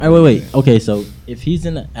All right, wait. Okay, so if he's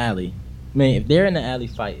in the alley, if they're in the alley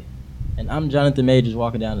fighting, and I'm Jonathan Majors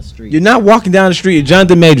walking down the street. You're not walking down the street. You're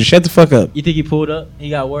Jonathan Majors. Shut the fuck up. You think he pulled up? He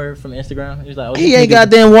got word from Instagram? He was like, oh, he ain't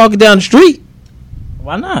goddamn walking down the street.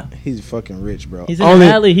 Why not? He's fucking rich, bro. He's in the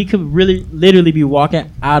alley. He could literally be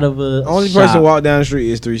walking out of a only shop. person walk down the street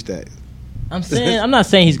is 3 Stacks. I'm not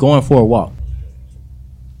saying he's going for a walk.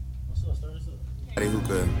 Who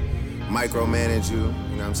could micromanage you, you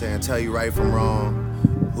know what I'm saying, tell you right from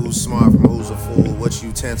wrong, who's smart from who's a fool, which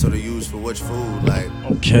utensil to use for which food, like.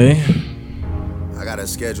 Okay. I got a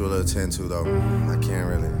schedule to attend to, though. I can't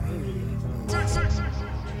really.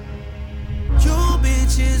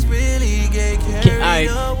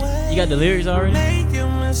 You got the lyrics already? Can you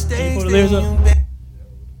pull the lyrics up?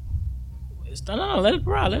 No, let it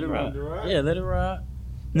ride. Yeah, let it ride.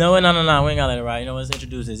 No, we ain't gotta let it ride. You know, let's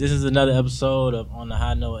introduce this. This is another episode of On the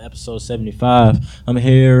High Note, episode 75. I'm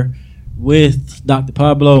here with Dr.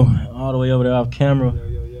 Pablo, all the way over there off camera.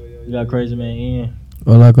 We got Crazy Man Ian.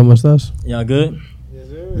 Hola, ¿cómo estás? Y'all good? Yes,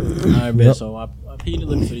 sir. All right, man. So I paid to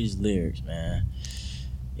look for these lyrics, man.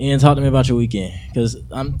 Ian, talk to me about your weekend, because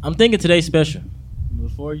I'm thinking today's special.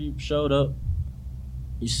 Before you showed up,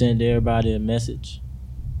 you sent everybody a message.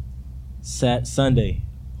 Sunday,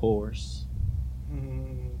 horse.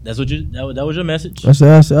 That's what that was your message. I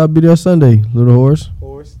said I'll be there Sunday, little horse.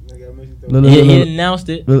 He announced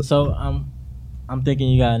it, so I'm thinking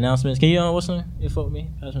you got announcements. Can you what's on? You fuck with me?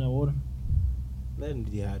 Pass me that water. Let him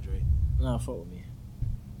dehydrate. Nah, fuck with me.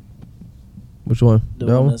 Which one? The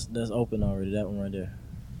that one one? that's open already. That one right there.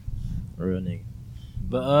 Real nigga.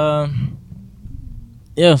 But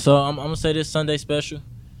yeah. So I'm gonna say this Sunday special.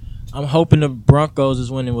 I'm hoping the Broncos is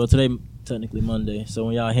winning. Well, today technically Monday, so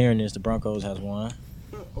when y'all hearing this, the Broncos has won.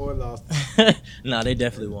 Or lost. Nah, they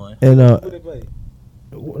definitely won. And who they play?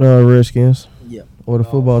 Redskins. Yeah. Or the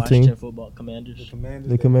football Washington team. Football Commanders.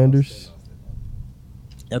 The Commanders.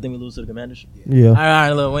 Y'all think we lose to the Commanders? Yeah. All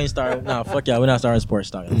right, look, we ain't starting. Nah, fuck y'all. We're not starting sports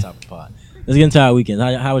talk at the top of the pod. Let's get into our weekend.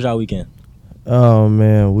 How was y'all weekend? Oh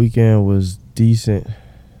man, weekend was decent.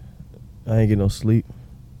 I ain't get no sleep.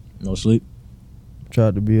 No sleep.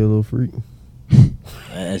 Tried to be a little freak.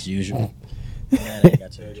 As usual. Man, I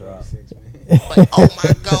got you drop. Like, oh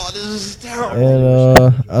my God, this is terrible.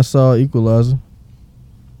 And I saw Equalizer.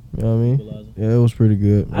 You know what I mean? Equalizer. Yeah, it was pretty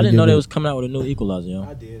good. I didn't know they was coming out with a new Equalizer, yo.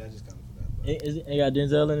 I did. I just kind of forgot. It got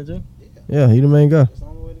Denzel in it too? Yeah, he the main guy. That's the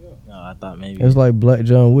only way to go. No, I thought maybe. It's like Black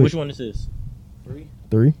John Wick. Which one is this?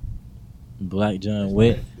 3? Black John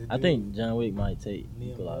Wick. I think John Wick might take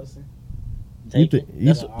Equalizer. You Take it?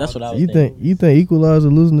 That's what I was thinking. You think Equalizer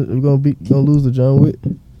gonna lose to John Wick?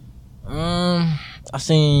 I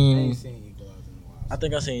seen Equalizer in a while. I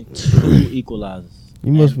think I seen 2 Equalizers.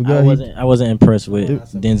 You must forgot. I wasn't impressed with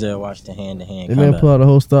Denzel Washington hand to hand. They man pull out a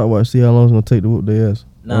whole stopwatch, see how long it's gonna take to whoop their ass.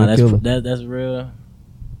 Nah, that's real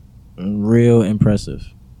impressive.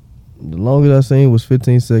 The longest I seen was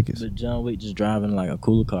 15 seconds. But John Wick just driving like a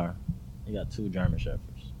cooler car. He got 2 German Shepherds.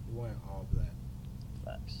 He went all black.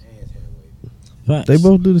 Facts. And his hair wavy. Facts. They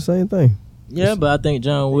both do the same thing. Yeah, but I think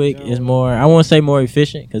John Wick is more. I won't say more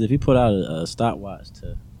efficient, because if he put out a stopwatch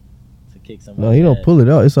to kick somebody, No, he don't pull it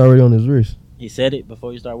out. It's already on his wrist. He said it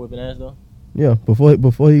before you start whipping ass though. Yeah, before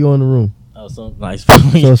he go in the room. Oh, so nice. So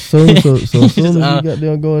as soon as he got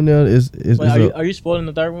them going down, it's Wait, are you spoiling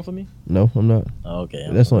the third one for me? No, I'm not. Oh, okay.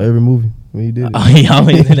 That's on every movie when he did it. Oh, he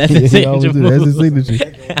always that's his He always signature. do that. That's his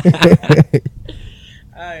signature.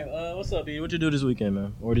 All right, what's up, B? What you do this weekend,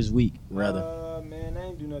 man? Or this week, rather? Man, I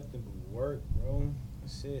ain't do nothing but work, bro.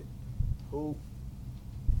 That's it. Hoop.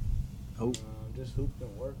 Just hoop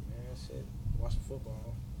and work, man. That's it. Watch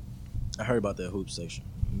football. I heard about that hoop section.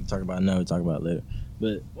 We can talk about it now. We'll talk about it later.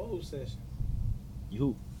 But What hoop session? you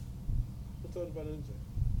hoop. Who told you about the hoop session?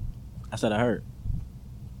 I said I heard.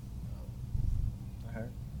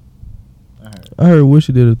 I heard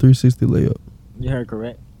Wishy did a 360 layup. You heard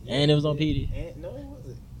correct. And it was on PD. No, it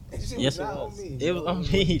wasn't. Yes, it was. It was on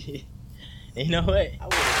PD. And you know what? I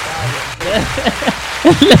would have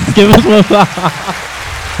Let's give us one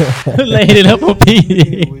flowers. Who laid it up on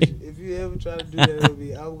PD? If you ever try to do that with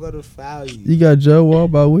me, I'm gonna foul you. You got Joe Wall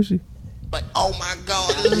by Wishy? Like, oh my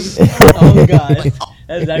God, this is Oh, God.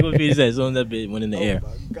 That's exactly what PD said as soon as that bitch went in the air. My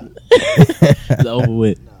God. It's over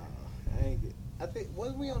with. Nah, I ain't good. I think,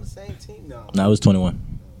 wasn't we on the same team? No. No, it was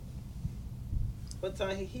 21. What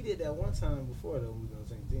time he did that one time before though? We was on the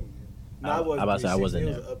same team. No, I about to say I wasn't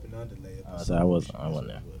It there. was up and under layup. I wasn't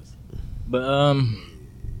there. But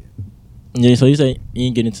yeah. So you say you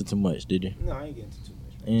didn't get into too much, did you? No, I ain't getting into too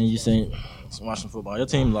much. And you saying watching football. Your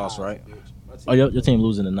team lost, right? My team, Oh, your team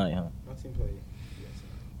losing tonight, huh? my team played. Yes.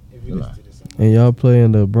 If you listen to this, And y'all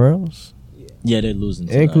playing the Browns? yeah. Yeah, they're losing.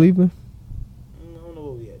 And tonight. Cleveland. I don't know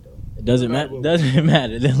where we at though. It doesn't matter. Doesn't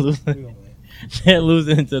matter. They're We losing. gonna win. They're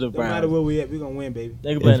losing to the Don't matter Browns. where we at. We gonna win, baby.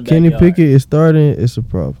 They can play in If the Kenny backyard. Pickett is starting, it's a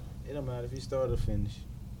problem. It don't matter if he start or finish.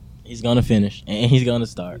 He's gonna finish and he's gonna We're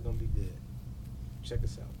start. gonna be good. Check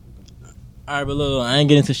us out. We're gonna be good. All right, but look, I ain't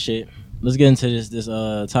getting into shit. Let's get into this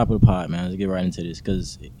top of the pod, man. Let's get right into this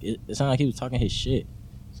because it sounded like he was talking his shit.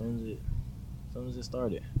 As soon as it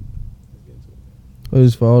started. Let's get into it. What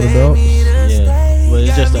is for all the dogs? Yeah, but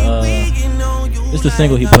it's just it's the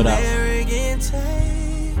single he put out.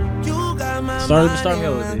 Start me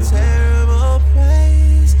over, dude.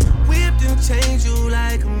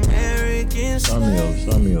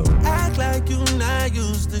 Start me over.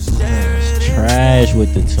 Trash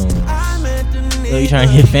with the tunes. Look, you trying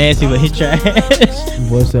to get fancy, but he's trash.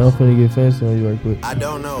 Boy said I'm finna get fancy on you right quick. I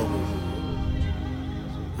don't know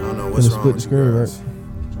what's Finna wrong split with the you screen, girls. right?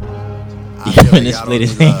 I feel Finna like y'all split don't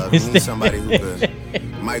his need love. You thing. need somebody who could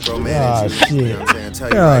micromanage you. shit. You know what I'm saying? Tell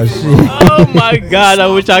you Oh, right from shit. wrong. Oh my god, I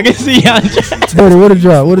wish I could see y'all. Tony, what a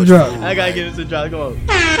drop? What a drop? I gotta give this a drop. Come on.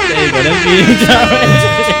 There you go. That's me.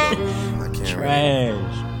 I can't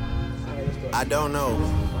Trash. I don't know.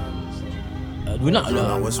 We're not.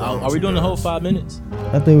 What's wrong Are with we you doing the whole girls? 5 minutes?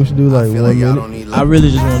 I think we should do like I feel 1 like y'all minute. don't need I love. really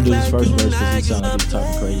just want to do this first verse because he sound like he's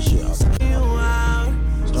talking crazy shit. Start.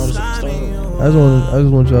 I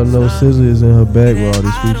just want y'all to know SZA is in her bag with all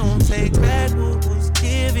these features and shit. Right?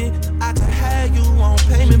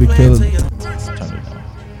 She be killing it. Turn it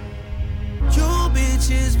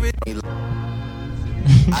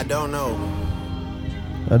down. I don't know.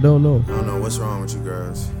 I don't know. I don't know what's wrong with you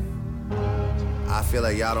girls. I feel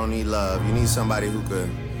like y'all don't need love. You need somebody who could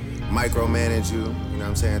micromanage you. You know what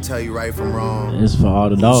I'm saying? Tell you right from wrong. It's for all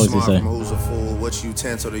the Who's dogs to smart say. from who's a fool. Which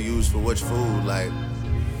utensil to use for which food. Like,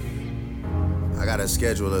 I got a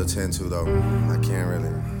schedule to attend to though. I can't really.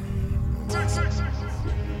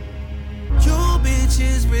 You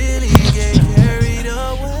bitches really get carried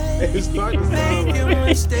away. It's starting to sound Making like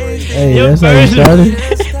mistakes. Hey, Your that's how you version- started.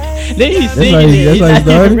 Then he's That's singing how it. you- that's He's how you not even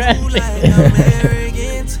started? rapping.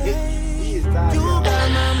 he is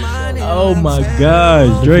tired. y'all. Oh my gosh,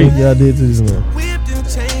 What Drake. y'all did to this man?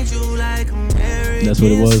 That's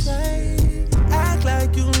what it was.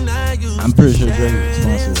 I'm pretty sure Drake is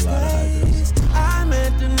responsible for a lot of high girls.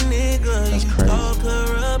 That's crazy.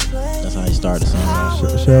 That's how he started the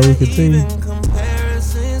song. Shall we continue?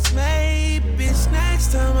 Comparisons made, bitch.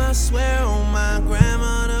 Next time I swear on my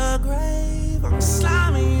grandmother grave, I'm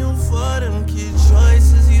slamming you for them kid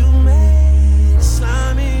choices you made.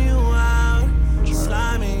 Slamming you out,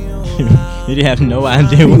 slamming you out. He didn't have no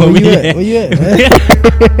idea Where what we you at? had. Where you at?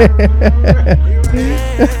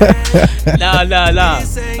 Nah.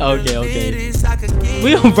 Okay.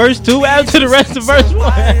 We on verse 2 after the rest of verse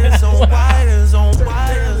 1.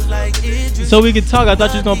 So we can talk. I thought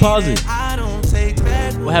you was gonna pause it.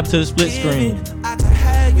 What happened to the split screen?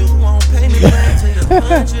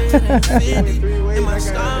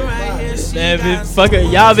 Man, fucker,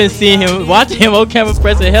 y'all been seeing him, watching him on camera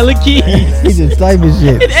pressing hella keys. He just typing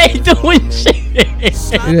shit. It ain't doing shit.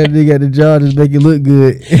 That nigga got the jaw just make it look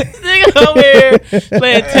good. Nigga over here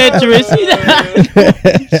playing Tetris. He not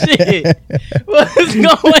doing shit. What's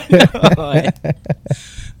going on?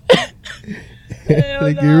 Hell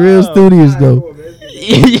Like no. you're real studious though. Alright, cool,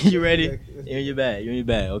 man. You ready? You're in your bag. You're in your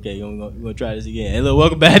bag. Okay, we're gonna try this again. Hey, look,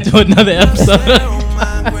 welcome back to another episode.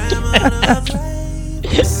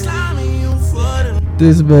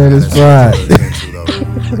 This man is fried. I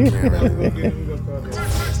can't really.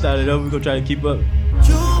 Start it over. We're gonna try to keep up. We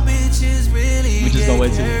just gonna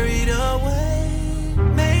wait till-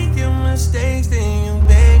 Making mistakes, then you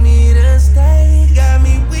beg me to stay. Got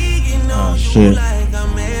me weak and Oh, on you shit. like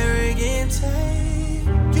I'm arrogant.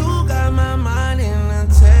 You got my mind in a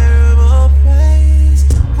terrible place.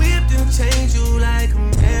 Whipped and changed you like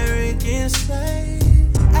American slave.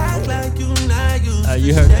 Act like you not used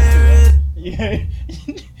You to heard share it. Yeah.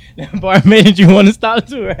 That bar made you want to stop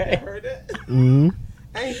too, I right? heard that. Mm-hmm.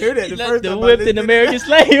 I ain't heard that the first The time. I whipped in listened. American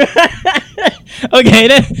slave. Okay,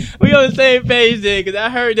 we on the same page then, because I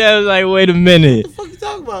heard that. I was like, wait a minute. What the fuck you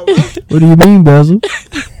talking about, bro? What do you mean, Basil?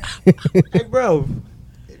 Hey, bro.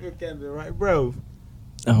 Hey, bro, Canada, right, bro?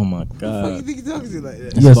 Oh my What the fuck you god. think you talking to like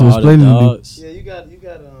that? You got some For all the explaining to do. dogs. Yeah, you got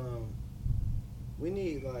we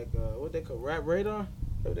need like what they call rap radar.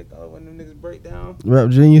 What they call it when them niggas break down. Rap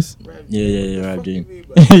genius. Rap Yeah, What the right, fuck G. you mean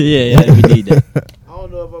by that? yeah, we need that. I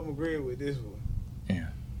don't know if I'm agreeing with this one. Yeah.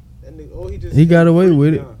 That nigga, he just He got away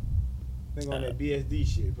with it. Think on that BSD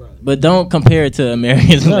shit, probably. But don't compare it to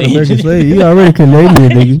American Not slave. American slave. You already Canadian,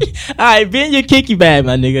 nigga. All right, bend your kicky bag,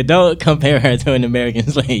 my nigga. Don't compare her to an American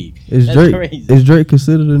slave. Is That's Drake? crazy. Is Drake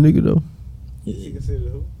considered a nigga though? He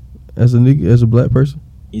considered who? As a nigga, as a black person?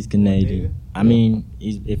 He's Canadian. I mean,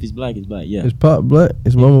 if he's black, he's black. Yeah, Is Pop black?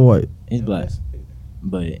 Is Mama white? he's black.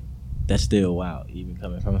 But that's still wild, even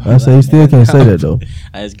coming from. I say he still can't say that though.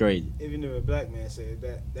 That's crazy. Even if a black man said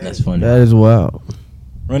that, That's is- funny. That is wild.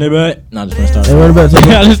 Run it back. No, just gonna start. Hey, run it back to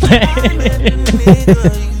the- I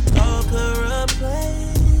understand.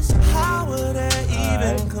 How would there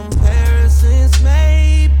even comparisons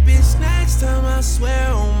made? Bitch, next time I swear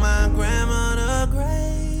on my grandmother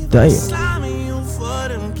grave. Damn. Slamming you for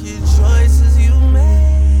them kid choices you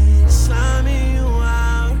made. Slamming you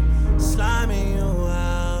out, slamming you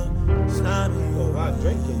out, slamming Oh, you wow, out.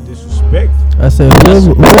 Drake getting disrespectful. I said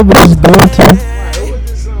whoever this is going to, Alright, who was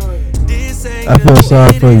this song? I I feel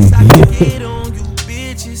sorry for you.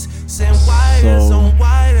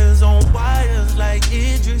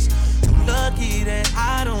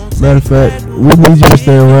 Matter of fact, we need you to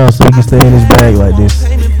stay around so you can stay in his bag like this.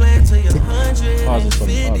 Pause it for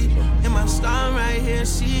me.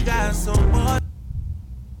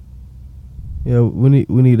 Yeah, we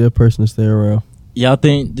need that person to stay around. Y'all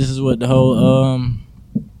think this is what the whole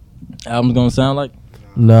album's gonna sound like?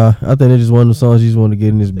 Nah, I think they just one of the songs you just want to get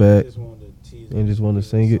in his bag. Just wanted to tease And just wanted to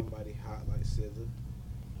sing it. Somebody hot like SZA.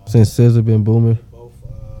 Since SZA been booming. Both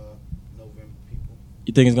November people.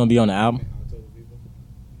 You think it's gonna be on the album? October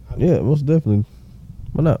people. Yeah, most definitely.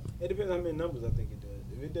 Why not? It depends how many numbers I think it does.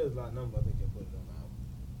 If it does a lot of numbers, I think they'll put it on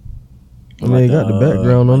the album. I mean, they got the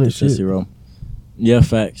background on like it, the Tootsie shit. Roll. Yeah,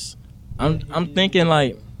 facts. I'm thinking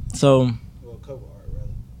like so. Well, cover art rather.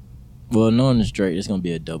 Well, knowing this Drake, it's gonna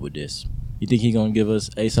be a double disc. You think he gonna give us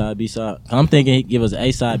A side, B side? I'm thinking he give us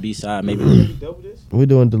A side, B side, maybe. Gonna be double this? We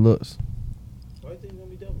doing deluxe. Why do you think it's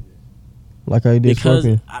gonna be double this? Like how he did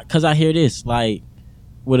Scorpion. Because I hear this like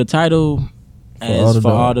with a title as for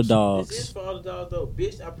all the dogs. This is for all the dogs though,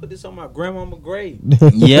 bitch. I put this on my grandmama grave.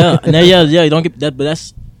 Yeah, no, yeah. Don't get that,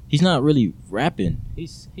 but he's not really rapping.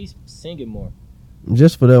 He's singing more.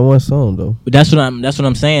 Just for that one song though. But that's what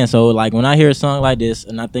I'm saying. So like when I hear a song like this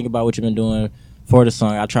and I think about what you've been doing for the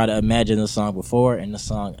song, I try to imagine the song before and the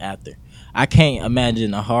song after. I can't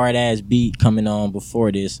imagine a hard ass beat coming on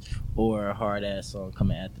before this or a hard ass song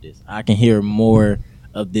coming after this. I can hear more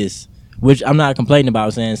of this, which I'm not complaining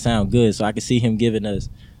about, saying sound good. So I can see him giving us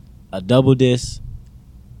a double disc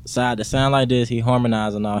side to sound like this. He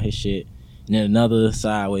harmonizing all his shit. And then another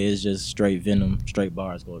side where it's just straight venom, straight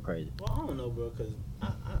bars going crazy. Well, I don't know, bro, because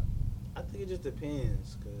I think it just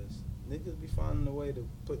depends, because niggas be finding a way to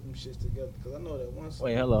put them shits together. Because I know that one song.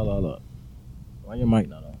 Wait, hello. Why your mic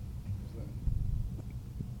not on?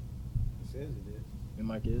 It says it is. Your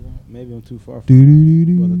mic is on? Maybe I'm too far from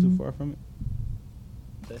it. Was I too far from it?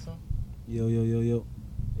 Say something? Yo. Yeah,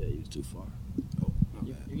 you was too far. Oh, my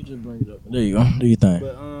You bad. can just bring it up. There you go. Do your thing.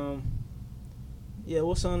 But, yeah,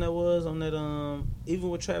 what song that was on that, even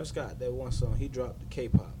with Travis Scott, that one song, he dropped the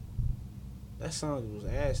K-pop. That song was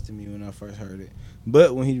ass to me when I first heard it.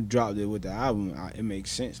 But when he dropped it with the album, it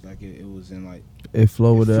makes sense. Like, it was in, like, It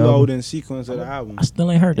flowed with the flowed album. in sequence of the album. I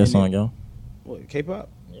still ain't heard that And song, then- yo. What, K-pop?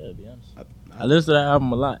 Yeah, to be honest. I I listen to that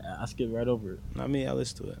album a lot. I skip right over it. I mean, I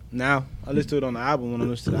listen to it. Now, I listen to it on the album when I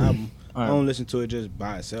listen to the album. All I right. don't listen to it just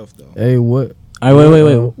by itself, though. Hey, what? All right,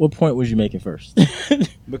 wait. What point was you making first?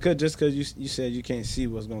 Because you said you can't see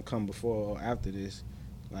what's going to come before or after this,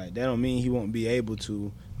 like, that don't mean he won't be able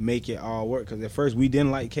to make it all work. Because at first, we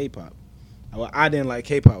didn't like K-pop. Well, I didn't like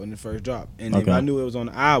K-pop when it first dropped. And if Okay. I knew it was on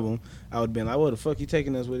the album, I would have been like, what the fuck you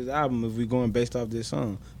taking us with his album if we going based off this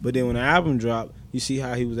song? But then when the album dropped, you see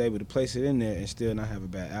how he was able to place it in there and still not have a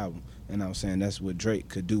bad album. And I'm saying that's what Drake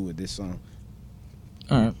could do with this song.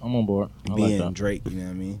 All right, I'm on board. I like Being that. Drake, you know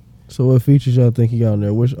what I mean? So what features y'all think he got on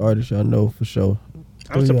there? Which artists y'all know for sure?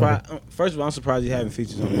 I'm Yeah. surprised. First of all, I'm surprised he's having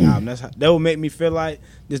features on the album. That would make me feel like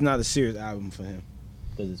this is not a serious album for him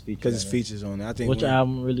Because it's features. because it's on it. features on it. I think Which when-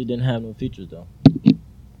 album really didn't have no features though?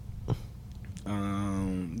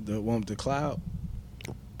 the one with the cloud.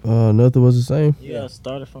 Nothing was the same. Yeah,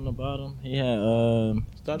 started from the bottom. He had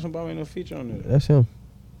Started from bottom, ain't no feature on there. That's him.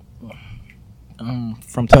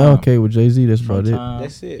 from time. Pound Cake with Jay-Z. That's From about it. time.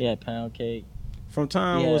 That's it. Yeah, Pound Cake. From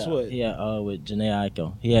time was what? Yeah, with Janae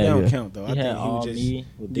Aiko. He That had don't Yeah. count though. I he had think he All was just Me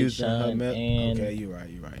with Big using her Sean mel- and Okay, you're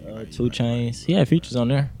right. 2 Chainz. He had features on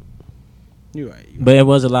there, You're right. but it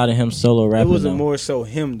was a lot of him solo it rapping. wasn't though. more so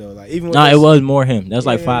him though. Like even with No, it those- was more him. That's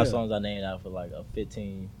like Yeah, 5 yeah. songs I named out for like a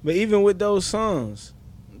 15. But even with those songs,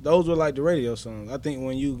 those were like the radio songs. I think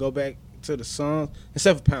when you go back to the songs,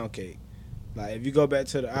 except for Pound Cake, like if you go back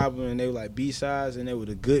to the album and they were like B-sides and they were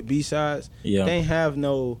the good B-sides, Yeah. they ain't have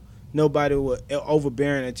nobody with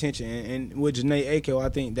overbearing attention. And with Janae Aiko, I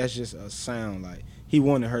think that's just a sound. Like he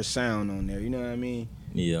wanted her sound on there. You know what I mean?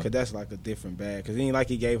 Yeah. Cause that's like a different bag. Cause it ain't like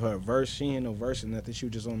he gave her a verse. She ain't no verse or nothing. She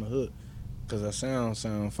was just on the hook. Cause her sound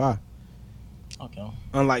fire. Okay.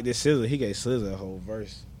 Unlike this SZA, he gave SZA a whole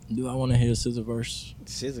verse. Do I want to hear SZA verse?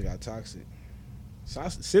 SZA got toxic.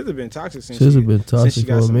 SZA been toxic since SZA she, been toxic since she for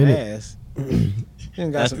got a some minute. ass. She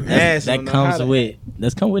done got some ass. That comes with.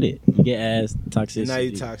 That's come with it. You get ass toxicity. Now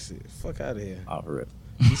you toxic. Fuck out of here. Off rip.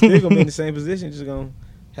 You still gonna be in the same position. Just gonna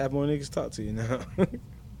have more niggas talk to you now.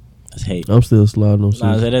 That's hate. I'm still sliding on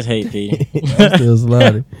Nah, SZA. that's hate, P. I'm still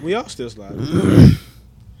sliding. We all still sliding.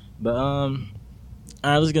 But all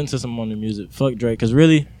right, let's get into some more new music. Fuck Drake, cause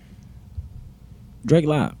really, Drake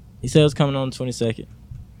live. He said it's coming on the 22nd.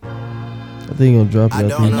 I think he gonna drop it. I after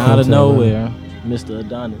don't he And know. out of comes out. nowhere, Mr.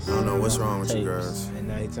 Adonis. I don't know what's wrong with you Tapes. girls. And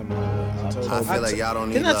now he talking about October. I feel like y'all don't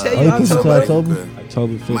need Didn't I love. tell Oh, you you can October? start October? Good.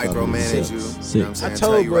 October 5th. Micromanage you. You know what I'm Six. saying? I Tell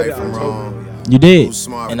told you brother right from wrong. October. You did. Who's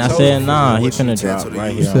smart And I from said, who's nah, fool, he what you finna tend drop to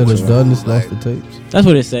right use. here. You said on it's the done. show. This lost the tapes. That's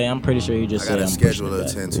what it say. I'm pretty sure he I just got said a I'm schedule pushing to it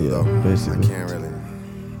back. attend to Yeah, though. basically. I can't really.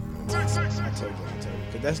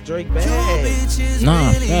 Cause that's Drake bad.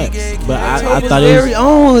 Nah, facts. But I October's thought it very was.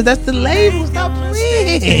 own. That's the label. Stop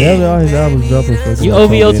playing. Damn, all his albums dropping. fucking You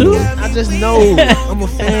October OVO too? anyway. I just know. I'm a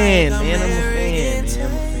fan, man. I'm a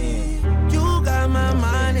fan. You got my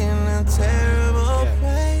mind in a terrible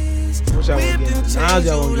place. What y'all want to get into? Now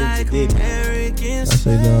y'all want to get into Diddy. I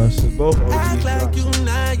say Nas. Both OGs dropped.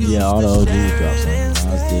 Yeah, all the OGs dropped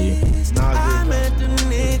some. Nas did. Nas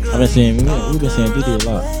did I've been seeing. We've been seeing Diddy a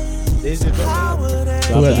lot. They just dropped.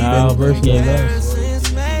 Drop had the the album. best verse Yeah, on man. Nas?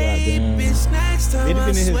 Goddamn. Diddy been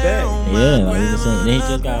in his bag. Yeah, like we been seeing. Then he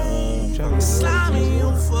just got. I'm trying to Slimy you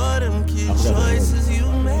for them kid I forgot the word. choices you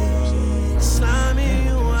made. Slimy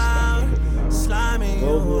you out. Slimy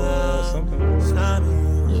Global you out. something. Slimy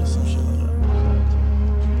you Yeah, some shit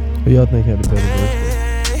like Who y'all think had the better verse?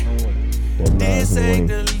 That Nas This and ain't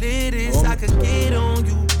Wayne. the latest. I could get on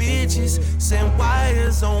you bitches. Send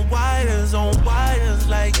wires on wires on wires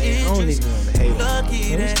like I don't itches. even want to hate.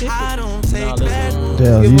 Lucky that I don't take Nah, that.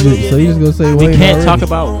 Damn, you just, so you just gonna say We Wayne can't already? talk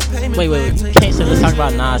about. Wait. You can't say let's talk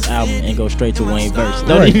about Nas album and go straight to Wayne verse.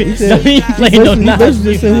 Don't Right, even. he said- Don't even play no He Nas.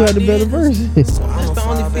 basically just said who had the better verse. That's the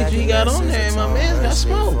only feature he got on there. My man's got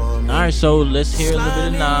smoke. All right, so let's hear a little bit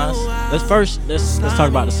of Nas. Let's talk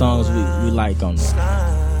about the songs we like on there.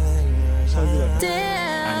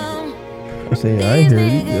 I say I ain't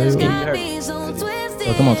heard it.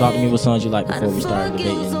 So come on, talk to me. What songs you like before we start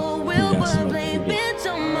debating who got smoke? Who did.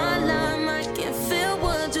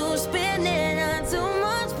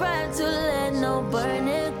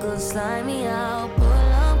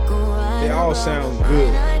 They all sound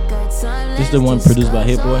good. This the one produced by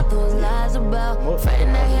Hit Boy. Let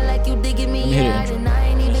me hear the intro.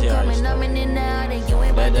 Let's hear how you start.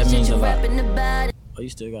 That means a lot. Oh, you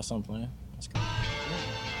still got something playing? That's good.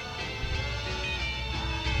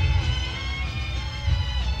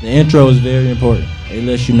 The intro is very important. It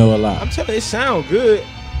lets you know a lot. I'm telling you, it sound good.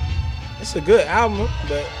 It's a good album,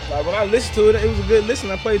 but like when I listened to it, it was a good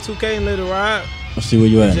listen. I played 2K and let it ride. Let's see where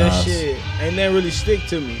you at, Just Nas. shit ain't that really stick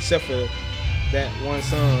to me except for that one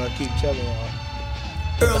song I keep telling y'all.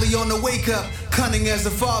 Early on the wake up, cunning as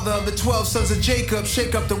the father of the 12 sons of Jacob.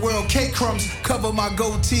 Shake up the world, cake crumbs, cover my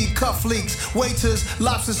goatee, cuff leaks. Waiters,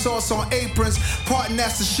 lobster sauce on aprons, pardon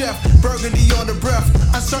that's the chef. Burgundy on the breath,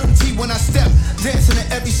 uncertainty when I step. Dancing to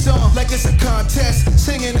every song like it's a contest.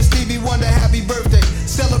 Singing to Stevie Wonder, happy birthday.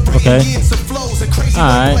 Celebrating Okay. years of flows and crazy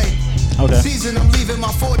Alright. wordplay. Okay. Season, I'm leaving my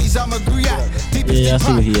 40s, I'm a griot. Yeah, I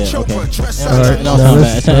see what he at. Okay. Alright, No, now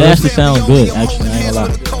it's not bad. It actually sounds good, actually. I ain't gonna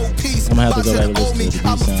lie. I'm gonna have to go back and listen to it. The beat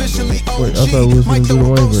sounds good. Wait, I thought we was gonna do the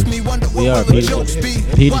Wayne verse. We are.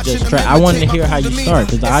 Peter just track. I wanted to hear how you start,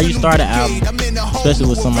 because how you start an album, especially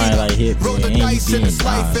with somebody like Hit Boy and you being Nas, you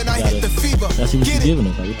gotta see what you giving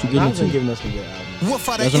us, like what you getting I've been into. giving us some good albums. That's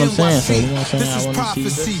what I'm saying. So you know what I'm saying? This I is want to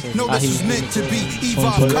prophecy. see No, how this he's was meant to be.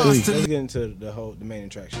 Evolve But let's constantly. get into the main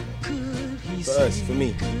attraction. For us, for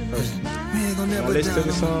me, personally. When I listen to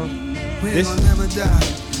the song, this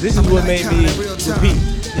is what made me repeat. It's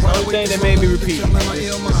the only thing that made me repeat. This song right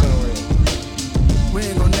here. We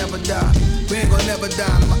ain't gonna never die. We ain't gonna never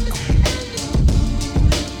die.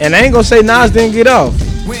 And I ain't gonna say Nas didn't get off,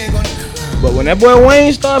 We ain't gonna. but when that boy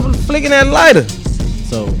Wayne started flicking that lighter,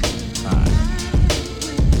 So,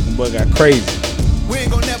 the boy got crazy. We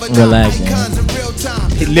ain't gonna never Relaxing.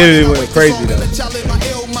 He literally went crazy though.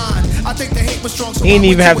 I think the hate was strong, so He didn't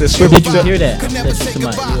even have to switch did you up. hear that? Could I'm never listening say to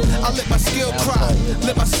my goodbye. ear, man. I let my skill cry,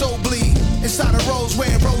 let my soul bleed. Inside a rose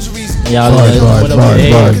wearing rosaries. y'all Bars, bars, what up bars,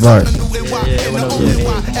 here? bars, bars. You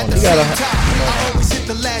gotta. I always hit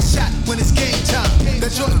the last shot when it's game time.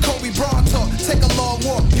 That Jordan Kobe Braun talk. Take a long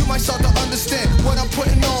walk. You might start to understand what I'm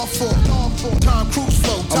putting on for. Tom Cruise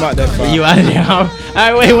out that 5. You out of there?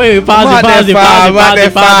 All right, wait. Pause I'm out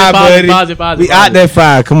that 5, buddy. We out that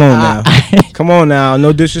 5. Come on now. Come on now.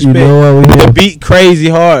 No disrespect. You know what we The did? beat crazy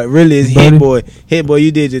hard. Really, it's Buddy. Hit Boy. Hit Boy,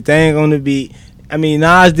 you did your thing on the beat. I mean,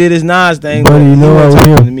 Nas did his Nas thing. Buddy, but you he know wasn't what we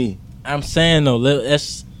talking here? to me. I'm saying though,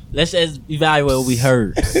 let's evaluate what we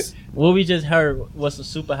heard. What we just heard was some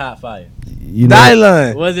super hot fire. You know.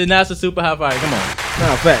 Dylan. Was it not some super hot fire? Come on.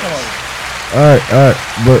 Nah, facts. Come All right.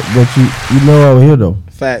 But you know why we're here though.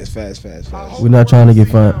 Facts. We're not trying to get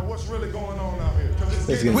fined. What's really going on out here? 'Cause it's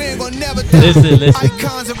Let's get getting it. weird. We're gonna never die. Listen.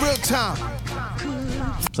 Icons of real time.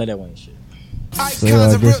 Play that Wayne shit. So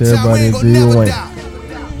I guess everybody agree with Wayne.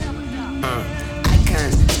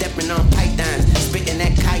 Icons, stepping on pythons, spitting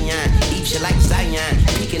that cayenne, eat you like Zion,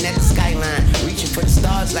 peeking at the skyline, reaching for the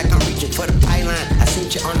stars like I'm reaching for the pylon. I seen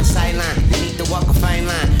you on the sideline, you need to walk a fine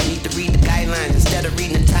line, need to read the guidelines instead of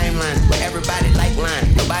reading the timelines, where everybody like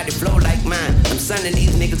line, nobody flow like mine. I'm sonning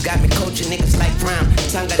these niggas, got me coaching niggas like prime,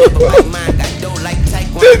 tongue got never like mine, got dough like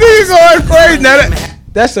taekwondo. This nigga going crazy. Now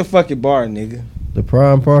that's a fucking bar, nigga. The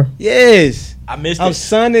prime part. Yes. I missed I'm it.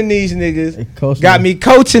 sunning these niggas. Hey, Coach, Got me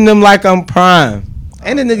coaching them like I'm prime.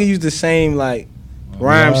 And the nigga used the same like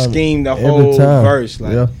rhyme Rhyme scheme the every whole time. verse.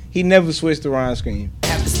 Like Yeah. he never switched the rhyme scheme.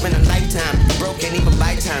 Have to spend a lifetime, broke can't even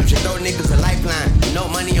buy time. Should throw niggas a lifeline. No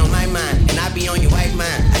money on my mind, and I be on your white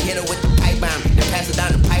mind. I hit her with the pipe bomb, then pass it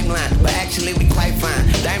down the pipeline. But actually we quite fine.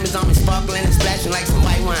 Diamonds on me sparkling and splashing like some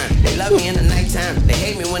white wine. They love me in the nighttime, they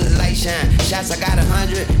hate me when the light shine. Shots I got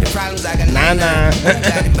 100, and problems I got 99.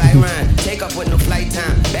 Got it by rhyme, take off with no flight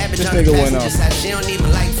time. Bad bitch This on the nigga went passenger off. side, she don't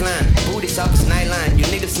even like flying. Booty soft as nightline, you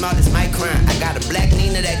niggas small as my crime. I got a black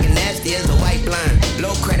Nina that get nasty as a white blind.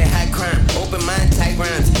 Low credit, high crime, open mind, tight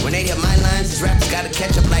rhymes. When they hear my lines, these rappers gotta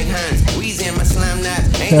catch up like Hines. Weezy in my slime knives,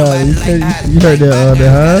 ain't nobody you like heard- eyes. you heard that, Like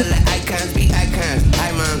that Hines? gotta let icons be icons.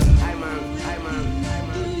 Hi moms.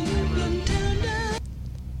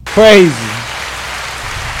 Crazy.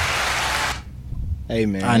 Hey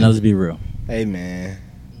man. I know, let's be real. Hey man.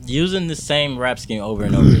 Using the same rap scheme over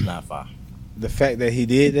and over is not fire. The fact that he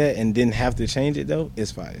did that and didn't have to change it though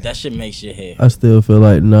is fire. That shit makes your head. I still feel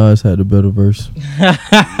like Nas had the better verse.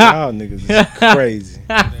 Y'all niggas is crazy.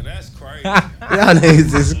 That's crazy. Y'all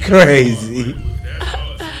niggas is crazy.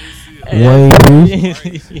 Wayne who?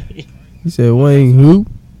 He said Wayne who?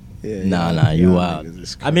 Yeah, Nah, y'all you wild. niggas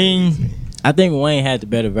is I mean, crazy. I think Wayne had the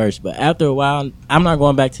better verse, but after a while, I'm not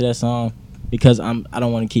going back to that song because I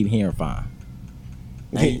don't want to keep hearing fine.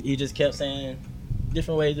 Like, he just kept saying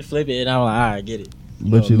different ways to flip it, and I'm like, all right, I get it.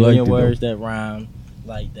 But you a million liked it, words that rhyme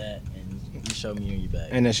like that, and you show me in your bag.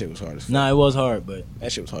 And that shit was hard as fuck. Nah, it was hard, but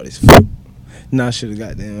That shit was hard as fuck. Nah, I should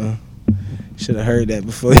have heard that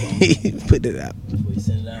before he put it out. before he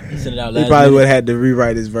sent it out He last probably would minute. have had to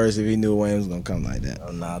rewrite his verse if he knew Wayne was gonna come like that.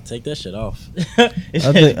 Oh, nah, take that shit off. I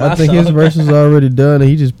think his verse was already done, and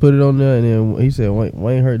he just put it on there, and then he said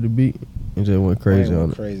Wayne heard the beat and just went crazy Wayne on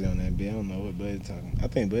went it. crazy on that beat. I don't know what Bud's talking. I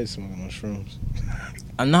think Bud's smoking on shrooms.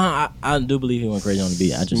 Nah, I do believe he went crazy on the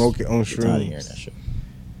beat. I just Smoke it on get tired of hearing shrooms. that shit.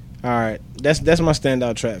 All right, that's my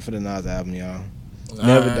standout track for the Nas album, y'all.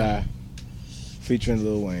 Never Alright, Die, featuring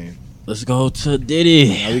Lil Wayne. Let's go to Diddy.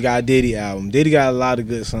 Now we got a Diddy album. Diddy got a lot of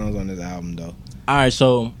good songs on this album though. All right,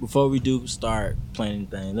 so before we do start playing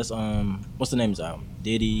anything, let's what's the name of this album?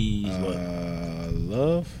 Diddy's what?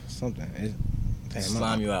 Love something. Damn,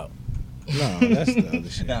 Slime you out. No, that's the other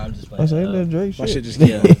shit. Nah, I'm just I playing. said that Drake My shit shit. just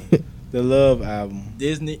Yeah. The Love album,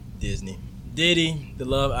 Diddy, the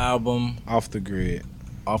Love album, Off the Grid.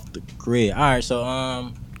 Off the Grid. All right,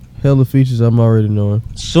 so Hella features I'm already knowing.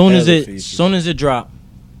 soon as Hella features. it dropped,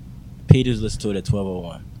 Peters listened to it at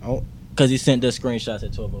 12:01. Oh. Cause he sent the screenshots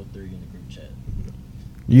at 12:03 in the group chat.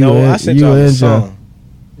 I sent y'all the song.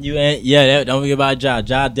 You and don't forget about Ja.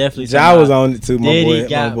 Ja definitely. Ja was on it too, my Diddy boy.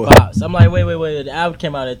 got My boy. bops. I'm like, wait. The album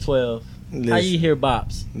came out at 12. How you Listen, hear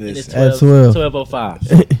bops? And it's Listen. At 12.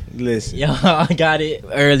 12:05. listen. Y'all got it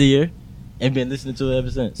earlier and been listening to it ever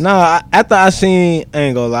since. Nah, after I seen, I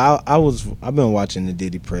ain't gonna lie, I've been watching the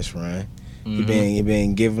Diddy press run. Mhm. He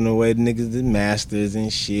been giving away the niggas the masters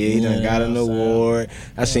and shit. He done Yeah, got an I'm saying. award.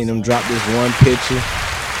 I seen him drop this one picture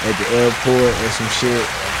at the airport or some shit.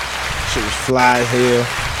 Shit was fly as hell.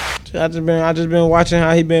 I just been watching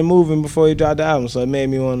how he been moving before he dropped the album, so it made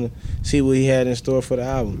me want to see what he had in store for the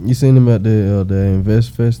album. You seen him at the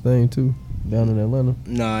Invest Fest thing too, down in Atlanta.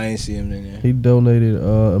 No, I ain't see him in there. He donated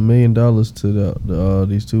 $1 million to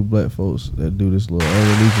these two black folks that do this little On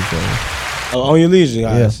Your Leisure thing, Oh, On Your Leisure,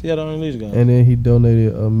 guys. Yeah, the On Your Leisure guys. and then he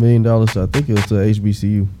donated $1 million. I think it was to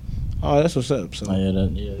HBCU. Oh, that's what's up. So. Oh,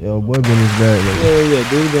 yeah. Yo, boy been his bag. Like, Yeah,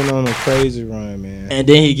 dude been on a crazy run, man. And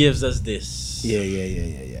then he gives us this. Yeah.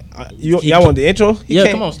 Y'all want the intro?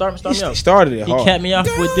 Come on, start me He off. started it He hard. capped me off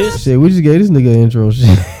with this. shit, we just gave this nigga an intro.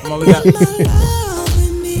 Shit. Come on, we got.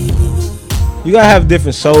 You gotta have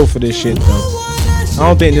different soul for this shit, though. I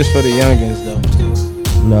don't think this for the youngins, though.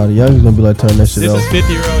 Nah, the youngins gonna be like, turn that shit This off. is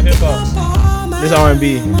 50-year-old hip hop. This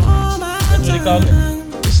R&B. That's what they call it.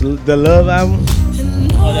 It's the Love album.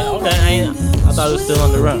 Oh, okay. I thought it was still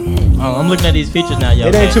on the run. Oh, I'm looking at these features now, yo.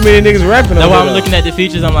 It ain't too many niggas rapping on That's here. why I'm though. looking at the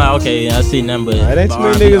features. I'm like, okay, I see nothing but. It ain't too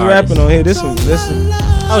many R&B niggas artists. rapping on here.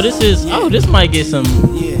 This might get some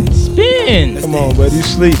spins. Come on, buddy, you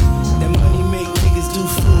sleep.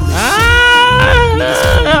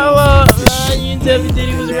 You didn't tell me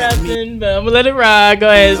Diddy was rapping, but I'm gonna let it ride. Go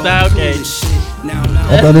ahead, style. Okay.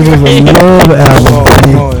 I thought this was a love album.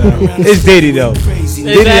 Come on now. It's Diddy though.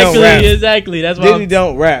 Diddy don't rap. Exactly. That's why. Diddy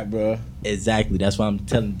don't rap, bro. Exactly. That's why I'm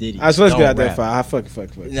telling Diddy. Alright, so let's get out don't that rap. fire.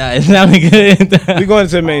 Fuck. Nah, it's not good. We going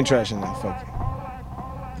into the main traction now. Fuck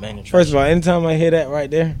it. First of all, anytime I hear that right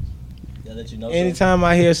there, I'll let you know. anytime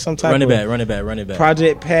I hear some type Run it of back.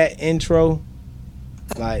 Project Pat intro,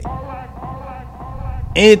 like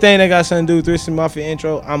anything that got something to do with Twisted Mafia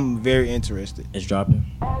intro, I'm very interested. It's dropping.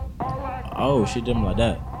 Oh, she did him like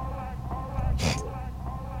that.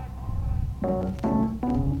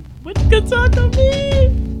 What you can talk to me?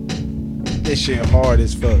 This shit hard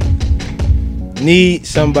as fuck. Need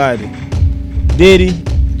Somebody. Diddy,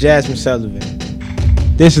 Jasmine Sullivan.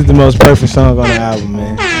 This is the most perfect song on the album,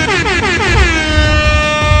 man.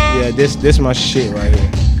 Yeah, this my shit right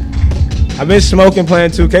here. I've been smoking,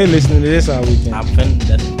 playing 2K, listening to this all weekend.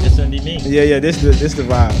 This gonna be me. Yeah, this the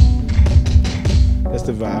vibe. That's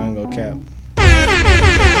the vibe. I ain't gonna cap.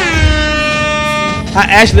 I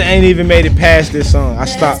actually ain't even made it past this song. I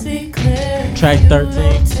stopped. Track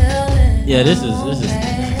 13. Yeah, this is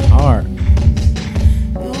hard.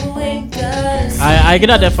 I get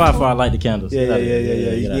out that far before I light the candles. Yeah.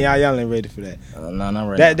 Y'all ain't ready for that. No, not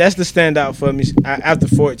ready. That's the standout for me. After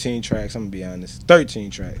 14 tracks, I'm gonna be honest. 13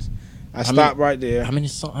 tracks. I stopped right there. How many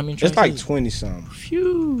tracks? It's like is it? 20 something.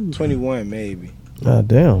 Phew. 21 maybe. God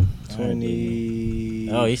damn. 23.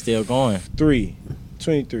 Oh, he's still going.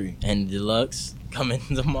 23. And Deluxe coming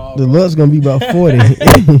tomorrow. The luck's gonna be about 40.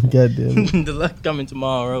 Goddamn. Deluxe coming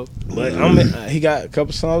tomorrow. But he got a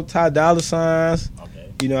couple songs with Ty Dolla Signs.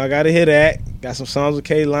 Okay. You know, I gotta hear that. Got some songs with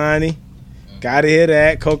Kehlani. Gotta hear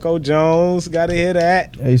that. Coco Jones. Gotta hear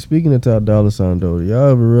that. Hey, speaking of Ty Dolla Sign though, y'all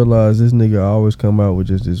ever realize this nigga always come out with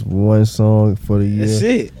just this one song for the year That's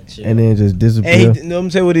it. and then just disappear? And let me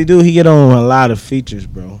tell you what he do. He get on a lot of features,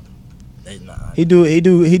 bro. He do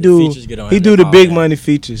features get on he him, do they the all big that. money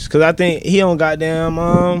features. Cause I think he on goddamn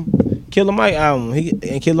Killer Mike album.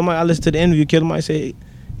 And Killer Mike, I listened to the interview. Killer Mike said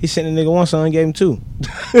he sent a nigga one song and gave him two.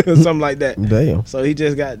 Or something like that. Damn. So he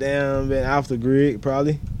just goddamn been off the grid,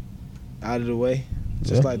 probably. Out of the way.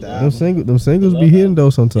 Just like the album. Them singles be hitting though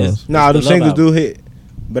sometimes. Nah, them The Love singles album. do hit.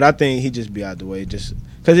 But I think he just be out the way. Just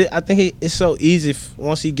cause I think it's so easy.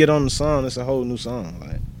 Once he get on the song, it's a whole new song.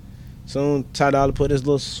 Like soon Ty Dolla put his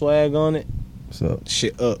little swag on it. So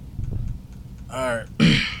Shit up. Alright.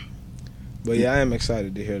 But yeah, I am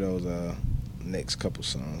excited to hear those next couple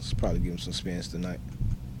songs. Probably give him some spins tonight.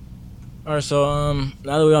 Alright, so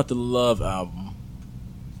now that we're off the Love album,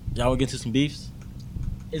 y'all want to get into some beefs?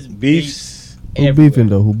 It's Beefs. who everywhere. beefing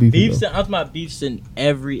though? Who beefing Beefs. though? I'm talking about beefs in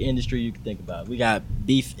every industry you can think about. We got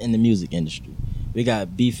beef in the music industry. We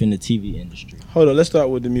got beef in the TV industry. Hold on, let's start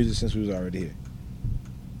with the music since we was already here.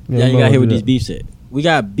 Yeah, you might got to hear do what these that. beefs at. We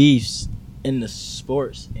got beefs in the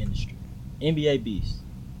sports industry. NBA beefs.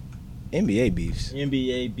 NBA beefs.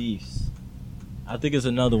 NBA beefs. I think it's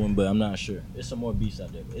another one, but I'm not sure. There's some more beefs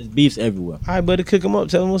out there. It's beefs everywhere. All right, buddy, cook them up.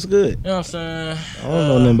 Tell them what's good. You know what I'm saying? I don't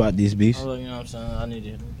know nothing about these beefs. You know what I'm saying? I need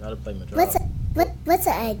to try to play my job. What's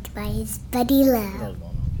an egg by his buddy Love? What's going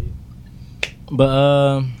on, Pete?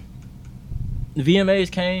 But the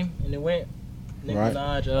VMAs came and it went. Nicki Right.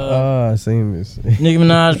 Minaj. I seen this. Nicki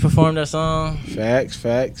Minaj performed that song.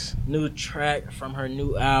 Facts. New track from her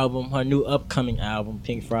new album, her new upcoming album,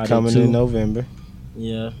 Pink Friday Coming 2. in November.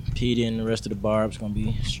 Yeah, Petey and the rest of the Barb's gonna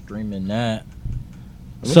be streaming that.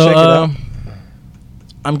 Let me So check it out.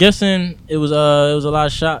 I'm guessing it was a lot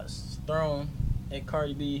of shots thrown at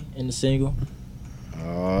Cardi B in the single.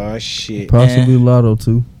 Oh shit. Possibly Lotto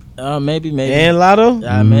too. Maybe. And Lotto?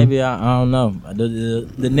 Maybe I don't know.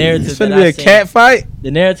 The narrative It's that gonna be a I've seen, cat fight.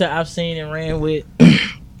 the narrative I've seen and ran with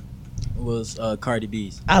was Cardi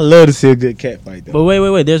B's. I love to see a good cat fight though. But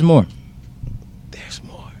wait, there's more. There's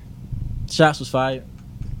more. Shots was fired,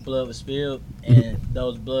 blood was spilled, and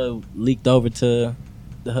those blood leaked over to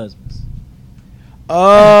the husbands.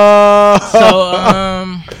 Oh,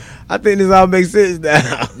 So I think this all makes sense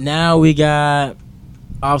now. now we got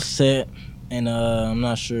Offset and I'm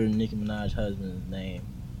not sure Nicki Minaj's husband's name.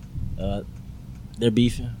 They're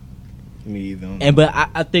beefing. Me either. And but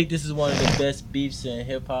I think this is one of the best beefs in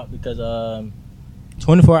hip hop because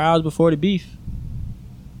 24 hours before the beef,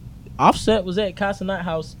 Offset was at Casa Night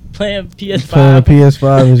House playing PS5. Playing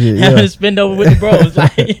PS5 and shit. Having Yeah. a spin over with the bros.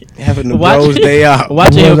 Like, Having the watch- bros day out.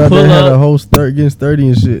 Watching Boys him out pull there had a up. whole against 30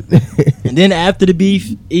 and shit. And then after the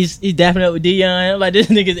beef, he's dapping up with Dion. Like, this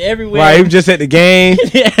nigga's everywhere. Right, he was just at the game.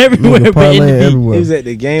 everywhere Nigga but in the parlaying beef. everywhere. He was at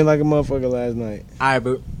the game like a motherfucker last night. All right,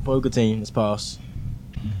 but before we continue, let's pause.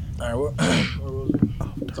 All right,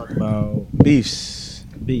 we're talking about Beefs.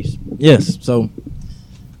 beefs. Yes, so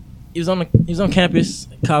he was on campus,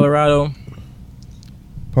 Colorado.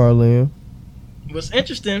 Parlaying. What's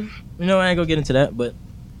interesting, I ain't gonna get into that, but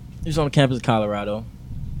he was on the campus of Colorado.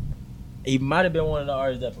 He might have been one of the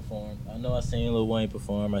artists that performed. I know I seen Lil Wayne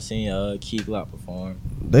perform. I seen Key Glock perform.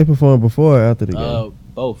 They performed before or after the game?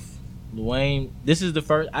 Both. Lil Wayne. This is the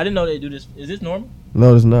first. I didn't know they do this. Is this normal?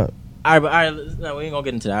 No, it's not. All right, no, we ain't gonna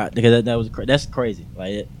get into that because that was that's crazy.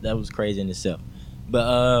 Like that was crazy in itself.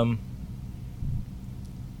 But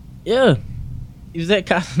yeah, he was at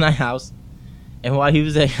Casa Night House, and while he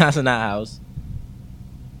was at Casa Night House,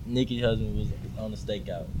 Nicki's husband was on the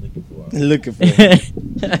stakeout looking for him. Looking for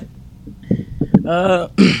him.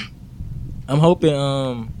 I'm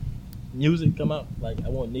hoping music come out. Like I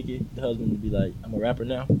want Nicki, the husband, to be like, I'm a rapper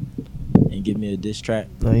now, and give me a diss track.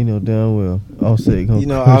 No, you know damn well. Offset gonna You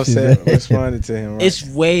know, push his Offset ass. responded to him, right? It's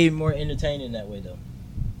way more entertaining that way though.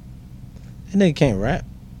 That nigga can't rap.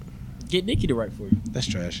 Get Nicki to write for you. That's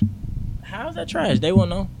trash. How's that trash? They won't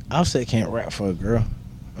know. Offset can't rap for a girl.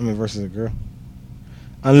 Versus a girl.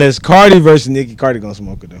 Unless Cardi versus Nicki. Cardi gonna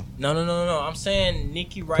smoke it though. No. I'm saying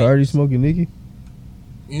Nicki writes. Cardi smoking Nicki?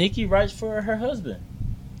 Nicki writes for her husband,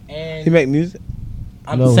 and He make music.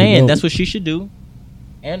 I'm No, saying no. that's what she should do,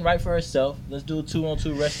 and write for herself. Let's do a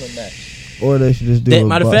 2-on-2 wrestling match. Or they should just do a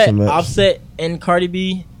Matter of boxing fact, match. Offset and Cardi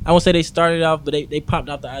B. I won't say they started off, but they popped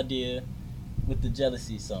out the idea with the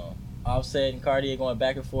Jealousy song. Offset and Cardi are going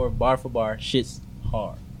back and forth, bar for bar. Shit's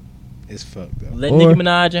hard. It's fucked up. Let Or- Nicki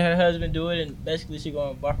Minaj and her husband do it, and basically she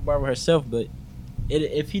going bar for bar with herself. But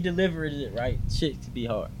if he delivers it right, shit could be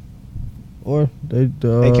hard. Or they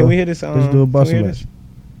Hey, can we hear this? let's do a boxing can we hear match.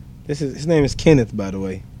 This is his name is Kenneth, by the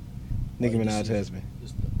way. Nicki Oh, this Minaj's is- husband.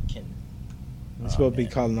 Just Kenneth. He's supposed to be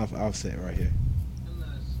calling off Offset right here.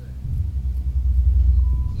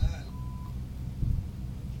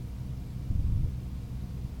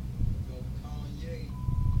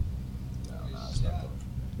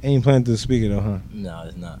 Ain't playing through the speaker though, huh? No,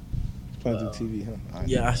 it's not. It's playing through TV, huh? All right.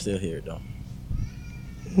 Yeah, I still hear it though.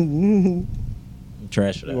 you I'm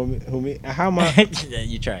trash for that. want me, who me? How am I? Yeah,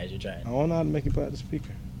 you tried. I don't know how to make it play out the speaker.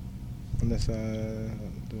 Unless I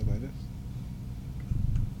do it like this.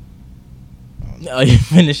 No, you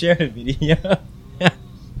finna share the video.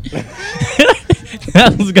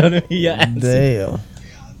 That was gonna be your answer. Damn.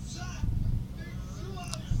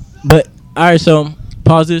 But all right, so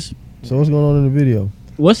pause this. So what's going on in the video?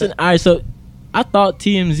 What's an all right? So I thought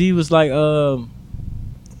TMZ was like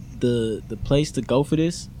the place to go for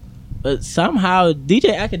this, but somehow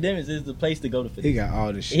DJ Academics is the place to go for this. He got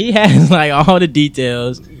all this shit. He has like all the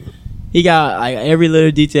details. He got like every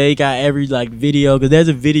little detail. He got every like video because there's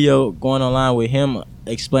a video going online with him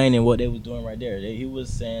explaining what they was doing right there. He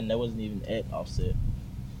was saying that wasn't even at Offset.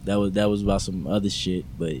 That was about some other shit.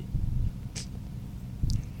 But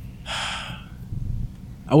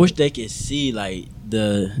I wish they could see like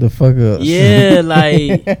the fuck up. yeah,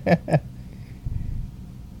 like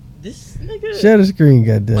this nigga. Share the screen,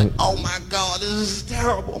 goddammit. Oh my God, this is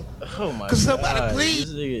terrible. Oh my Could somebody God,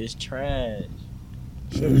 please? This nigga is trash.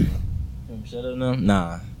 Shut up now.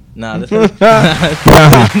 Nah. Nah. Nah. I'm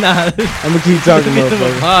gonna keep talking, Get some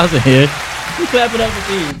motherfucker. applause in here. You clap it up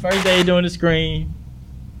for me. First day doing the screen.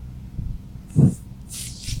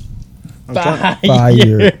 I'm trying,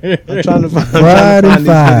 Fire. I'm trying to find, Fried and these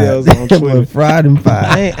fired. videos on Twitter. Fried and I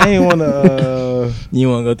fired. ain't wanna. You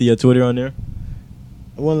want to go through your Twitter on there?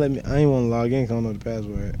 I ain't wanna log in 'cause I don't know the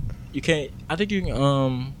password. You can't. I think you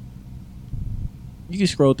can. You can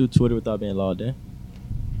scroll through Twitter without being logged in.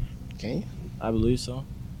 Can you? I believe so.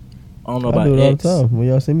 I don't know I about do it all X. the time. When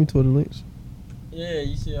y'all send me Twitter links. Yeah,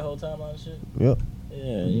 you see the whole time on shit. Yep.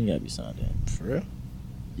 Yeah, you gotta be signed in. For real?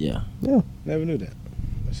 Yeah. Never knew that.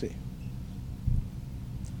 Let's see.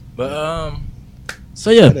 But so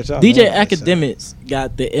yeah, That y'all DJ know that Academics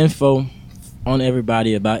got the info on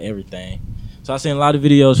everybody about everything. So I seen a lot of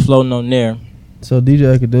videos floating on there. So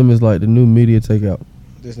DJ Academic is like the new media takeout.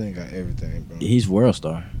 This nigga got everything, bro. He's world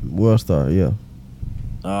star. World star, yeah.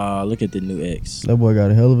 Look at the new X. That boy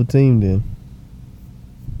got a hell of a team then.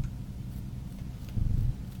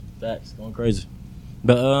 Facts, going crazy.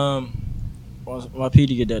 But why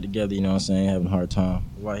Petey get that together? You know what I'm saying? Having a hard time.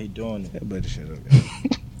 Why he doing it? That better shut up.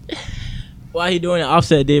 Guys. Why he doing it?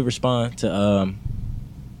 Offset did respond to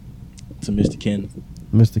Mr. Ken.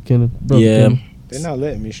 Mr. Kenneth. Yeah. Kenneth. They're not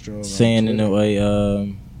letting me stroll. Saying in a way,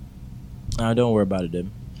 don't worry about it,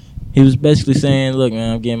 Devin. He was basically saying, "Look,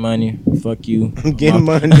 man, I'm getting money. Fuck you. I'm getting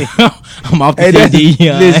money. I'm off the Hey, CD.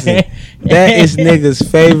 listen, that is nigga's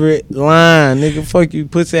favorite line. Nigga, fuck you,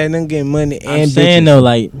 pussy ass. I'm getting money and I'm saying bitches. though,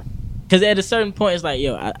 like, because at a certain point, it's like,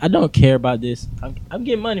 yo, I don't care about this. I'm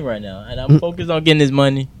getting money right now, and I'm focused on getting this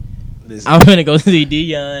money. Listen, I'm gonna go see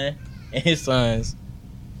Dion and his sons.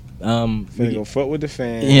 finna go fuck with the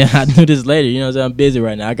fans. Yeah, I do this later. You know what I'm saying? I'm busy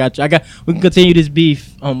right now. I got. We can continue this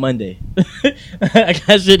beef on Monday. I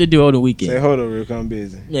got shit to do on the weekend. Say, hold on, Rick, I'm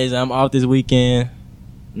busy. Yeah, so I'm off this weekend.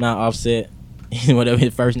 Not Offset. Whatever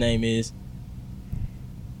his first name is.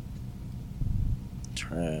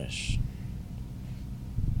 Trash.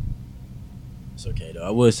 It's okay though.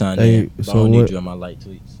 I would sign in, but I don't need you on my light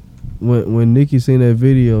tweets. When Nikki seen that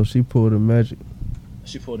video, she pulled a magic.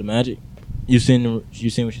 She pulled the magic. You seen what she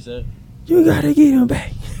said? You gotta get him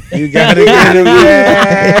back. You gotta get him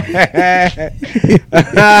back.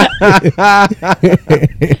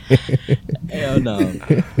 Hell no.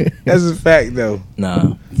 That's a fact though.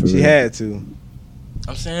 Nah. She had to.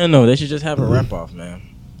 I'm saying no. They should just have a rap off, man.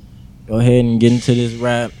 Go ahead and get into this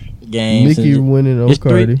rap game. Nikki winning over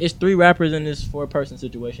Cardi. It's three rappers in this 4-person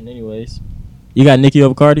situation, anyways. You got Nikki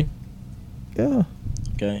over Cardi? Yeah.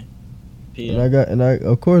 Okay. And I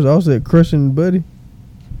of course I said Christian Buddy.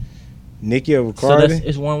 Nikki over So Cardi.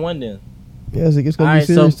 it's 1-1 then. Yeah, it's gonna All be right,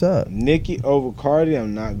 serious so- top. Nikki over Cardi.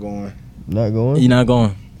 I'm not going. Not going. You're not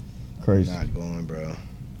going. Crazy. Not going, bro.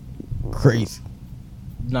 Crazy.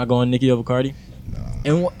 Not going Nikki over Cardi. No.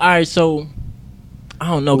 And all right, so I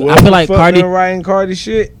don't know. Whoever I feel like fucking Cardi. writing Cardi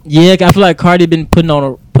shit. Yeah, I feel like Cardi been put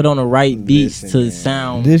on the right beats Listen, to man.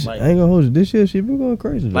 sound This like, I ain't gonna hold you. This year she been going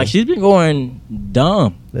crazy. Though. like she's been going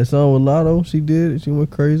dumb. That song with Lotto, she did it. She went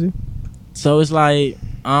crazy. So it's like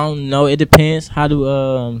I don't know. It depends. How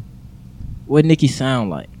do what Nikki sound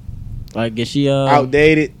like? Like is she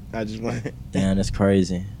Outdated. I just want. Damn, that's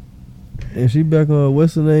crazy. And she back on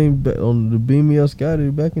what's the name back on the Beam Me Up Scotty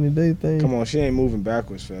back in the day thing. Come on, she ain't moving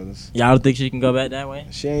backwards, fellas. Y'all don't think she can go back that way?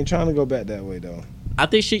 She ain't trying to go back that way though. I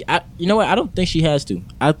think you know what? I don't think she has to.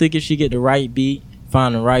 I think if she get the right beat,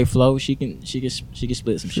 find the right flow, she can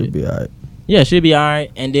split some She'll shit. be alright. Yeah, she'll be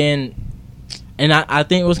alright. And then, I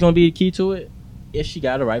think what's gonna be the key to it if she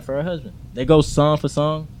got it right for her husband. They go song for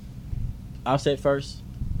song. Offset first,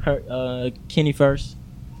 her Kenny first.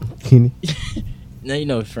 Kenny. Now you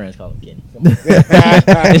know his friends call him Kenny. Come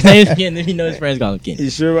on. His name's Kenny. You know his friends call him Kenny. You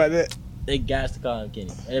sure about that? They got to call him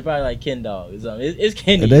Kenny. And they probably like Ken Dog or something. It's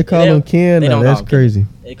Kenny. If they call him Ken, they now don't that's call him crazy.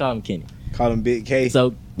 Kenny. They call him Kenny. Call him Big K.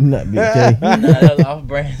 So Not Big K. nah, that was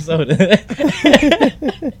off-brand soda.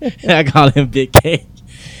 I call him Big K.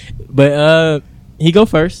 But he go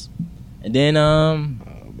first, and then Oh,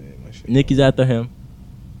 man, my shit. Nicki's after him.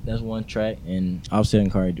 That's one track, and Offset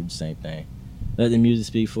and Cardi do the same thing. Let the music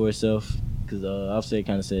speak for itself, because Offset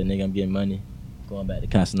kind of said, "Nigga, I'm getting money. Going back to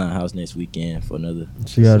Casanat House next weekend for another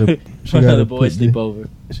She gotta another boy put the, sleepover."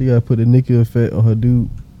 she gotta put the Nikki effect on her dude.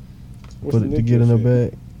 What's Put the it to Nicki get in her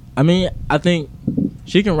effect? bag. I mean, I think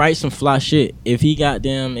she can write some fly shit. If he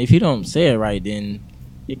don't say it right, then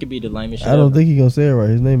it could be the lamest shit I don't ever. think he gonna say it right.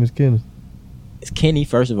 His name is Kenny. It's Kenny,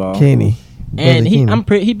 first of all. Kenny. And Brother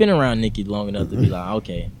Kenny. he been around Nicki long enough to be like,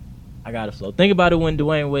 okay, I got to flow. Think about it when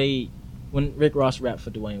Rick Ross rapped for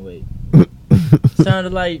Dwayne Wade.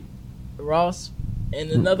 Sounded like Ross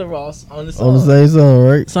and another Ross on the song. On the same song,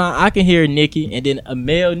 right? So I can hear Nicki and then a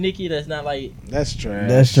male Nicki that's not like, That's trash.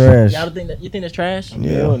 That's trash. y'all think that, you think that's trash? A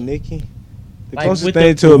male Nicki. The Like, closest with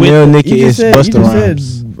thing the- to a with male the- Nicki You is just Busta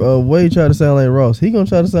Rhymes. said Wade tried to sound like Ross. He gonna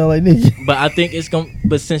try to sound like Nicki. But I think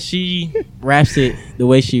but since she raps it the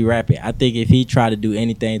way she rap it, I think if he try to do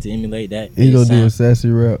anything to emulate that, He gonna do a sound- sassy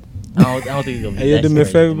rap. I don't think he's gonna be Hey, you that do me a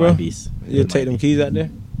crazy. favor, It bro? might be- You it take might them be- keys out there?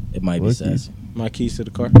 It might be What sassy. My keys to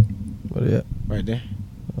the car. What yeah? Right there.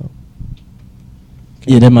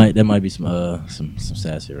 Yeah, that might be some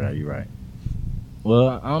sassy, right? You're right.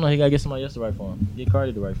 Well, I don't know. He gotta get somebody else to write for him. Get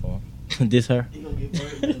Cardi to write for him. Diss her. He gonna get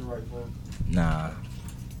Bird to write for him. Nah.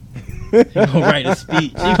 He gonna write a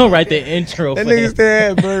speech. He gonna write the intro That for nigga him. still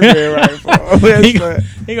had Birdman right for him.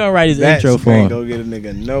 he, gonna write his That's intro for ain't him. gonna get a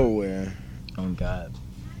nigga nowhere. Oh God.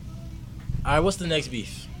 All right, what's the next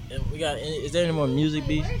beef? We got. Is there any more music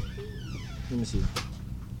beef? Let me see.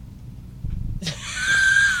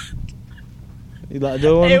 You like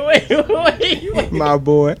doing? Hey, wait. My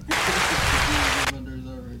boy.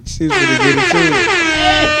 She's gonna get into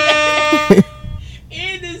it.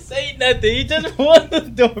 He didn't say nothing. He just wanted the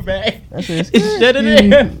door back. I said, Shut it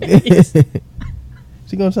in.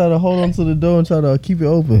 She gonna try to hold on to the door and try to keep it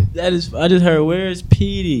open. That is. I just heard. Where's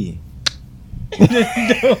Petey? Hell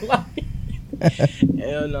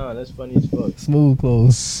no, that's funny as fuck. Smooth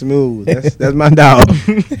clothes. Smooth. That's my dog.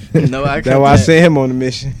 No, I can't. That's why I sent him on the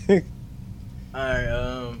mission. Alright,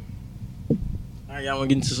 y'all want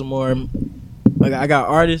to get into some more? I got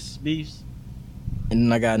artists beefs, and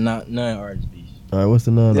then I got non-artist beefs. All right, what's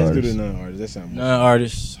the Let's do non-artist? the non-artist. That sounds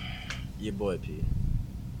Non-artists, your boy P.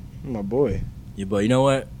 my boy. Your boy. You know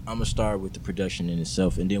what? I'm gonna start with the production in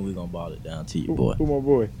itself, and then we're gonna ball it down to your boy. Who my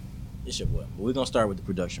boy? It's your boy. But we're gonna start with the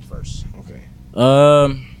production first. Okay.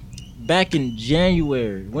 Back in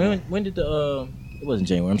January, when did the it wasn't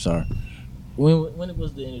January. I'm sorry. When it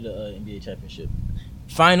was the end of the NBA championship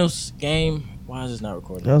finals game? Why is this not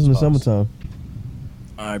recording? That was in the summertime.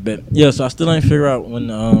 All right, bet. Yeah, so I still ain't figure out when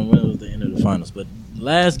it was the end of the finals, but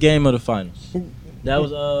last game of the finals. That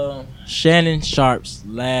was Shannon Sharp's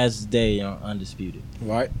last day on Undisputed.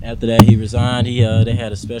 Right. After that, he resigned. They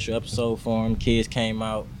had a special episode for him. Kids came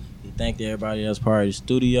out. He thanked everybody that was part of the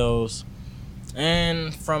studios.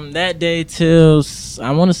 And from that day till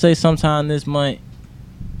I want to say sometime this month,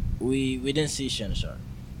 we didn't see Shannon Sharp.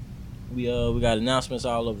 We got announcements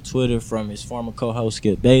all over Twitter from his former co-host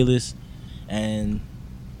Skip Bayless and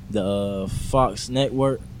the Fox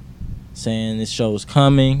Network saying this show is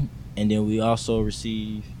coming. And then we also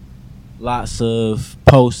received lots of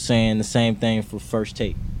posts saying the same thing for First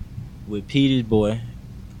Take with Peter's boy,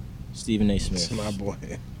 Stephen A. Smith. That's my boy.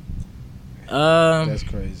 That's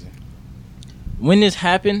crazy. When this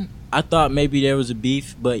happened, I thought maybe there was a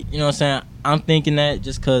beef, but you know what I'm saying? I'm thinking that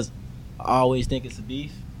just because I always think it's a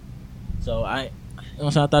beef. So I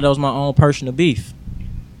thought that was my own personal beef.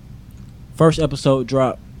 First episode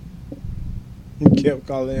dropped. You kept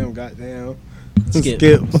calling him goddamn Skip.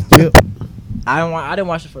 I didn't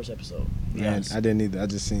watch the first episode. Yeah, I didn't either. I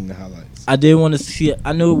just seen the highlights. I did want to see it.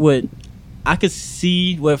 I could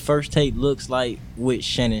see what First Take looks like with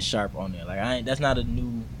Shannon Sharp on there. Like that's not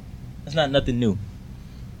nothing new.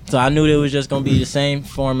 So I knew it was just gonna be the same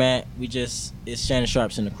format. It's Shannon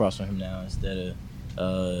Sharp sitting across from him now instead of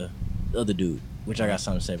the other dude, which I got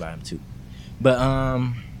something to say about him too. But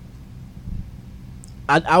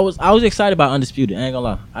I was excited about Undisputed. I ain't gonna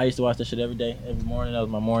lie. I used to watch that shit every day, every morning. That was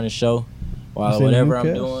my morning show. While whatever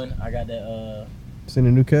I'm doing, I got that. Seen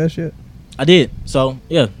the new cast yet? I did. So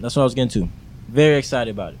yeah, that's what I was getting to. Very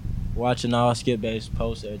excited about it. Watching all Skip Bayless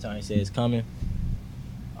posts every time he says it's coming.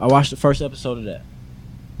 I watched the first episode of that.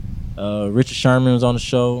 Richard Sherman was on the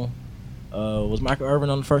show. Was Michael Irvin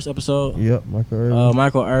on the first episode? Yep, Michael Irvin.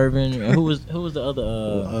 Michael Irvin. And who was the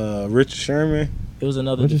other? Richard Sherman. It was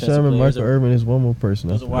another. Richard Sherman, Michael Irvin is one more person.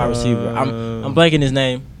 It was a wide receiver. I'm blanking his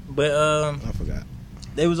name, but I forgot.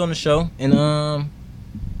 They was on the show, and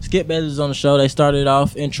Skip Bayless was on the show. They started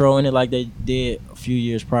off introing it like they did a few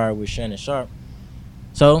years prior with Shannon Sharp.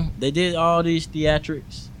 So they did all these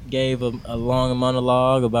theatrics, gave a long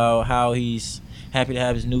monologue about how he's happy to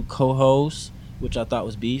have his new co-host, which I thought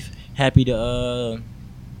was beef. Happy to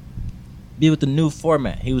be with the new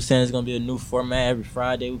format. He was saying it's gonna be a new format every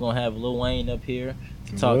Friday. We're gonna have Lil Wayne up here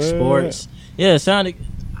to talk sports. Yeah, it sounded.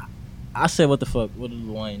 I said, what the fuck? What did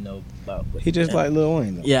Lil Wayne know about? He just like Lil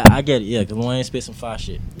Wayne though. Yeah, I get it. Yeah, because Lil Wayne spit some fire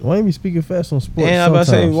shit. Wayne be speaking fast on sports. And I'm about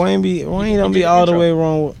to say sometimes. Wayne don't be all the way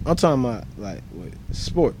wrong. I'm talking about like with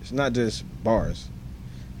sports, not just bars.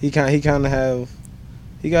 He kind of have.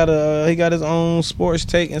 He got his own sports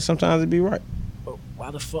take, and sometimes it be right. But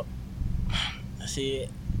why the fuck? See,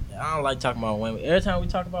 I don't like talking about Wayne. Every time we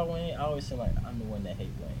talk about Wayne, I always seem like I'm the one that hate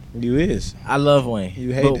Wayne. You is. I love Wayne.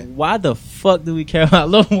 You hate but it. Why the fuck do we care about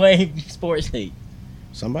Lil Wayne sports hate?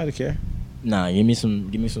 Somebody care. Nah, give me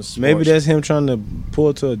some sports. Maybe that's him trying to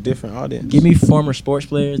pull to a different audience. Give me former sports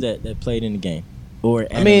players that played in the game. Or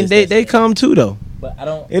I mean, they come too though. But I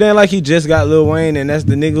don't. It ain't like he just got Lil Wayne and that's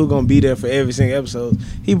the nigga who gonna be there for every single episode.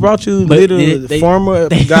 He brought you former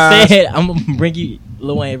guys. Said, I'm gonna bring you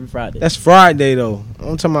Lil Wayne every Friday. That's Friday though.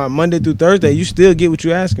 I'm talking about Monday through Thursday. You still get what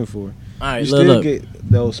you asking for. All right, you still get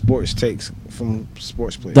those sports takes from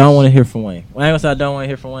sports players. Don't want to hear from Wayne. When I say I don't want to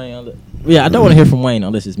hear from Wayne, yeah, I don't want to hear from Wayne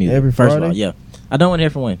unless it's music. Every First Friday? of all, yeah, I don't want to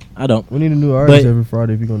hear from Wayne. I don't. We need a new artist every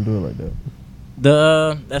Friday if you're gonna do it like that.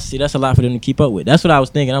 That's a lot for them to keep up with. That's what I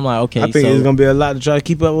was thinking. I'm like, okay, I think it's gonna be a lot to try to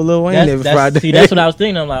keep up with Lil Wayne every Friday. See, that's what I was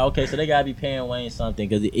thinking. I'm like, okay, so they gotta be paying Wayne something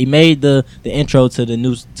because he made the intro to the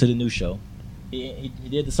new show. He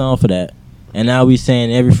did the song for that. And now we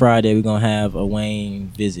saying every Friday we're gonna have a Wayne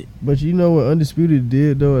visit. But you know what Undisputed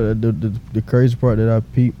did though? The crazy part that I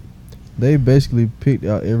peeped, they basically picked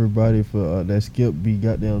out everybody for that Skip be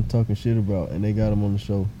goddamn talking shit about, and they got him on the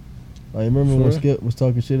show. Like, remember when Skip was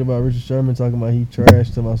talking shit about Richard Sherman, talking about he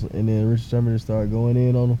trashed him, and then Richard Sherman just started going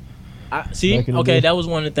in on him. Okay, that was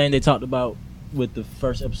one of the things they talked about with the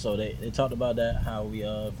first episode. They talked about that, how we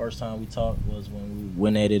first time we talked was when we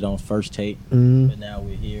went at it on First Take, but now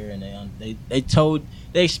we're here, and they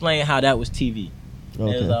explained how that was TV.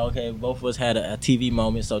 Okay. It was like, okay, both of us had a TV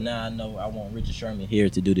moment, so now I know I want Richard Sherman here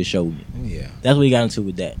to do the show with me. Yeah, that's what we got into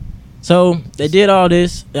with that. So they did all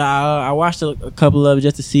this. I watched a couple of it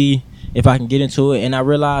just to see if I can get into it, and I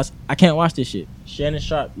realized I can't watch this shit. Shannon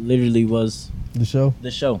Sharp literally was the show.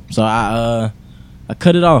 So I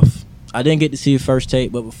cut it off. I didn't get to see the First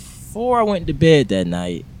Take, but before I went to bed that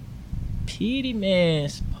night, Petey Man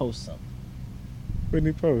post something. What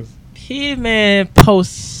did he post? Petey Man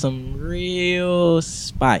posts some real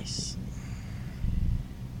spice.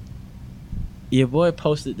 Your boy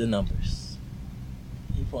posted the numbers.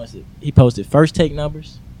 He posted First Take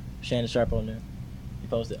numbers, Shannon Sharp on there. He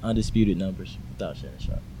posted Undisputed numbers without Shannon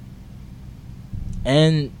Sharp.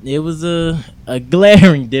 And it was a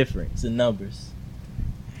glaring difference in numbers.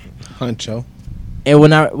 Huncho. And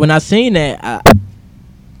when I seen that,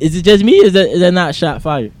 is it just me? Is that not shot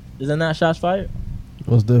fired? Is that not shots fired?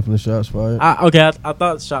 Most definitely shots fired. I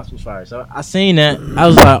thought shots was fired. So I seen that. I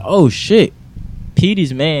was like, oh shit,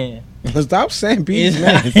 Petey's man. Stop saying Petey's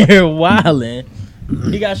man. Here wilding.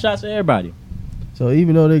 He got shots for everybody. So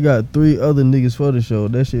even though they got 3 other niggas for the show,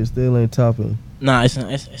 that shit still ain't topping. Nah, it's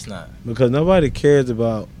not. It's not. Because nobody cares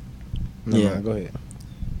about. No, go ahead.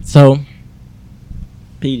 So,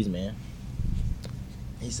 Petey's man.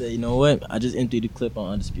 He said, you know what? I just emptied the clip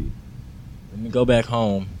on Undisputed. Let me go back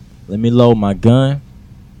home. Let me load my gun.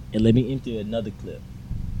 And let me empty another clip.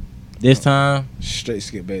 This time. Straight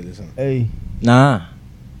Skip Bayless, huh? Hey. Nah.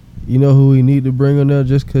 You know who we need to bring on there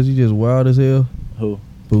just because he just wild as hell? Who?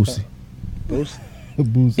 Boosie. Boosie?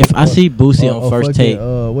 If I see Boosie on First Take.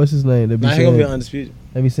 What's his name? He gonna be Undisputed.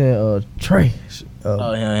 They be saying, trash.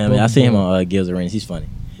 I see him on Gills and Rings. He's funny.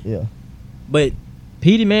 Yeah. But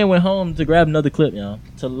Petey Man went home to grab another clip, y'all.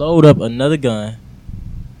 To load up another gun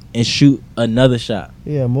and shoot another shot.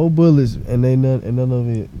 Yeah, more bullets and none of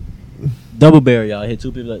it. Double barrel, y'all. Hit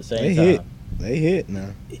 2 people at the same time. They hit now.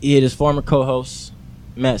 He hit his former co-host,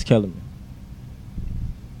 Max Kellerman.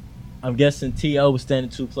 I'm guessing T.O. was standing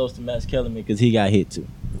too close to Max Kellerman because he got hit too.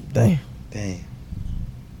 Damn.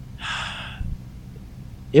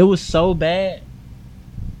 It was so bad.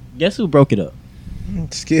 Guess who broke it up?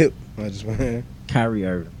 Skip. I just went. Kyrie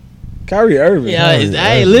Irving. Yeah,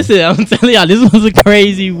 hey, listen, I'm telling y'all, this was a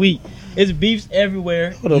crazy week. It's beefs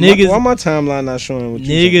everywhere. Hold on, niggas, why my timeline not showing what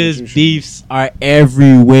you niggas beefs are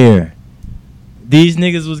everywhere. These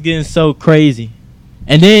niggas was getting so crazy.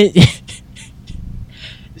 And then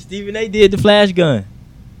Stephen A did the flash gun.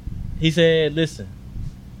 He said, listen,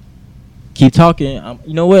 keep talking.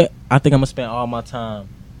 You know what? I think I'm going to spend all my time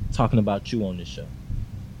talking about you on this show.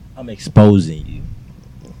 I'm exposing you.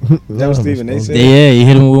 That was Stephen A said? Yeah, he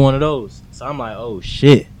hit him with one of those. So I'm like, oh,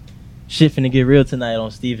 shit. Shit finna get real tonight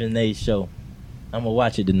on Stephen A's show. I'm going to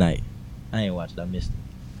watch it tonight. I ain't watched it. I missed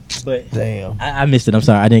it. But damn, I missed it. I'm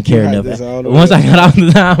sorry. I didn't care enough. Once I got off the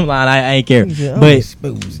timeline, I ain't care. But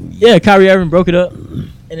yeah, Kyrie Irving broke it up.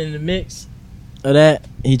 And in the mix of that,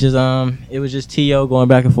 he just it was just T.O. going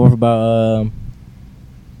back and forth about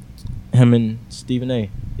him and Stephen A.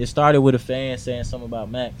 It started with a fan saying something about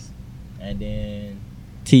Max, and then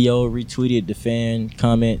T.O. retweeted the fan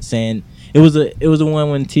comment saying it was the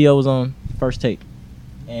one when T.O. was on First Take,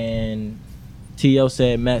 and T.O.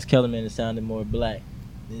 said Max Kellerman sounded more black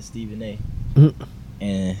than Stephen A.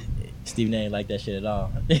 And Stephen A ain't like that shit at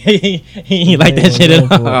all. he ain't like that shit at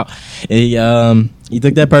all. And he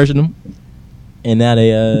took that personal, and now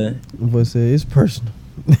they but say it's personal.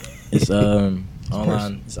 It's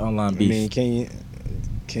online. It's online beef. I mean,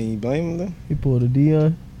 can you blame him though? He pulled a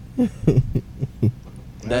Dion.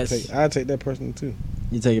 I take that personal too.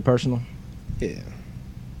 You take it personal? Yeah.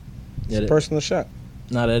 It's a personal shot.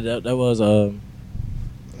 No, that was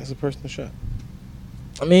That's a personal shot.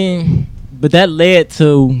 I mean, but that led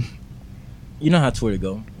to, you know how Twitter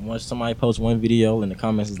go. Once somebody posts one video and the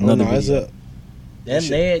comments is another video. It's up. That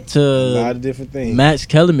led to a lot of different things. Max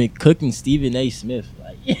Kellerman cooking Stephen A. Smith.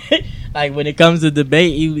 Like when it comes to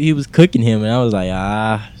debate, he was cooking him, and I was like,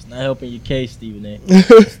 it's not helping your case, Stephen A.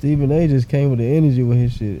 Stephen A. just came with the energy with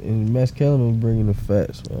his shit, and Max Kellerman was bringing the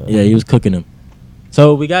facts, man. Yeah, he was cooking him.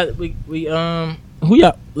 So we who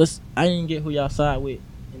y'all? I didn't get who y'all side with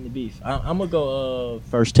in the beef. I'm gonna go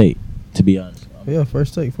First Take. To be honest, Yeah,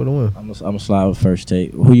 first take for the win. I'm gonna slide with first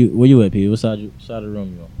take. Where you at, P? What side of the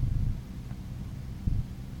room you on?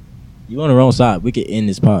 You on the wrong side. We could end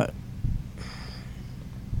this pod.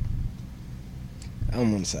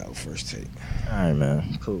 I'm on the side with first take. All right,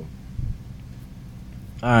 man. Cool.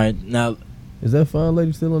 All right, now. Is that fine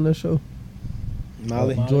lady still on that show?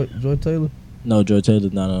 Molly? Joy Taylor? No, Joy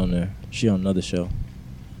Taylor's not on there. She on another show.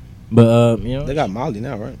 But you know, They got Molly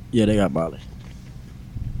now, right? yeah, they got Molly.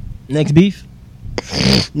 Next beef.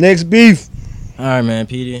 Next beef. All right, man.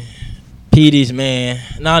 Petey's man.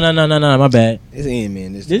 No. My bad. It's Ian,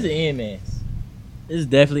 man. This is Ian, man. This is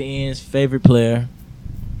definitely Ian's favorite player.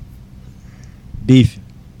 Beef.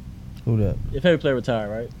 Who that? Your favorite player retired,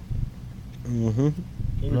 right? Mm-hmm.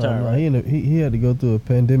 He retired, No, right? he had to go through a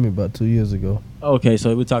pandemic about 2 years ago. Okay,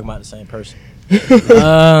 so we're talking about the same person.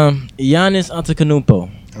 Giannis Antetokounmpo.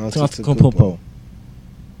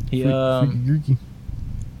 He Freaky Greeky.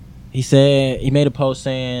 he said he made a post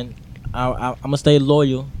saying, I'm gonna stay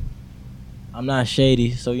loyal. I'm not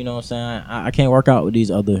shady, so you know what I'm saying. I can't work out with these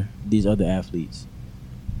other athletes.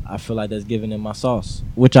 I feel like that's giving them my sauce,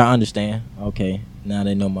 which I understand. Okay, now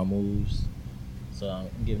they know my moves, so I'm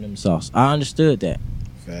giving them the sauce. I understood that.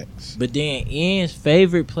 Facts. But then Ian's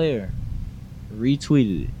favorite player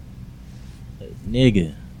retweeted it.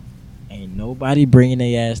 Nigga, ain't nobody bringing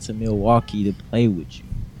their ass to Milwaukee to play with you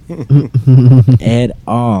at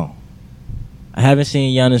all. I haven't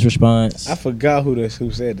seen Giannis' response. I forgot who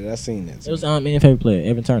said that. I seen that. It was Ian's favorite player,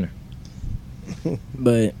 Evan Turner.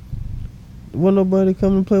 But Wasn't nobody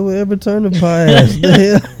come and play with Evan Turner pass.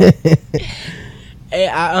 hey,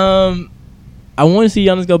 I want to see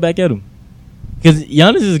Giannis go back at him. Because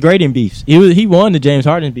Giannis is great in beefs. He won the James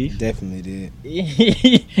Harden beef. Definitely did.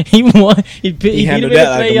 He won. He beat him in handled the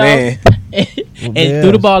that like a man. and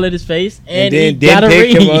threw the ball at his face. And then he got a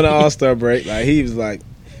pick ring. him on the All-Star break. Like he was like,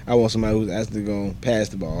 I want somebody who's actually gonna pass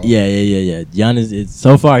the ball. Yeah. Giannis is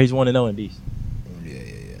so far he's 1-0 in beefs. Yeah.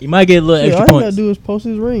 He might get a little extra All you gotta points. do is post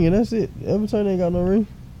his ring and that's it. Evan Turner ain't got no ring.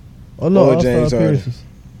 Oh no, Or All-Star James Harden. appearances.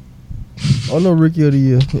 Oh no, Rookie of the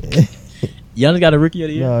Year. Giannis got a rookie of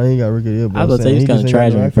the year. No, he ain't got Rookie of the Year. I was gonna say he was kind of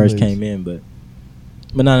trash when he first came in, but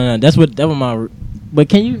no. That was my. But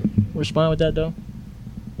can you respond with that though?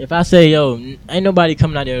 If I say, yo, ain't nobody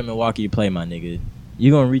coming out there to Milwaukee to play, my nigga,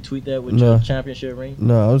 you gonna retweet that with your championship ring?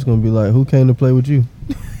 No, I was gonna be like, who came to play with you?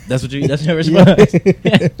 That's your response.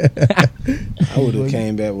 I would have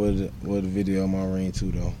came back with a video of my ring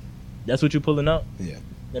too, though. That's what you pulling up? Yeah.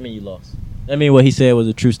 That mean you lost. That mean what he said was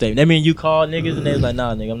a true statement. That mean you called niggas and they was like,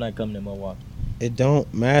 nah, nigga, I'm not coming to Milwaukee. It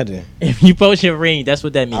don't matter. If you post your ring, that's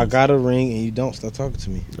what that means. I got a ring and you don't stop talking to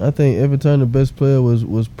me. I think Evan Turner, the best player, was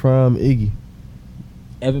prime Iggy.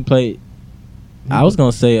 Evan played. I was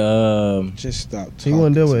gonna say, Just stop talking He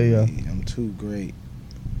wasn't there with to AI. me. I'm too great.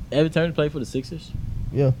 Evan Turner played for the Sixers.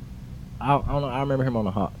 Yeah. I don't know. I remember him on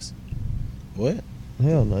the Hawks. What?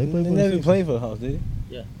 Hell no, he He played for the never Sixers. played for the Hawks, did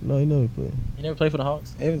he? No, he never played. He never played for the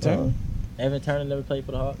Hawks. Evan Turner? Evan Turner never played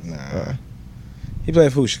for the Hawks. Nah. He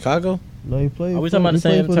played for who, Chicago? No, he played. Are we talking about the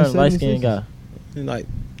same Evan Turner, light skinned guy? He's like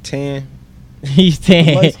 10. He's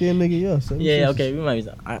 10. Light skinned nigga, yeah. 76ers. Yeah, okay, we might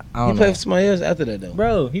be. I He don't played know. for somebody else after that, though.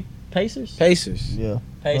 Bro, he Pacers. Pacers. Yeah.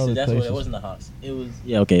 Pacers. Probably That's what it Pacers. wasn't the Hawks. It was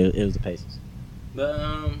okay. It was the Pacers. But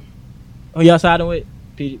who y'all siding with?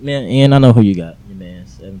 Man, Ian, I know who you got. Your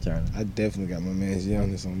man's Evan Turner. I definitely got my man's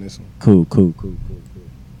Giannis on this one. Cool. Because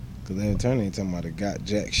Evan Turner ain't talking about a got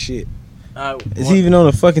jack shit. Is One- he even on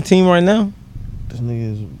the fucking team right now? This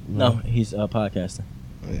nigga is. No, he's podcasting.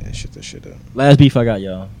 Oh, yeah, shut that shit up. Last beef I got,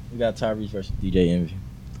 y'all. We got Tyrese versus DJ Envy.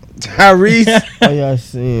 Tyrese? Oh, yeah, I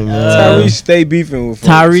see him, man. Tyrese stay beefing with folks.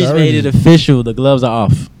 Tyrese made it official. The gloves are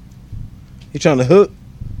off. He trying to hook?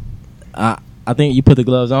 I think you put the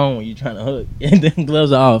gloves on when you trying to hook, and then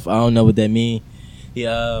gloves are off. I don't know what that mean. He he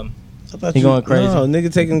going crazy. No,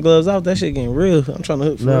 nigga taking gloves off. That shit getting real. I'm trying to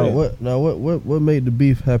hook for real. What made the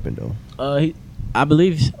beef happen though? I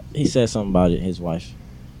believe he said something about it. His wife.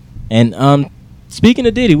 And speaking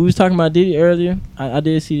of Diddy, we was talking about Diddy earlier. I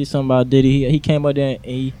did see something about Diddy. He came out there and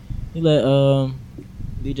he let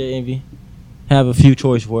DJ Envy have a few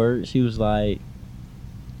choice words. He was like,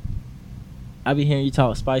 I be hearing you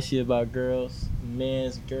talk spicy about girls,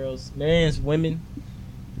 men's, women,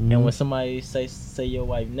 and when somebody say your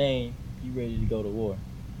wife's name, you ready to go to war.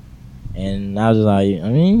 And I was like, I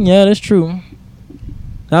mean, yeah, that's true.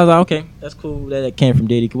 I was like, okay, that's cool that it came from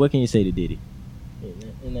Diddy. What can you say to Diddy?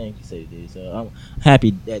 And nothing can say to Diddy. So I'm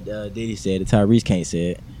happy that Diddy said it. Tyrese can't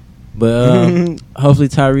say it. But hopefully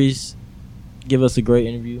Tyrese give us a great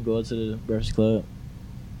interview. Go to the Breakfast Club.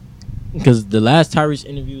 Because the last Tyrese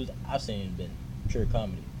interviews I've seen have been pure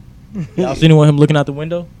comedy. Y'all seen him him looking out the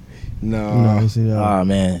window? No. You know, he said, Oh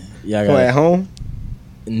man, y'all So got at home?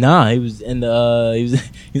 Nah, he was in the he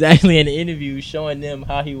was actually in the interview showing them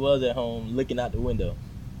how he was at home, looking out the window.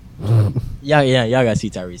 y'all gotta see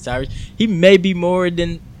Tyrese. Tyrese, he may be more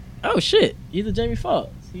than he's a Jamie Foxx.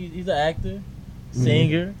 He's an actor,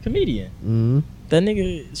 singer, comedian. mm-hmm. That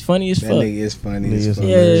nigga is funny as That fuck. nigga is funny Nigga as is fuck.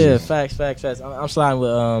 Yeah. Facts. I'm siding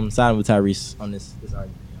with Tyrese on this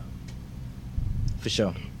argument, y'all. For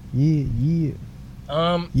sure. Yeah.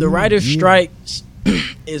 The Yeah, writer's yeah. strike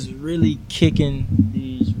is really kicking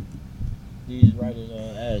these writers'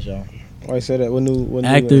 ass, y'all. Why you say that? What new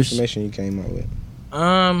Actors. information you came up with?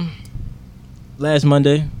 Last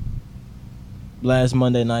Monday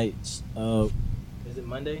night. Is it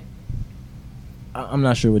Monday? I'm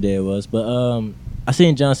not sure what day it was, but I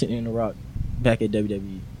seen John Cena and The Rock back at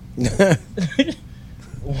WWE.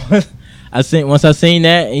 Once I seen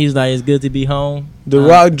that, he's like, it's good to be home. The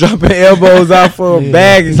Rock dropping elbows out for a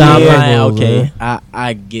bag again. So I'm like, elbows, okay, man.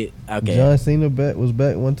 I get, okay. John Cena was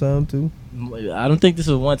back one time too. I don't think this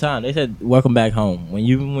was one time. They said welcome back home. When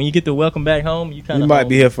you get the welcome back home, you kind You of might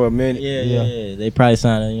be here for a minute. Yeah. They probably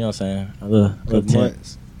signed it, you know what I'm saying? A little Couple tent.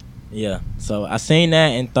 months. Yeah. So I seen that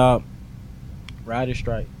and thought rider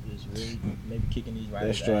strike is really maybe kicking these That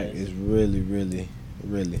riders. strike ass. is really, really,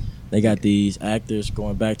 really. They got these actors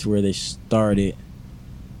going back to where they started.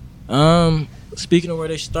 Speaking of where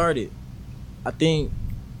they started, I think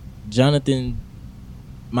Jonathan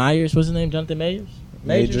Myers, what's his name? Jonathan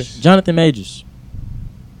Majors? Jonathan Majors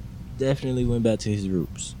definitely went back to his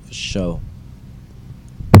roots for sure.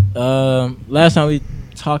 Last time we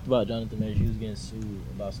talked about Jonathan Majors, he was getting sued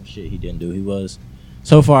about some shit he didn't do. He was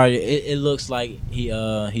so far. It looks like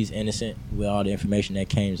he's innocent with all the information that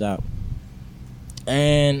came out.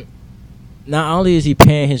 And not only is he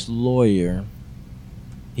paying his lawyer,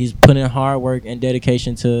 he's putting in hard work and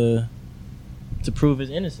dedication to prove his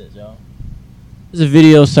innocence, y'all. There's a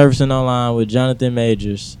video surfacing online with Jonathan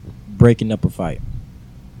Majors breaking up a fight.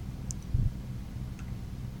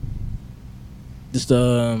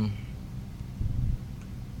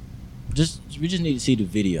 We just need to see the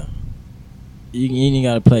video. You ain't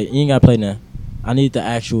gotta play. You ain't gotta play now. I need the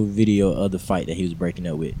actual video of the fight that he was breaking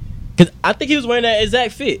up with. Cause I think he was wearing that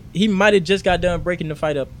exact fit. He might have just got done breaking the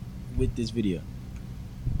fight up with this video.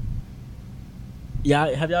 Yeah,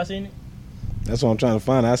 have y'all seen it? That's what I'm trying to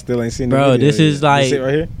find. I still ain't seen the Bro, video this is yet. like- This it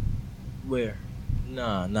right here? Where?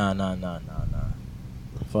 Nah.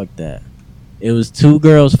 Fuck that. It was two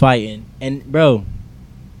girls fighting, and bro,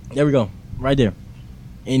 there we go, right there.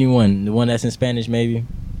 Anyone, the one that's in Spanish, maybe.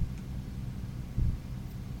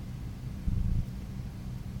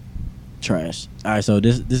 Trash. All right, so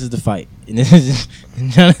this is the fight, and this is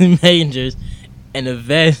Jonathan Majors and the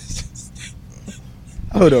vest.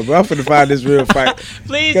 Hold up, bro. I'm finna find this real fight.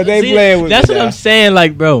 Please, 'Cause they see, playing with that's me what now. I'm saying.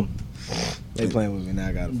 Like, bro, They playing with me now.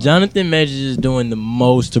 I got it. Jonathan Majors is doing the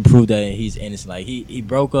most to prove that he's innocent. Like he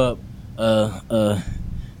broke up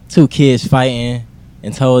two kids fighting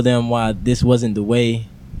and told them why this wasn't the way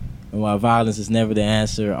and why violence is never the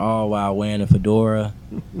answer, all while wearing a fedora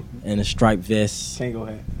and a striped vest. Tango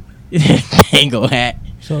hat. Tango hat.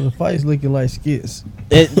 So the fight's looking like skits.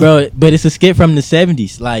 Bro, but it's a skit from the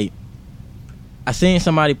 70s. Like, I seen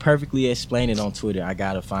somebody perfectly explain it on Twitter. I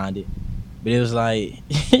gotta find it. But it was like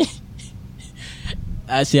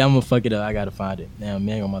I'm gonna fuck it up. I gotta find it. Now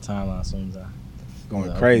man on my timeline as soon as I Going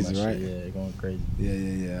open crazy, my right? shit. Yeah, going crazy.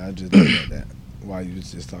 Yeah. I just looked at that while you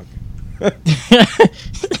was just talking.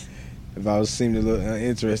 If I was seeming a little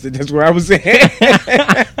uninterested, that's where I was at.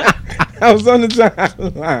 I was on the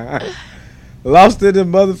timeline. Lost in the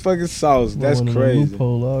motherfucking sauce. That's Going in a crazy.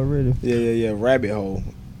 loophole already. Yeah. Rabbit hole.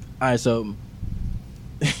 Alright, so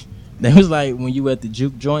that was like when you at the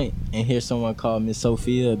juke joint and hear someone call Miss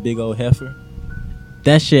Sophia a big old heifer.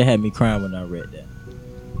 That shit had me crying when I read that.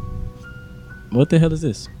 What the hell is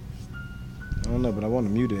this? I don't know, but I want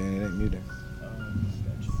to mute it and it ain't muted.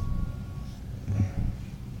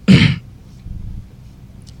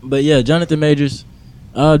 But yeah, Jonathan Majors,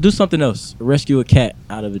 do something else. Rescue a cat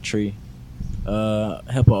out of a tree.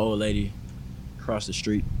 Help an old lady cross the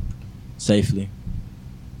street safely.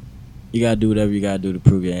 You gotta do whatever you gotta do to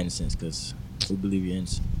prove your innocence, because we believe you're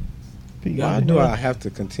innocent. Why do I have to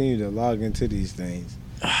continue to log into these things?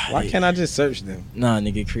 Why can't I just search them? Nah,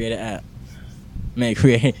 nigga, create an app. Man,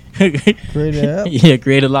 create Create an app? Yeah,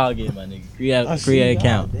 create a login, my nigga. Create an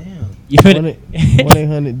account. Damn. You put it-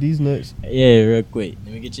 1-800 these nuts. Yeah, real quick.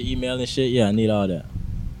 Let me get your email and shit. Yeah, I need all that.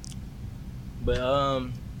 But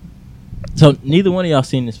so neither one of y'all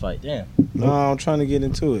seen this fight. Damn. No, I'm trying to get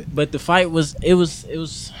into it. But the fight was two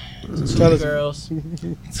Tell us. girls.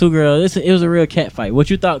 Two girls. It was a real cat fight. What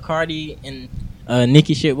you thought Cardi and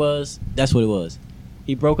Nicki shit was? That's what it was.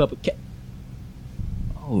 He broke up a cat.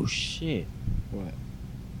 Oh shit! What?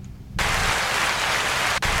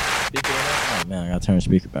 Speaker on? Oh man, I gotta turn the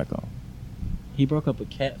speaker back on. He broke up a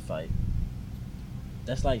cat fight.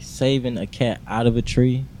 That's like saving a cat out of a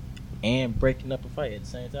tree and breaking up a fight at the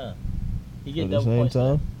same time. He get At the double same points.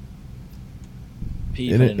 time, P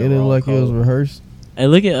it put in the didn't wrong like it was code. rehearsed. Hey,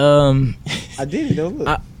 look at I did it though. Look,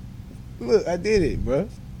 I- look, I did it, bro.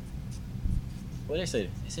 What they say?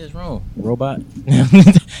 It says wrong. Robot.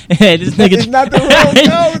 Hey, this nigga. It's not the wrong code,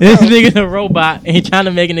 This though. nigga's a robot and he trying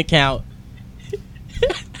to make an account.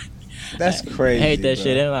 That's crazy. I hate that bro.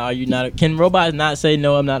 shit. I'm like, are you not? Can robots not say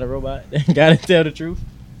no? I'm not a robot. Gotta tell the truth.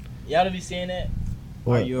 Y'all be seeing that?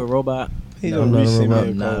 What? Are you a robot? He No, don't I'm not a resend me robot. a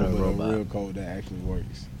I'm not code, a but robot. a real code that actually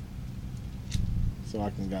works. So I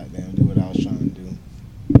can goddamn do what I was trying to do.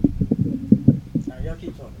 Y'all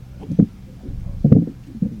keep talking.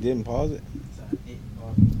 You didn't pause it?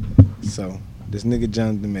 So, this nigga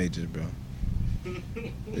Jonathan Majors, bro.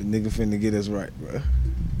 This nigga finna get us right, bro.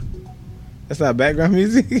 That's not background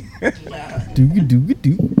music? Doogie doogie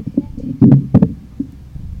doo.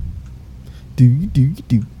 Doogie doogie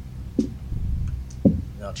doo.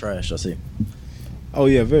 Y'all trash. I see. Oh,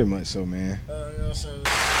 yeah, very much so, man.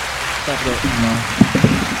 Stop it up,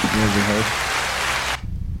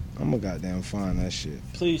 I'm gonna goddamn find that shit.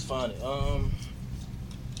 Please find it.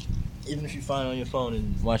 Even if you find it on your phone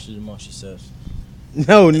and watch it amongst yourselves.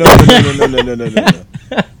 No. Don't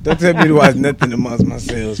tell me to watch nothing amongst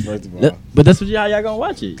myself, first of all. But that's what y'all gonna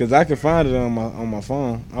watch it. Because I can find it on my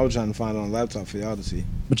phone. I was trying to find it on the laptop for y'all to see.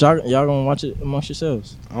 But y'all gonna watch it amongst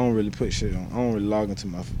yourselves. I don't really put shit on. I don't really log into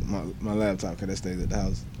my laptop because that stays at the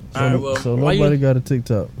house. So nobody got a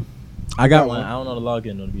TikTok. I got got one. one. I don't know the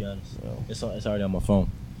login though, to be honest. Oh. It's already on my phone.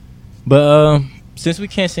 But since we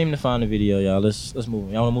can't seem to find the video, y'all, let's move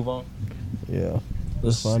on. Y'all wanna move on? Yeah.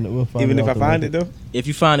 Let's Find it. We'll find Even it if I out the find it record. though. If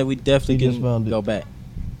you find it, we definitely He just can found it. go back.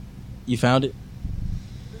 You found it?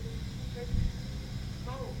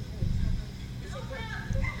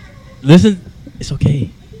 Listen, it's okay.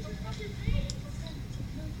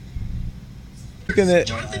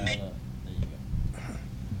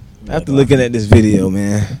 After looking at this video,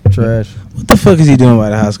 man, Trash. what the fuck is he doing by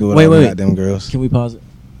the high school with Wait, all wait. the goddamn girls? Can we pause it?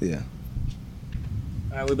 Yeah.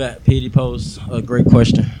 All right, we're back. PD posed a great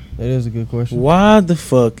question. That is a good question. Why the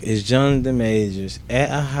fuck is Jonathan Majors at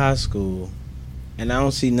a high school and I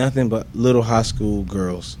don't see nothing but little high school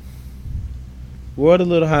girls? Where are the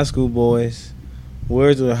little high school boys?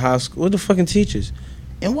 Where's the high school? Where the fucking teachers?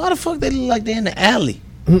 And why the fuck they look like they're in the alley?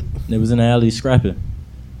 They was in the alley scrapping.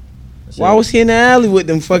 Why was he in the alley with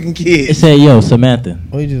them fucking It kids? said, "Yo, Samantha.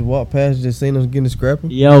 Oh, you just walked past, just seen us getting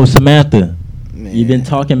scrapping. Yo, Samantha. Man. You've been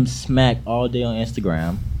talking smack all day on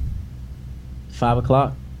Instagram. 5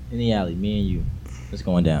 o'clock in the alley, me and you. It's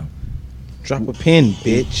going down." Drop a pin,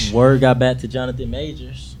 bitch. Word got back to Jonathan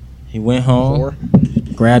Majors. He went home,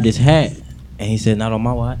 grabbed his hat, and he said, "Not on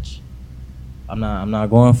my watch. I'm not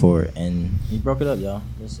going for it." And he broke it up, y'all.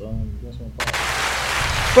 Let's one part.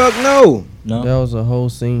 Fuck no. No. That was a whole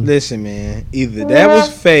scene. Listen, man. Either that was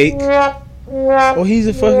fake or he's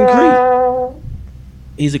a fucking creep.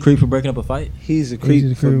 He's a creep for breaking up a fight. He's a creep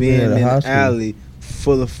a for creep being at a in high the school. alley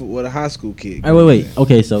full of with a high school kid. All right, wait.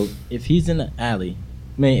 Okay, so if he's in the alley,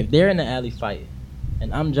 if they're in the alley fighting,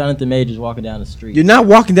 and I'm Jonathan Majors walking down the street, You're not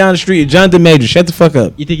walking down the street. You're Jonathan Majors. Shut the fuck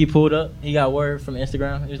up. you think he pulled up? He got word from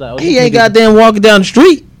Instagram. He was like, "Oh, He this ain't nigga- goddamn walking down the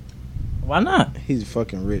street. Why not? He's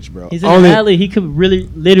fucking rich, bro. He's in the alley. He could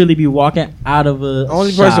literally be walking out of a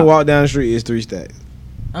Only shop. person walk down the street is 3 Stacks.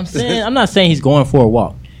 I'm not saying he's going for a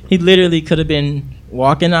walk. He literally could have been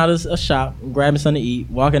walking out of a shop, grabbing something to eat,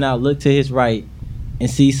 walking out, look to his right, and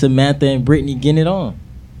see Samantha and Brittany getting it on.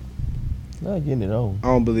 Not getting it on. I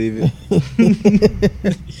don't believe it.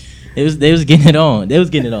 They was getting it on. They was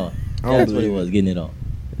getting it on. I don't That's what it believe was, getting it on.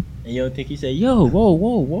 And you don't think he said, "Yo,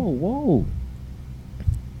 whoa,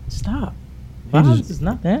 stop." Violence is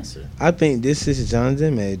not the answer. I think this is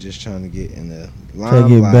Jonathan Majors trying to get in the Trying to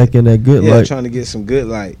get limelight. back in that good Yeah, light trying to get some good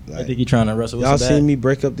light. I Like, think he's trying to wrestle with y'all some seen bad. me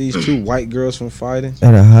break up these 2 white girls from fighting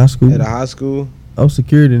at a high school. at a high school? I'm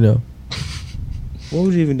security now. What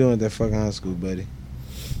was you even doing at that fucking high school, buddy?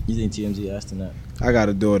 You think TMZ asked him that? I got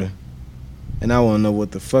a daughter, and I want to know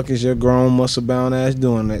what the fuck is your grown muscle bound ass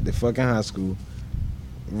doing at the fucking high school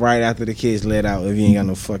right after the kids let out if you ain't got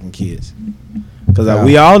no fucking kids. Because Wow.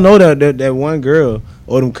 we all know that one girl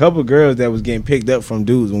or them couple girls that was getting picked up from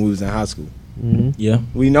dudes when we was in high school. Mm-hmm. Yeah.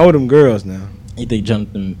 We know them girls now. You think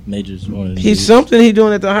Jonathan Majors wanted to He's something he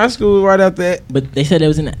doing at the high school right after that. But they said it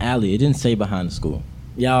was in the alley. It didn't say behind the school.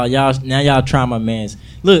 Y'all try my man's.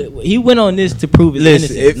 Look, he went on this to prove his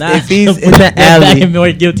Listen, innocence. if he's in the alley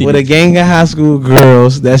more guilty with a gang of high school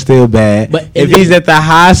girls, that's still bad. But if he's at the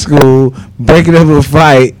high school breaking up a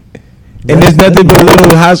fight and there's nothing but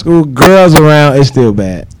little high school girls around, it's still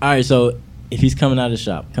bad. All right, so if he's coming out of the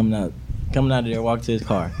shop, coming out of there, walk to his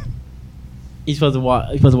car, he's supposed to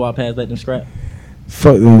walk past, let them scrap,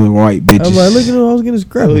 Fuck them little white bitches. I'm like, look at him, I was getting That's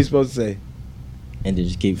scrapped. what he's supposed to say. and then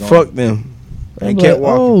just keep going. Fuck them. I'm And like, kept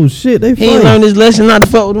walking. oh shit, they He ain't fight. learned his lesson not to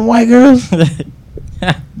fuck with them white girls.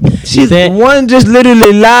 He said, One just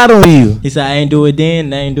literally lied on you. he said, I ain't do it then,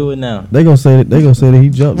 and I ain't do it now. They gonna say that he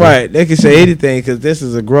jumped. Right, they can say anything because this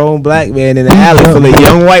is a grown black man in the alley full of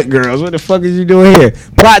young white girls. What the fuck is you doing here?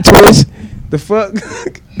 Plot twist. The fuck?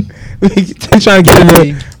 They trying to get in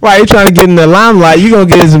the right. You trying to get in the limelight. You gonna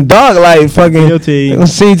get in some dog light. Fucking. Guilty. They gonna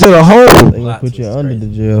see you to the hole. They gonna Plot put you twist under crazy.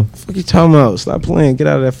 the jail. Fuck you talking about? Stop playing. Get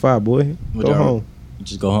out of that fire, boy. Would Go y'all- home. You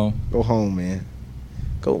just go home. Go home, man.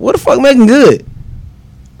 Go. What the fuck making good?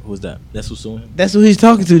 Who's that? That's who's suing him. That's who he's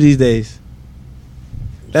talking to these days.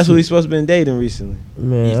 That's who he's supposed to been dating recently.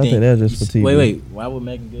 Man, You I think that's just for TV. Wait. Why would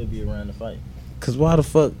Megan Good be around the fight? Cause why the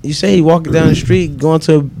fuck? You say he walking down the street going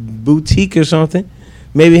to a boutique or something.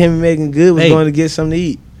 Maybe him and Megan Good was Hey. going to get something to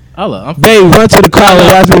eat. Hold up. Babe, run to the car and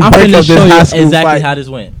watch me I'm break finna up show this you high school exactly fight. how this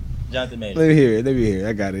went. Jonathan Majors. Let me hear it. Let me hear it.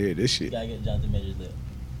 I gotta hear this You shit. gotta get Jonathan Majors there.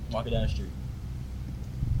 Walking down the street.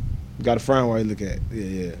 Got a frown while you look at.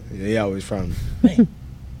 Yeah. He always frowning. Man,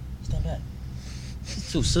 stand back.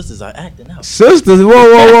 These two sisters are acting out. Sisters,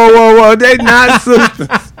 whoa. They not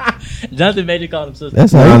sisters. Jonathan Major called them sisters.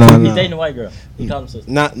 That's how No, he no, He's no. dating a white girl. He called them sisters.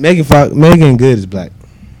 Not Megan Fox. Megan Good is black.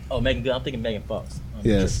 Oh, Megan Good. I'm thinking Megan Fox.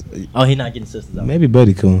 Yes. Oh, he not getting sisters out. Maybe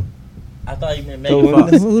Buddy Coon. I thought you meant So Megan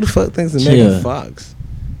Fox. who the fuck thinks of Chill. Megan Fox?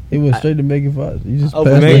 He went straight to Megan Fox. You just Oh,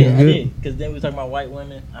 passed but I Megan Megan Good. did. Because then we were talking about white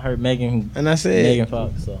women. I heard Megan And I said, Megan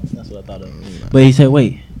Fox, so that's what I thought of. But he said,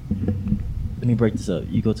 wait. Let me break this up.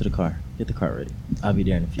 You go to the car. Get the car ready. I'll be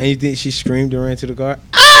there in a few. and you think she screamed and ran to the car?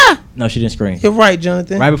 No, she didn't scream. You're right,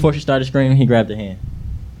 Jonathan. Right before she started screaming, he grabbed her hand.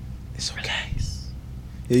 It's okay. Relax.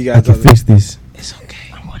 Yeah, you I guys can fix this. It's okay.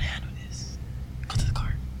 I'm going to handle this. Go to the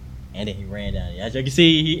car. And then he ran down there. As you can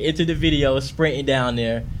see, he entered the video sprinting down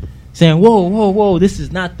there saying, whoa, this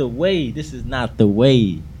is not the way. This is not the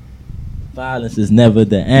way. Violence is never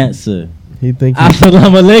the answer. He think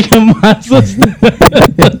Assalamu alaikum, my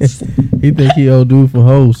sisters. he think he old dude from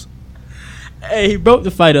hoes. Hey, he broke the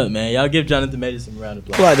fight up, man. Y'all give Jonathan Majors some round of I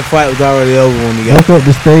feel applause. like the fight was already over when he got. Broke up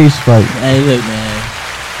the stage fight. Hey, look, man.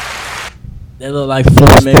 That looked like The Floyd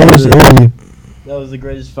stage Mayweather. area. That was the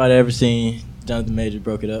greatest fight I ever seen. Jonathan Major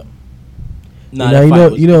broke it up. Nah, Now, that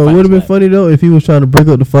fight was- it that would fight have been was funny though if he was trying to break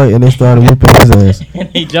up the fight and they started whooping his ass. whack. And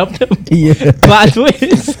he jumped him. Yeah. Plot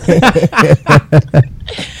twist.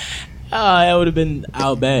 Oh, that would have been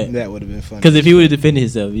out bad. That would have been funny. Because if he would have defended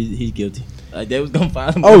himself, he's guilty. Like they was gonna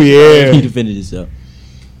find him. Oh, yeah. if he defended himself.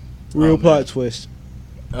 Real Oh, plot man. twist.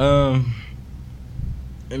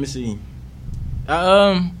 Let me see.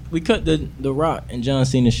 We cut the Rock and John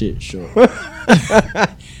Cena shit short.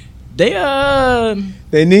 They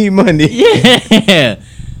They need money. yeah.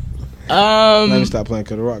 Let me stop playing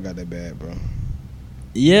because the Rock got that bad, bro.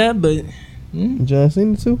 Yeah, but John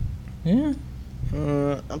Cena too. yeah.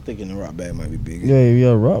 I'm thinking the Rock bag might be bigger.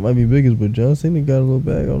 Yeah, Rock might be biggest, but John Cena got a little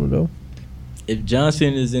bag on it though. If John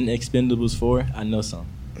Cena is in Expendables 4, I know something.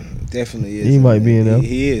 Definitely is. He might be in there.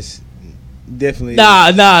 He is. Definitely Nah.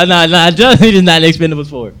 is. John Cena's not in Expendables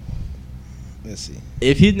 4. Let's see.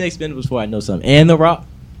 If he's in Expendables 4, I know something. And The Rock,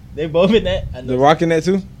 they both in that. I know The Rock in that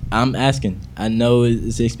too? I'm asking. I know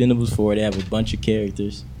it's Expendables 4. They have a bunch of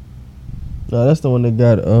characters. No, that's the one that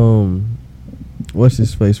got what's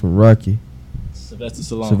his face from Rocky? Sylvester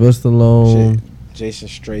Stallone. Sylvester Stallone. Shit. Jason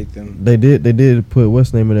Statham. They did put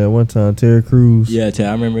what's the name of that one time? Terry Crews. Yeah,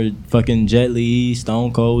 I remember fucking Jet Li,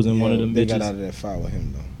 Stone Cold, and one of them They bitches. got out of that fight with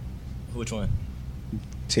him though. Which one?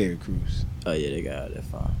 Terry Crews. Oh yeah, they got out of that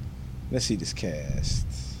fine. Let's see this cast.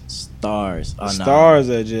 Stars. The Oh, stars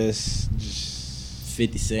are just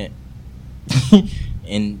 50 Cent.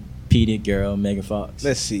 And Peter Girl, Megan Fox.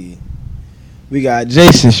 let's see. We got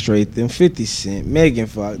Jason Statham, 50 Cent, Megan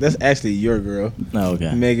Fox. That's actually your girl. Oh,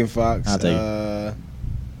 okay. Megan Fox. I'll take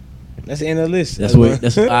That's the end of the list. That's what.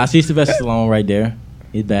 That's. I see Sylvester Stallone right there.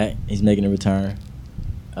 He's back. He's making a return.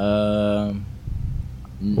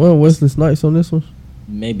 Well, Wesley Snipes on this one.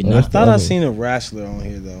 Maybe Oh, I not. thought I seen a wrestler on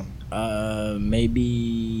here though.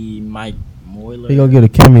 Maybe Mike Moyler. He gonna get a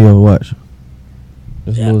cameo. Watch.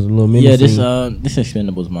 This Yeah. little mini Yeah, this scene. this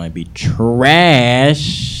Expendables might be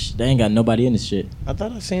trash. They ain't got nobody in this shit. I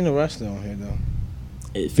thought I seen a wrestler on here though.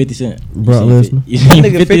 50 Cent. Brock Lesnar. You That seen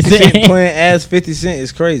nigga 50 Cent playing as 50 Cent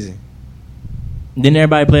is crazy. Didn't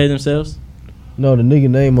everybody play themselves? No, the nigga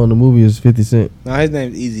name on the movie is 50 Cent. No, his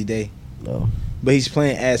name is Easy Day. No. But he's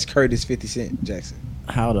playing as Curtis 50 Cent Jackson.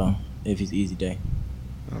 How though? If he's Easy Day.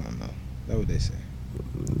 I don't know. That's what they say.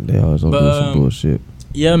 They always don't do some bullshit.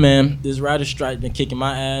 Yeah, man. This writer strike been kicking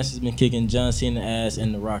my ass. It's been kicking John Cena ass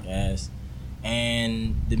and The Rock ass.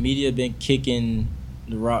 And the media been kicking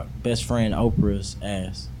The Rock best friend Oprah's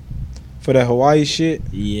ass. For that Hawaii shit?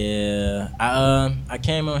 Yeah. I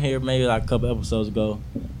came on here maybe like a couple episodes ago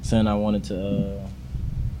saying I wanted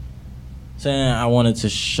to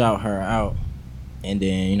shout her out. And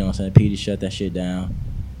then, you know what I'm saying, Petey shut that shit down.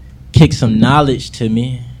 Kicked some knowledge to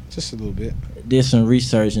me. Just a little bit. Did some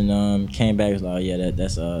research and came back was like, oh yeah,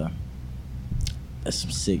 that's some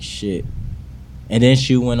sick shit. And then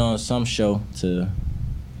she went on some show to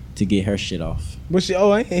get her shit off. But she,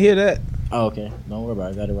 I didn't hear that. Oh, okay. Don't worry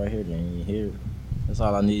about it. I got it right here. Then you hear it. That's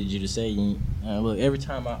all I needed you to say. Look, every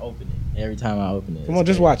time I open it. Come on,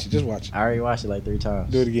 just watch it. I already watched it like 3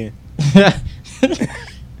 times. Do it again.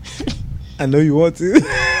 I know you want to.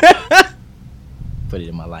 Put it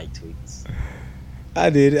in my like tweets. I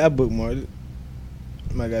did it. I bookmarked it.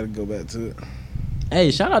 I gotta go back to it.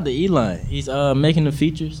 Hey, shout out to Elon. He's making the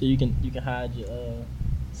feature so you can hide your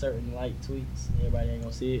certain like tweets. Everybody ain't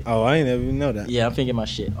gonna see it. Oh, I ain't never even know that. Yeah, I'm finna get my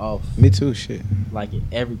shit off. Me too. Shit. Like it,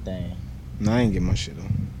 everything. No, I ain't get my shit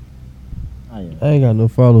on. I ain't got no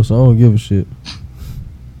followers, so I don't give a shit.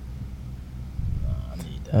 I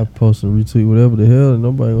need that. I post and retweet whatever the hell, and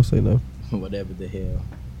nobody gonna say nothing. Whatever the hell.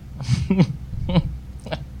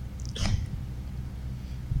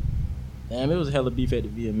 Damn, it was a hella beef at the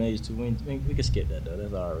VMAs too. We can skip that though.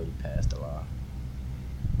 That's already past the law.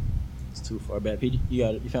 It's too far back. Petey,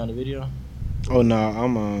 you found the video? Oh no,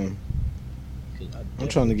 I'm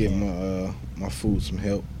trying to get my food some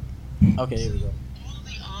help. Okay, here we go. All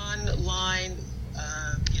the online,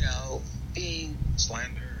 being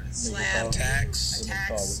slander, attacks,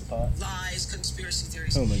 lies, conspiracy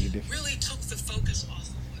theories Don't make a difference. really took the focus off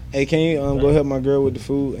of what. Hey, can you go help my girl with the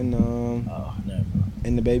food and Oh, never.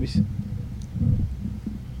 and the babies?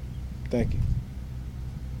 Thank you.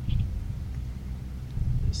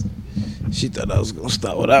 She thought I was gonna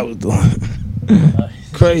stop what I was doing.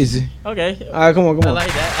 Crazy. Okay. All right, come on. I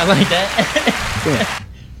like that.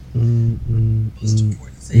 Most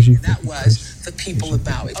important thing, and that was the people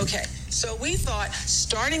about it. Okay, so we thought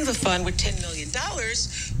starting the fund with $10 million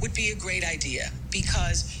would be a great idea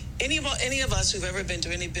because any of us who've ever been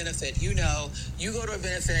to any benefit, you go to a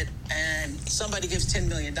benefit and somebody gives $10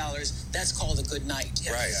 million, that's called a good night.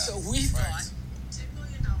 Right. So we thought $10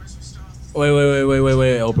 million would start off. Wait,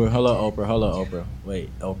 Oprah. Hold up, Oprah. Wait.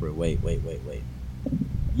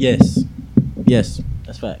 Yes,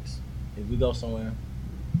 that's facts. If we go somewhere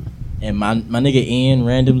and my nigga Ian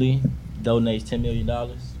randomly donates $10 million,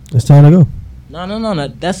 It's time to go. No,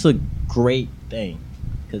 that's a great thing.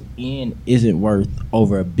 Because Ian isn't worth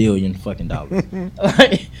over $1 billion fucking dollars.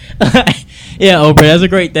 Yeah, Oprah, that's a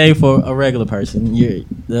great thing for a regular person. You're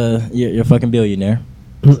a fucking billionaire.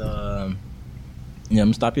 So, I'm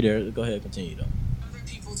gonna stop you there. Go ahead, continue though. Other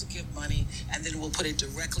people to give money, and then we'll put it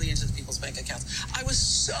directly into the people's bank accounts. I was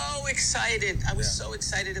so excited. So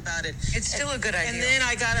excited about it. It's still a good idea. And then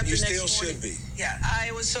I got up the next morning. You still should be. Yeah,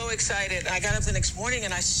 I was so excited. I got up the next morning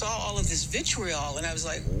and I saw all of this vitriol, and I was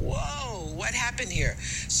like, whoa, what happened here?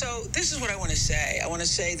 So this is what I want to say. I want to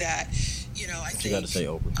say that, I think... You got to say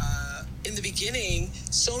Oprah. In the beginning,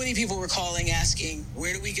 so many people were calling, asking,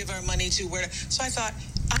 where do we give our money to? So I thought,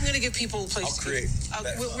 I'm going to give people a place to create.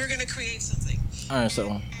 We're going to create something. All right,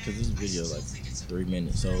 so because this video is like 3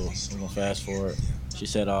 minutes, so we're gonna fast forward. She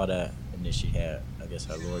said all that, and then she had, I guess,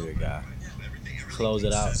 her lawyer guy close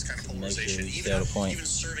it out to make sure he stay the point. Even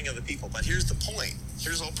serving other people, but here's the point.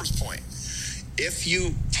 Here's Oprah's point. If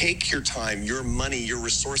you take your time, your money, your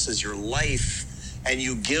resources, your life, and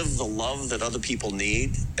you give the love that other people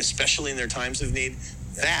need, especially in their times of need,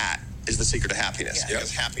 that is the secret to happiness. Yeah.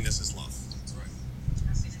 Because happiness is love. That's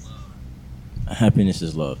right. Happiness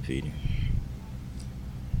is love, Petey.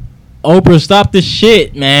 Oprah, stop the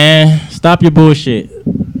shit, man. Stop your bullshit.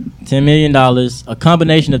 $10 million, a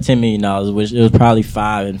combination of $10 million, which it was probably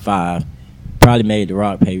 5 and 5. Probably made The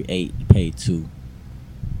Rock pay 8, he paid 2.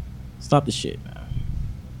 Stop the shit, man.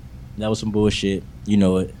 That was some bullshit. You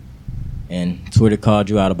know it. And Twitter called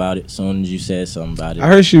you out about it as soon as you said something about it. I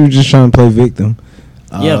heard she was just trying to play victim.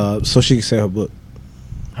 Yeah. So she could sell her book.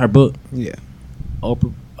 Her book? Yeah.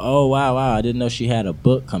 Oprah. Oh, wow. I didn't know she had a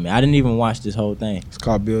book coming. I didn't even watch this whole thing. It's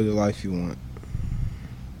called Build the Life You Want.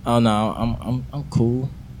 Oh, no. I'm cool.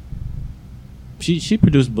 She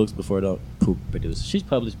produced books before though. Cool producer. She's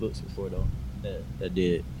published books before though. That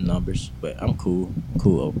did numbers, but I'm cool.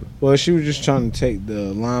 Cool Oprah. Well, she was just trying to take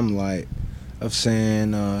the limelight of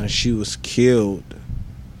saying she was killed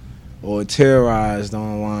or terrorized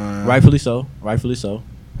online. Rightfully so.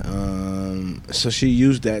 So she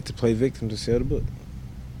used that to play victim to sell the book.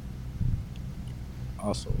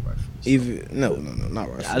 Also rightfully so. Even no, not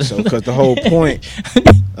rightfully so. Because the whole point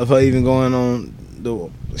of her even going on the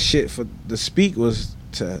shit for the speak was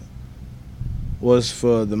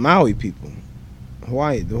for the Maui people, the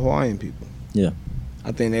Hawaiian people. Yeah.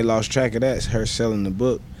 I think they lost track of that. It's her selling the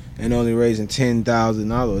book and only raising $10,000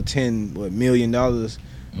 or $10 million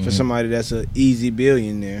for somebody that's an easy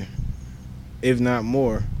billionaire, if not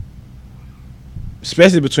more.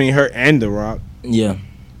 Especially between her and The Rock. Yeah,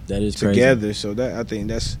 that is together. crazy. So that I think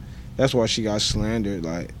that's why she got slandered.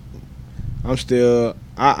 Like,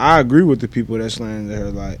 I agree with the people that slandered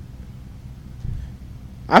her. Like,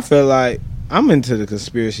 I feel like I'm into the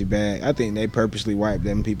conspiracy bag. I think they purposely wiped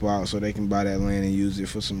them people out so they can buy that land and use it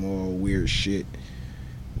for some more weird shit.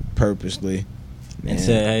 Purposely. And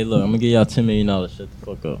said, hey, look, I'm gonna give y'all $10 million. Shut the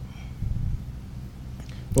fuck up.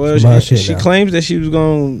 Well, she claims that she was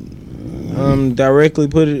going to directly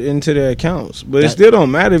put it into their accounts. But it still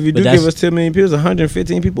don't matter if you do give us 10 million people.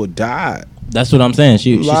 115 people died. That's what I'm saying.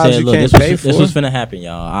 She said, look, this was finna happen,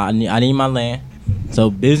 y'all. I need my land. So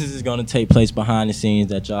business is going to take place behind the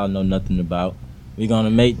scenes that y'all know nothing about. We're going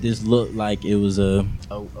to make this look like it was a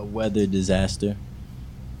weather disaster.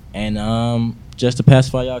 And just to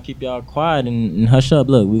pacify y'all, keep y'all quiet and hush up.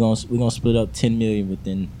 Look, we're gonna split up 10 million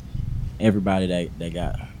within everybody that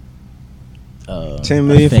got 10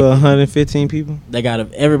 million affected. For 115 people.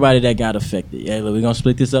 Everybody that got affected. Yeah, look, we're gonna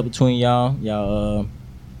split this up between y'all.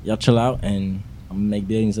 Y'all chill out, and I'm gonna make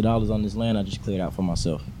billions of dollars on this land I just cleared out for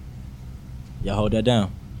myself. Y'all hold that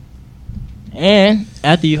down. And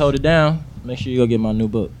after you hold it down, make sure you go get my new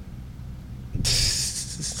book.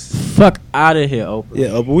 Fuck out of here, Oprah. Yeah,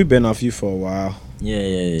 Oprah, we've been off you for a while.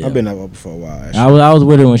 Yeah. I've been off Oprah for a while, actually. I was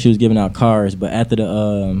with her when she was giving out cars, but after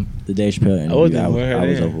the Dave Chappelle interview, I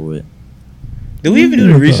was over with. Did we even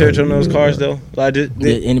do the research on those cars, though? Like,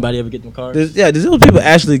 did anybody ever get them cars? Did those people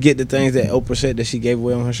actually get the things that Oprah said that she gave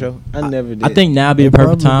away on her show? I never did. I think now would be the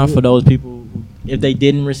perfect time for those people, if they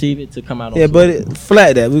didn't receive it, to come out on Yeah, but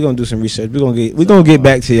flat that. We're going to do some research. We're gonna get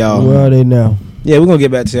back to y'all. Where are they now? Yeah, we're going to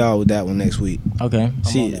get back to y'all with that one next week. Okay.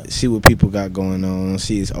 See what people got going on.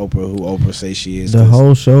 See is Oprah who Oprah say she is. The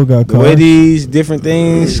whole show got the way these different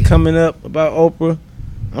things coming up about Oprah,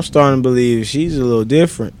 I'm starting to believe she's a little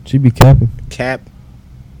different. She be capping.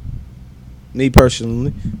 Me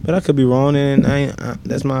personally, but I could be wrong, and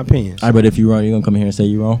that's my opinion. All right, but if you're wrong, you're gonna come here and say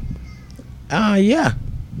you're wrong. Yeah.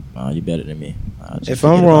 You better than me. If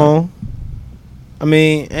I'm wrong, I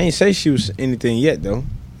mean, I ain't say she was anything yet, though.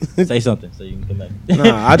 Say something so you can come back.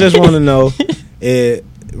 Nah, I just want to know.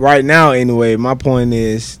 Right now, anyway, my point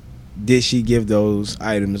is, did she give those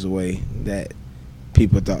items away that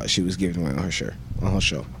people thought she was giving away on her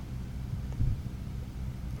show?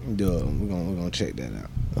 Duh, we're gonna check that out.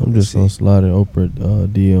 I'm just gonna slide in Oprah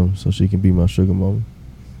DM so she can be my sugar mama.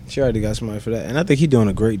 She already got somebody for that, and I think he's doing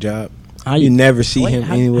a great job. You never see him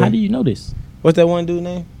anywhere. How do you know this? What's that one dude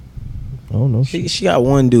name? I don't know. She got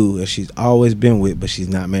one dude that she's always been with, but she's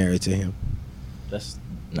not married to him. That's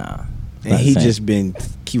nah. And he just been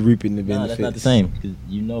keep reaping the benefits. That's not the same, because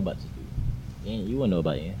you know about this dude. You wouldn't know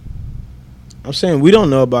about him. I'm saying we don't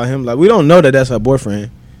know about him. Like, we don't know that that's her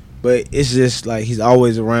boyfriend, but it's just like he's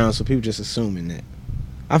always around, so people just assuming that.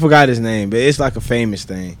 I forgot his name, but it's like a famous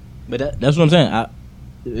thing. But that's what I'm saying.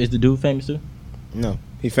 Is the dude famous too? No,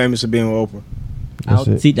 he's famous for being with Oprah.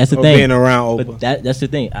 See, that's the or thing. Being around Oprah. But that's the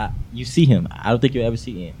thing. You see him. I don't think you'll ever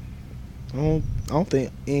see him. I don't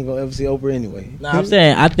think he ain't gonna ever see Oprah anyway. No, I'm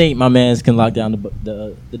saying I think my mans can lock down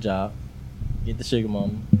the job, get the sugar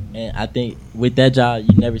mama, and I think with that job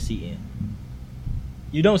you never see him.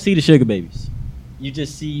 You don't see the sugar babies. You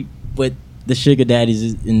just see what the sugar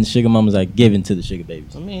daddies and the sugar mamas are giving to the sugar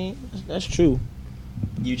babies. I mean, that's true.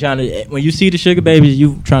 When you see the sugar babies,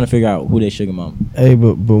 you trying to figure out who they sugar mama. Hey,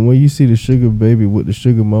 but when you see the sugar baby with the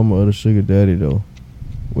sugar mama or the sugar daddy though,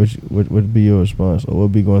 what would be your response, or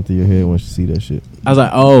what be going through your head once you see that shit? I was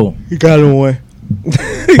like, oh, he got him one.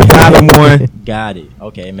 Got him one. Got it.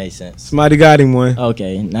 Okay, it makes sense. Somebody got him one.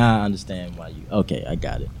 Okay, now I understand why you. Okay, I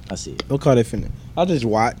got it. I see it. What car they finna? I'll just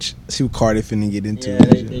watch, see what car they finna get into.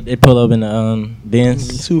 Yeah, they pull up in the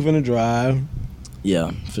Benz. Two finna drive.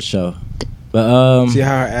 Yeah, for sure. But see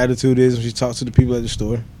how her attitude is when she talks to the people at the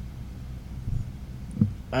store.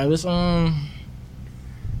 I was round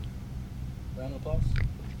of applause.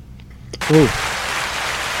 Who?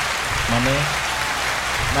 My man.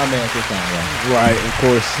 My man's this time, y'all. Right, of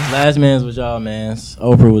course. Last man's was y'all man's.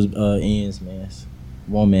 Oprah was Ian's man's.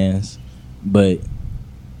 One man's. But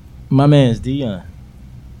my man's Deion.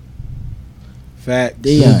 Fact.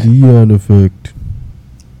 Deion. Deion effect.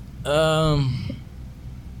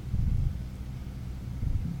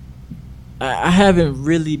 I haven't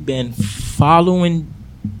really been following.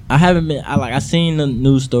 I seen the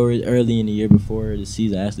news stories early in the year before the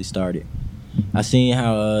season actually started. I seen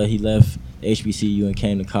how he left HBCU and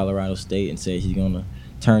came to Colorado State and said he's gonna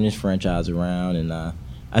turn his franchise around, and I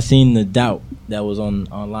seen the doubt that was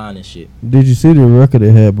online and shit. Did you see the record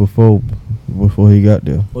they had before he got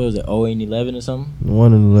there? What was it, 0-11 or something?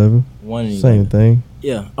 1-11. 1-11. Same thing.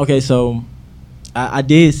 Yeah. Okay, so I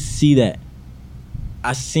did see that.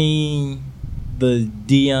 I seen the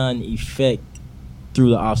Deion effect through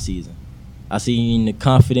the offseason. I seen the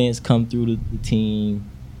confidence come through the team.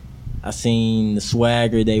 I seen the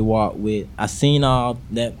swagger they walk with. I seen all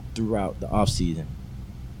that throughout the offseason.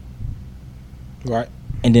 Right.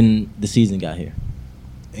 And then the season got here.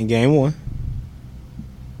 In game 1.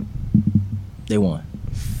 They won.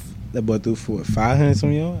 That boy threw for 500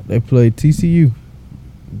 some yards. They played TCU.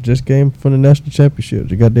 Just came from the national championship.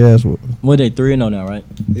 They got their ass whooped. What, they 3-0 now, right?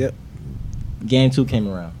 Yep. Game 2 came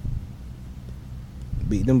around.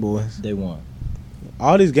 Beat them boys. They won.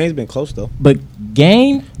 All these games been close though. But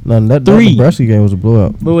game that 3. Nebraska game was a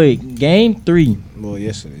blowout. But wait, game 3. Well,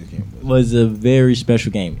 yesterday's game was a very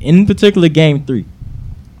special game. In particular, game 3.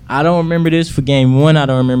 I don't remember this for game 1. I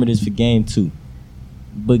don't remember this for game 2.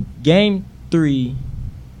 But game 3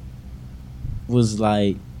 was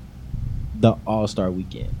like the All-Star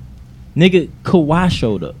weekend. Nigga, Kawhi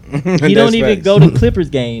showed up. He don't even facts. go to Clippers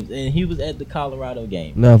games, and he was at the Colorado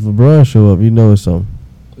game. Now, if LeBron show up, you know it's something.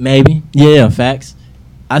 Maybe. Yeah, facts.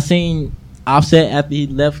 I seen Offset after he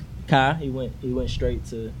left Kai. He went straight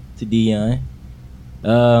to Deion. Who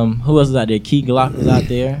else was out there? Key Glock was out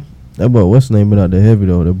there. That boy, what's his name, been out there heavy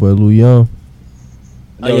though? That boy Lou Young.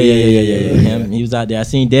 Oh yeah. Him. He was out there. I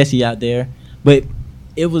seen Desi out there, but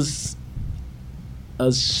it was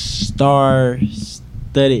a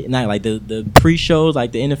star-studded night. Like the pre-shows,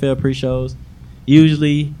 like the NFL pre-shows.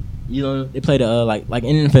 Usually, they play the like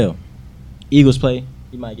in NFL. Eagles play.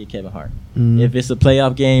 You might get Kevin Hart. Mm-hmm. If it's a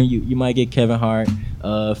playoff game, you might get Kevin Hart.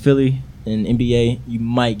 Philly in NBA, you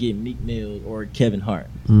might get Meek Mill or Kevin Hart.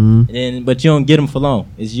 Mm-hmm. But you don't get them for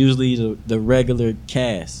long. It's usually the regular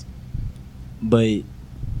cast. But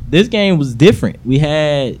this game was different. We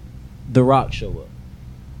had The Rock show up.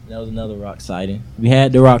 That was another Rock sighting. We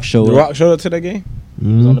had The Rock show up. The Rock showed up to that game?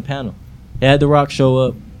 He was on the panel. Had The Rock show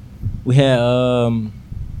up. We had I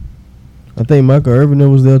think Michael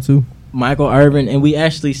Irvin was there too. Michael Irvin, and we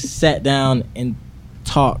actually sat down and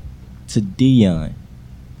talked to Deion.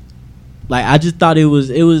 Like, I just thought it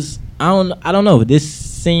was I don't know. This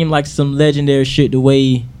seemed like some legendary shit the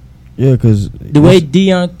way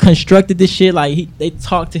Deion constructed this shit. Like, they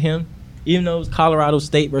talked to him, even though it was Colorado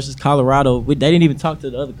State versus Colorado. They didn't even talk to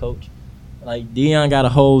the other coach. Like, Deion got a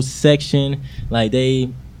whole section. Like, they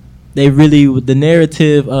really, the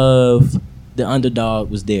narrative of the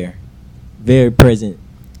underdog was there, very present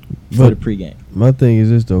for the pregame. My thing is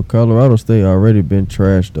this though: Colorado State already been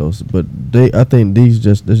trashed though, but I think it's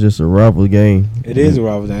just a rival game. It is a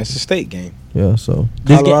rival game. It's a state game. Yeah, so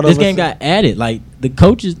this game got added. Like the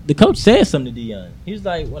coach said something to Deion. He was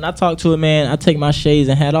like, when I talk to a man, I take my shades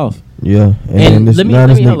and hat off. Yeah, and this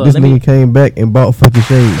nigga came back and bought fucking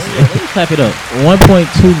shades. Let me clap it up.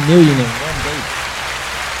 1.2 million in 1 day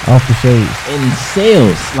off the shades in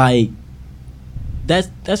sales. Like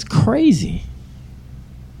that's crazy.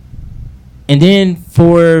 And then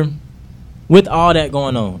with all that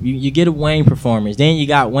going on, you get a Wayne performance. Then you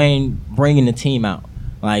got Wayne bringing the team out.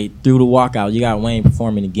 Like, through the walkout, you got Wayne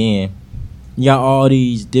performing again. You got all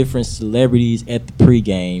these different celebrities at the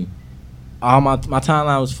pregame. All my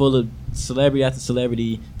timeline was full of celebrity after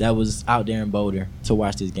celebrity that was out there in Boulder to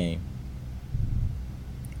watch this game.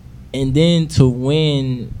 And then to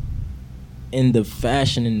win in the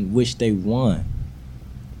fashion in which they won.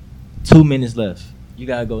 2 minutes left. You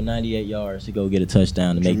gotta go 98 yards to go get a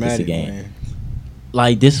touchdown to make this a game. Man.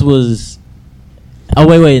 Like, this was. Oh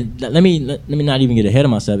wait. Let me not even get ahead of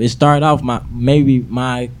myself. It started off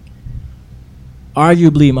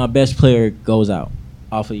arguably my best player goes out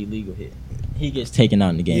off an illegal hit. He gets taken out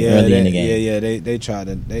in the game early in the game. Yeah. They tried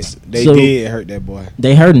to. They did hurt that boy.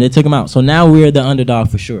 They hurt him. They took him out. So now we're the underdog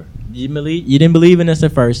for sure. You didn't believe in us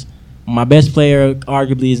at first. My best player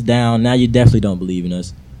arguably is down. Now you definitely don't believe in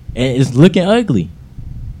us, and it's looking ugly.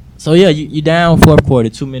 So yeah, you down fourth quarter,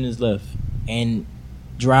 2 minutes left, and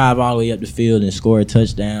drive all the way up the field and score a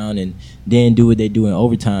touchdown, and then do what they do in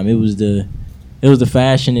overtime. It was the It was the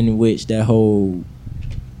fashion in which that whole,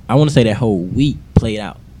 I want to say that whole week played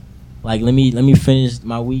out. Like, let me finish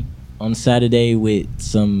my week on Saturday with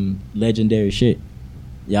some legendary shit.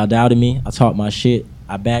 Y'all doubted me. I talked my shit.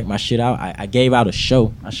 I backed my shit out. I gave out a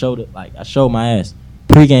show. I showed my ass.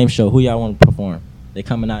 Pre-game show. Who y'all want to perform? They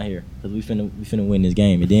coming out here because we finna win this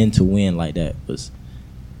game. And then to win like that was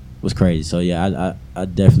crazy. So yeah, I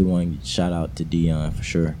definitely want to shout out to Dion for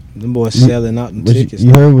sure. Them boys selling out them tickets.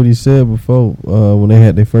 You heard what he said before when they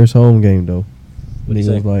had their first home game though. What he was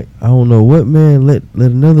say? like, I don't know what man let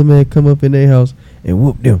another man come up in their house and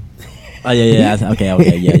whoop them. Oh yeah.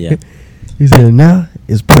 Okay, yeah. He said now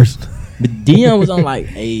it's personal. But Dion was on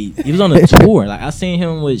he was on a tour. Like, I seen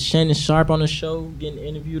him with Shannon Sharp on the show getting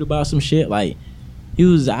interviewed about some shit. Like, he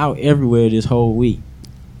was out everywhere this whole week.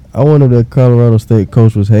 I wonder if that Colorado State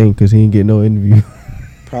coach was hating because he didn't get no interview.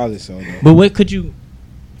 Probably so. Though. But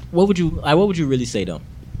what would you really say though?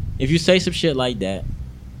 If you say some shit like that,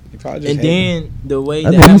 and then the way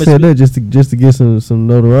I think he said that just to get some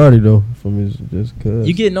notoriety though from his just cause.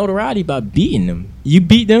 You get notoriety by beating them. You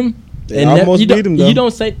beat them. They almost beat them though.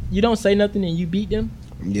 You don't say nothing and you beat them.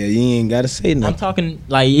 Yeah, you ain't gotta say nothing. I'm talking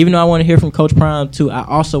like, even though I want to hear from Coach Prime too, I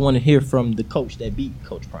also want to hear from the coach that beat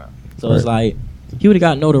Coach Prime. So right. It's like he would have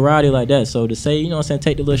got notoriety like that. So to say, you know what I'm saying,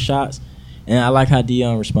 take the little shots, and I like how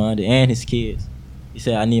Dion responded and his kids. He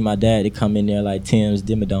said, I need my dad to come in there like Tim's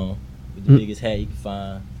Dimmadome with the biggest hat you can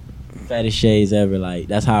find, fattest shades ever. Like,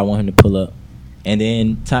 that's how I want him to pull up. And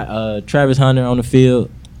then Travis Hunter on the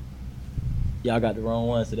field. Y'all got the wrong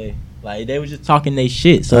ones today. Like, they was just talking they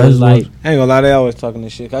shit. So it was like, I ain't gonna lie, they always talking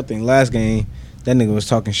this shit. I think last game that nigga was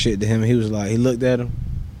talking shit to him. He was like, he looked at him.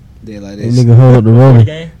 They like this. Nigga hold the roller.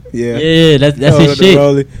 Yeah, that's his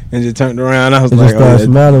shit. And just turned around. I was they like, just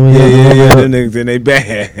smiling when them niggas in they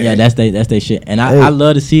bad. Yeah, that's they shit. And I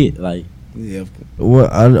love to see it. Like, yeah.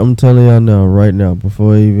 What I'm telling y'all now, right now,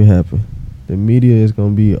 before it even happen, the media is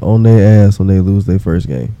gonna be on their ass when they lose their first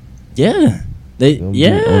game. Yeah, on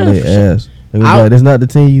their ass. Like, that's not the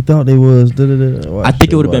team you thought they was. I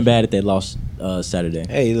think it would have been bad if they lost Saturday.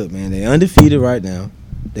 Hey, look, man, they undefeated right now.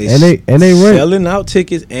 They rank. selling out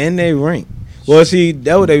tickets and they rank. Well, see,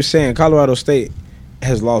 that's what they were saying. Colorado State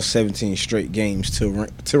has lost 17 straight games to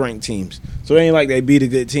ranked teams, so it ain't like they beat a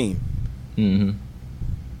good team.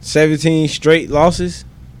 17 straight losses.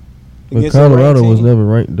 But Colorado was never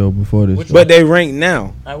ranked though before this. But they ranked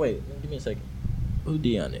now. Wait, give me a second. Who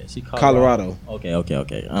Dion is? He Colorado.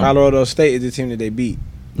 Okay. Colorado State is the team that they beat.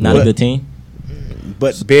 Not a good team,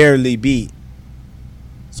 but barely beat.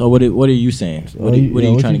 So what are you saying? What are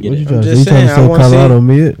you trying to get at? I'm just saying, I want to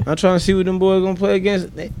see. I'm trying to see what them boys gonna play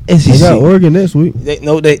against. They got Oregon next week. They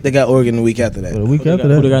got Oregon the week after that. The week after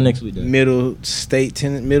that, who they got next week? Then? Middle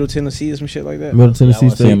Tennessee or some shit like that. Middle Tennessee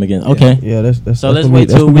State. See them again. Okay. Yeah, that's. So let's wait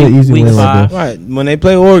till week 5. Right, when they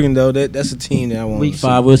play Oregon though, that's a team that I want. Week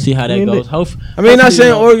 5, we'll see how that goes. Not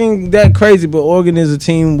saying Oregon that crazy, but Oregon is a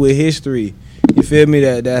team with history. You feel me?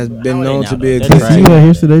 That's been known to be a good team.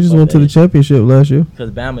 They just went to the championship last year.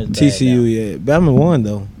 Because Bama is bad TCU, now. yeah. Bama won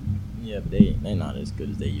though. Yeah, but they not as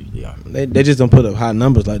good as they usually are. They just don't put up high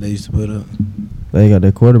numbers like they used to put up. They ain't got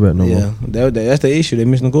that quarterback no more. Yeah, that's the issue. They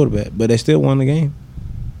missing the quarterback, but they still won the game.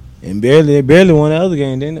 And they barely won the other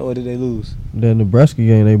game, didn't they? Or did they lose? The Nebraska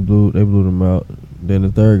game, they blew them out. Then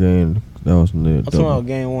the third game, that was I'm talking about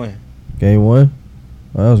game 1. Game 1?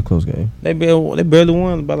 Oh, that was a close game. They barely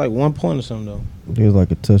won by like 1 point or something though. I think it was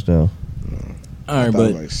like a touchdown. All right,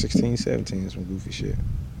 but like 16, 17, some goofy shit.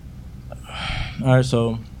 All right,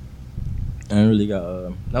 so I really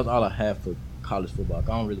got that was all I have for college football. I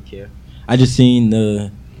don't really care. I just seen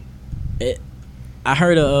I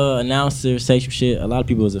heard a announcer say some shit. A lot of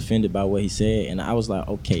people was offended by what he said, and I was like,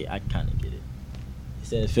 okay, I kind of get it. He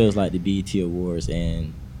said it feels like the BET Awards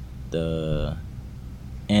and the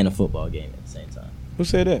football game at the same time. Who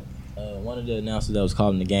said that? One of the announcers that was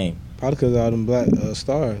calling the game. Probably because of all them black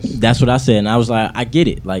stars. That's what I said, and I was like, I get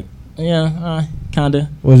it. Like, yeah, kinda.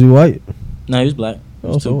 Was he white? No, he was black. It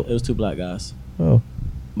was two black guys. Oh.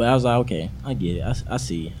 But I was like, okay, I get it. I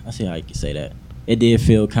see how you can say that. It did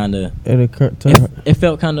feel kind of. It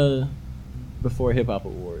felt kind of before Hip Hop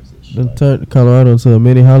Awards. Then turned Colorado into a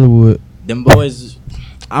mini Hollywood. Them boys,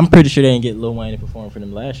 I'm pretty sure they didn't get Lil Wayne to perform for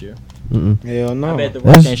them last year. Hell no. I bet the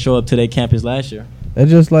Rock ain't show up to their campus last year. That's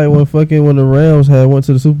just like when the Rams went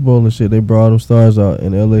to the Super Bowl and shit. They brought them stars out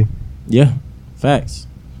in L.A. Yeah, facts.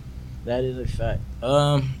 That is a fact.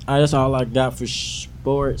 That's all I got for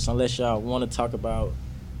sports. Unless y'all want to talk about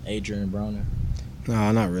Adrian Broner.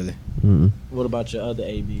 No, not really. What about your other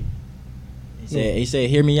AB? He said,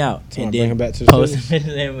 hear me out, and then back to the post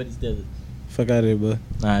him with the Steelers. Fuck out of here, bud.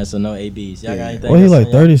 All right, so no ABs. Y'all got anything? Well, he like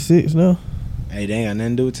 36 now. Hey, they ain't got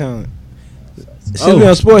nothing to do with talent. Since we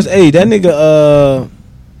on sports, hey, that nigga,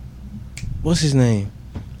 what's his name?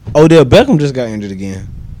 Odell Beckham just got injured again.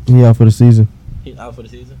 He out for the season. He out for the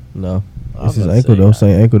season? No. Oh, It's his ankle, though.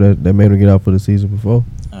 Same ankle that made him get out for the season before.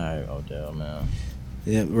 Alright, Odell, man.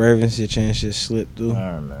 Yeah, Ravens, your chance just slipped through.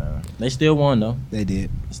 Alright, man. They still won, though. They did.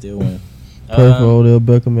 Still win. Pray for Odell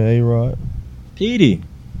Beckham and A-Rod. Petey,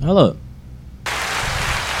 hello.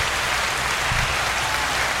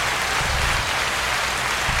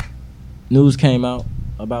 News came out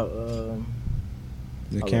about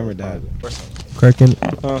The camera died. Cracking it.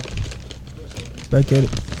 Huh? Back at it.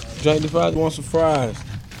 Jack the Fries want some fries.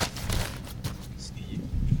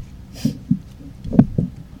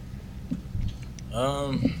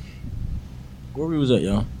 Where we was at,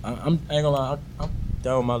 y'all? I ain't gonna lie, I'm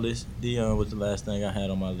down on my list. Dion was the last thing I had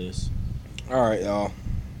on my list. All right, y'all.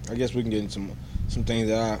 I guess we can get into some things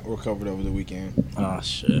that I recovered over the weekend. Oh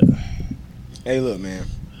shit. Hey, look, man.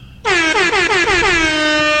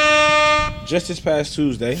 Just this past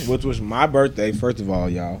Tuesday, which was my birthday, first of all,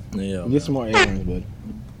 y'all. Yeah. Get some more air horns, buddy.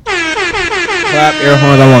 Clap, air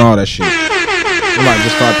horns, I want all that shit. I might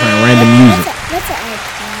just start playing random music. What's an egg,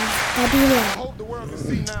 guys?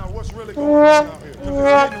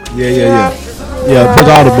 Yeah. Yeah, push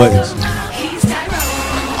all the buttons.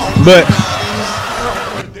 But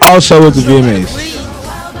also with the VMAs.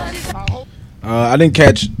 I didn't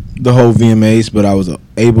catch the whole VMAs, but I was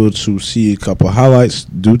able to see a couple highlights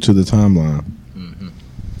due to the timeline. Mm-hmm.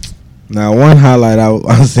 Now, one highlight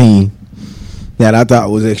I seen that I thought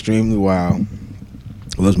was extremely wild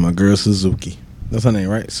was my girl Suzuki. That's her name,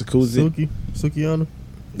 right? Sukiyana?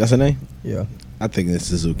 That's her name? Yeah. I think it's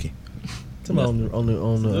Suzuki. On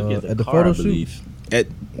the at the car, photo I shoot. believe.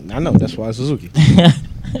 I know, that's why it's Suzuki.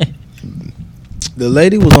 The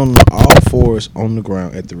lady was on all fours on the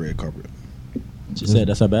ground at the red carpet. She said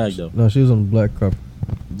that's her bag though. No, she was on the black carpet.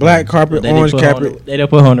 Black carpet, orange carpet. They didn't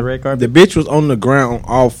put her on the red carpet. The bitch was on the ground on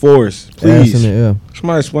all fours. Ass Please. in the air.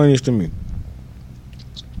 Somebody explain this to me.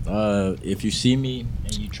 If you see me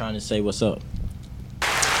and you trying to say what's up,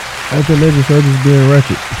 I think they just heard us being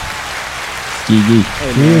ratchet. Gigi.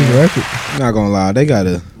 He is ratchet. Not gonna lie, they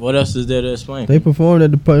gotta. What else is there to explain? They performed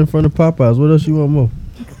at in front of Popeyes. What else you want more?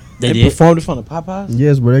 They did? performed in front of Popeyes?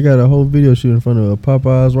 Yes, but they got a whole video shoot in front of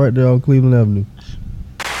Popeyes right there on Cleveland Avenue.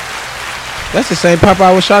 That's the same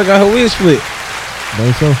Popeye where Shawty got her wig split.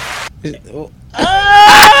 Think so?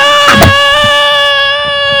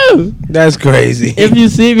 That's crazy. If you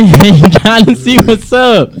see me and you trying to see what's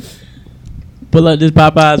up, pull up this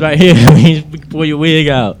Popeyes right here. Pull your wig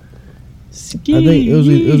out. I think it was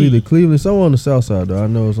either Cleveland, somewhere on the south side though. I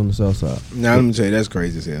know it's on the south side. Now let me tell you, that's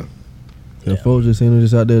crazy as hell. The folks just seen her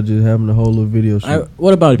just out there just having a whole little video shoot.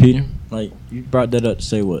 What about it, Peter? Like, you brought that up to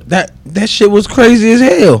say what? That shit was crazy as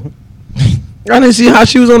hell. I didn't see how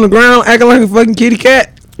she was on the ground acting like a fucking kitty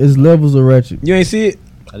cat. It's levels of ratchet. You ain't see it?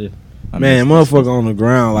 I did. Man, motherfucker on the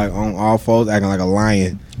ground like on all fours acting like a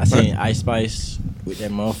lion. I seen Ice Spice with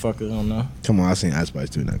that motherfucker on there. Come on, I seen Ice Spice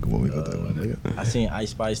too. Now, come on, we go that. I seen Ice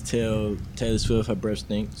Spice tell Taylor Swift her breath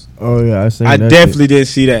stinks. Oh yeah, I seen. I that definitely shit. didn't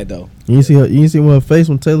see that though. You didn't see her. You didn't see her face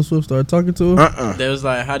when Taylor Swift started talking to her. They was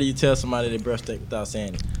like, how do you tell somebody their breath stink without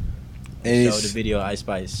saying it? And Show the video of Ice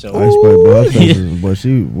Spice. Show Ice Spice, boy, her face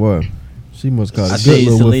is- boy, she must cause I a good seen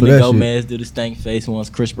little whip for Selena that Gomez do the stank face once.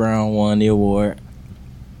 Chris Brown won the award.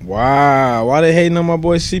 Wow, why they hating on my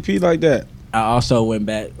boy CP like that? I also went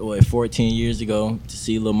back 14 years ago to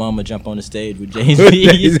see Lil Mama jump on the stage with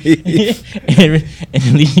Jay-Z and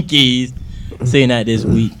Alicia Keys. Seeing that this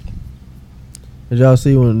week. Did y'all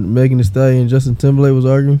see when Megan Thee Stallion and Justin Timberlake was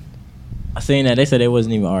arguing? I seen that. They said they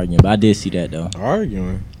wasn't even arguing, but I did see that though.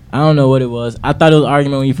 Arguing? I don't know what it was. I thought it was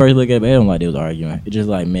argument when you first look at it, but I don't like they was arguing. It just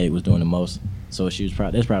like Meg was doing the most. So she was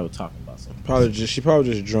probably talking about something. She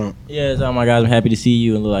probably just drunk. Yeah, it's, oh my God, I'm happy to see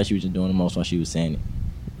you, and look like she was just doing the most while she was saying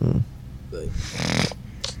it. But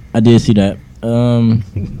I did see that.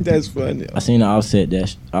 That's funny. I seen the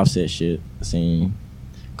offset shit. I seen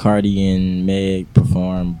Cardi and Meg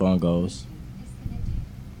perform bongos.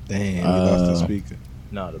 Damn, we lost the speaker.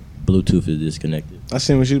 No, the Bluetooth is disconnected. I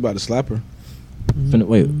seen when she was about to slap her.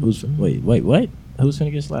 Wait, what? Who's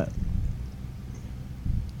finna get slapped?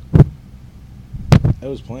 It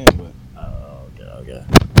was playing, but. Okay.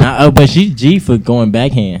 But she's G for going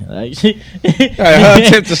backhand. Like her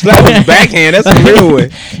attempt to slap was backhand. That's a real one.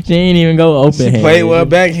 She ain't even go open She hand. played with her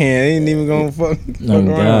backhand. Ain't even gonna fuck around.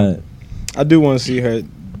 God. I do want to see her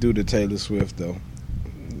do the Taylor Swift though.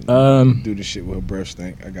 Do the shit with her breath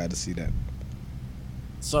stink. I got to see that.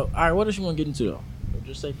 So, all right, what else you want to get into though?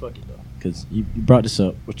 Just say fuck it though, because you brought this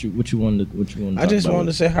up. What you wanted to I just wanted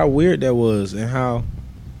to say how weird that was and how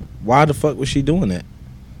Why the fuck was she doing that?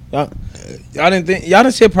 Y'all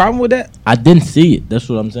didn't see a problem with that? I didn't see it. That's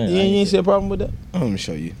what I'm saying. You ain't see a problem with that? Let me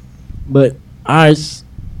show you. But how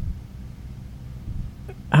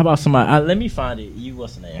about somebody? Let me find it.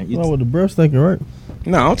 What's the name? with the breast thinking, right?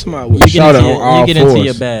 No, I'm talking about with Shawty on all you get fours. into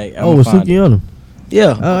your bag. With Sukiyama.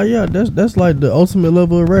 Yeah. Yeah, that's like the ultimate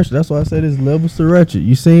level of ratchet. That's why I said it's levels to ratchet.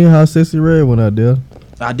 You seen how Sexy Red went out there?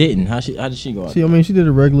 I didn't. How did she go out? I mean, she did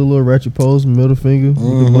a regular little ratchet pose, middle finger,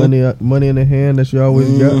 with the money in the hand that she always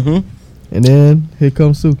got. And then here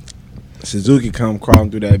comes Suki. Suzuki come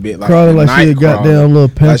crawling through that bit like crawling like she a goddamn little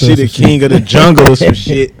panther. Like she the king of the jungle or some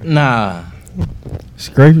shit. Nah.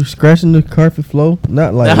 Scratching the carpet floor,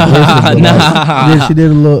 not like nah. She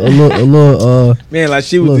did a little man, like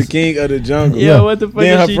she was the king of the jungle. Yeah, what the fuck?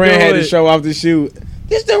 Then is her she friend doing? had to show off the shoe.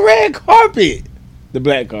 This the red carpet, the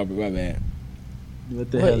black carpet. My bad.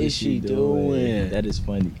 What the hell is she doing? That is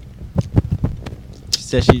funny. She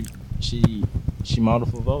said she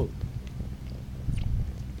modeled for Vogue.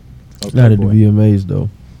 Okay, not at the boy. VMAs though.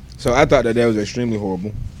 So I thought that was extremely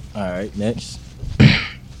horrible. All right, next.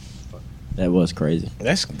 That was crazy.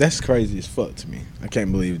 That's crazy as fuck to me. I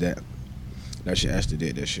can't believe that she actually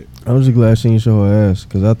did that shit. I'm just glad she didn't show her ass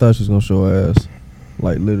because I thought she was gonna show her ass,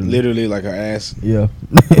 like literally like her ass. Yeah.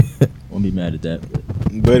 Won't be mad at that.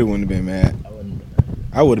 Buddy wouldn't have been mad. I wouldn't have been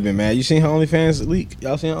mad. I would have been mad. You seen her OnlyFans leak?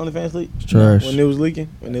 Y'all seen her OnlyFans leak? It's trash. When it was leaking?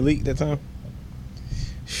 When it leaked that time?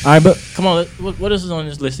 All right, but come on. What else is on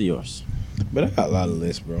this list of yours? But I got a lot of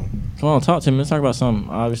lists, bro. Come on, talk to me. Let's talk about something.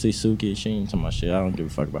 Obviously, Suki, she ain't talking about shit. I don't give a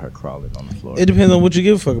fuck about her crawling on the floor. It depends on what you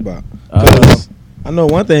give a fuck about. 'Cause I know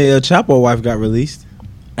one thing. El Chapo wife got released.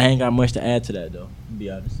 I ain't got much to add to that, though. To be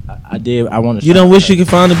honest, I did. I want to. You don't wish you could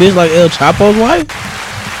find a bitch like El Chapo's wife?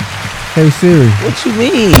 Hey Siri. What you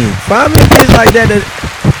mean? Find me a bitch like that.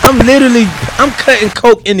 I'm cutting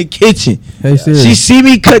coke in the kitchen. Hey Siri. She see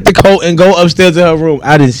me cut the coke and go upstairs to her room.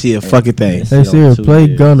 I didn't see a fucking thing. Hey Siri, play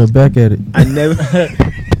Gunna back at it. I never.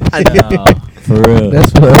 Nah, for real.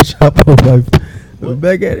 That's what El Chapo like. We're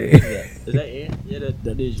back at it. Yeah. Is that Ant? Yeah,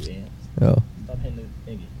 that is you, Ant. Oh. Stop hitting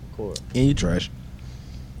the thingy. Cord. And you trash.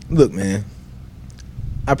 Look, man.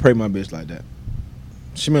 I pray my bitch like that.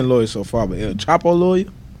 She been loyal so far, but El Chapo loyal?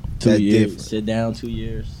 2 years. Different. Sit down 2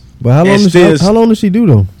 years. But how long does she do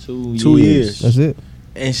though? 2 years. That's it.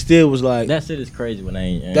 And still was like, That shit is crazy when I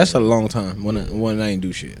ain't. that's a long time when I ain't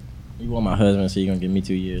do shit. You want my husband, so you gonna give me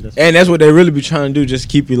 2 years. And that's what they really be trying to do, just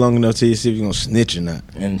keep you long enough till you see if you gonna snitch or not.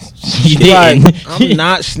 And She she like, didn't. I'm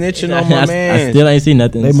not snitching on my I man. still ain't seen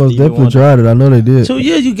nothing. They most Stevie definitely Wonder tried it. I know they did. 2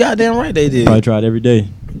 years, you goddamn right they did. Probably tried every day.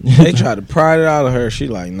 They tried to pry it out of her. She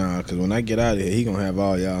like, nah, because when I get out of here, he gonna have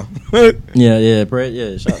all y'all. Yeah, Brett.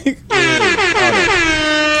 Yeah, shot.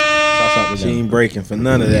 She ain't breaking for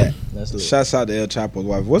none of that. That's lit. Shouts out to El Chapo's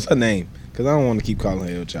wife. What's her name? Because I don't want to keep calling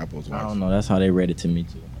her El Chapo's wife. I don't know. That's how they read it to me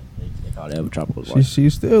too. They call it El Chapo's wife. She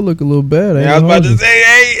still look a little bad. Yeah, I was about to say,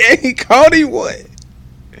 hey, he called him one.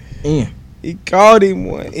 Yeah. He called him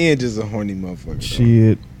one. He ain't just a horny motherfucker. though.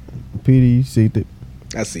 Shit. PD, you see it.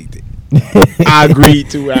 I see it. I agree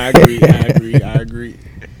too. I agree.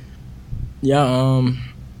 Yeah.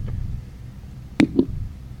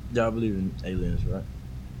 Y'all believe in aliens, right?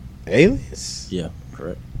 Aliens? Yeah,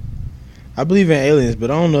 correct. I believe in aliens,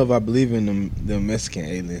 but I don't know if I believe in them Mexican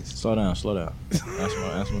aliens. Slow down.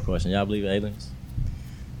 Answer my question. Y'all believe in aliens?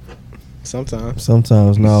 Sometimes.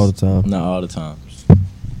 Sometimes, not all the time. Not all the time.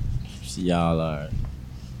 See, y'all are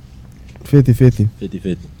 50-50.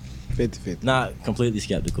 50-50. 50-50. Not completely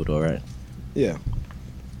skeptical though, right? Yeah.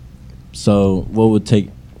 So what would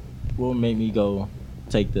make me go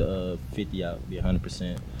take the 50 out, be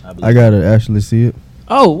 100%? I gotta actually see it.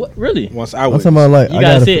 Oh, what, really? Once I I'm was. talking about like You I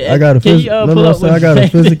gotta gotta, see it. I gotta, Can you, pull up I gotta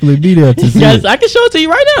with- physically be there to see Yes, it. I can show it to you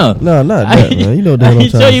right now. No, not that, man. You know that I I'm can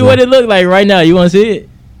trying show to you say. what it looked like right now. You want to see it?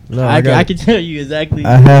 No, I can tell you exactly.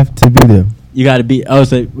 I have to be there. You got to be. Oh,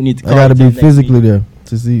 so we need to. I call gotta it be to the next physically meeting. there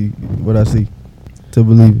to see what I see, to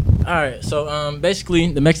believe it. All right. So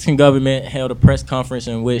basically, the Mexican government held a press conference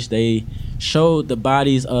in which they showed the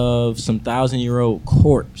bodies of some 1,000-year-old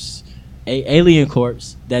corpse, alien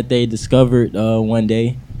corpse that they discovered one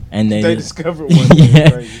day, and They discovered one day. yeah.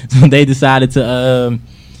 Crazy. So they decided to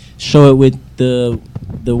show it with the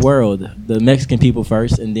world, the Mexican people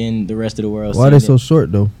first, and then the rest of the world. Why they seeing so it.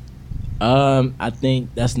 short though? I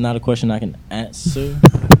think that's not a question I can answer.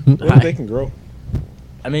 What if they can grow?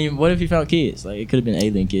 I mean, what if you found kids? Like, it could have been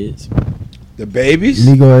alien kids. The babies?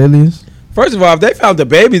 Negro aliens? First of all, if they found the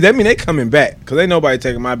babies, that mean they coming back. Because ain't nobody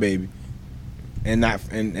taking my baby. And I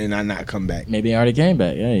not come back. Maybe they already came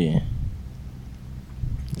back. Yeah.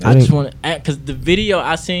 I I just think- want to, because the video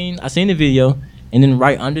I seen the video, and then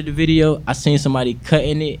right under the video, I seen somebody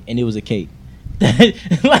cutting it, and it was a cake.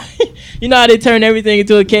 Like, you know how they turn everything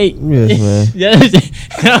into a cake? Yes, man.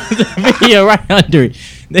 that was the video right under it.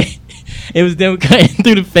 It was them cutting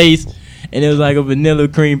through the face, and it was like a vanilla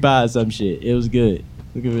cream pie or some shit. It was good.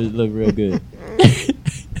 It looked real good.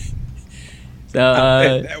 So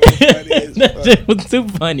that shit was too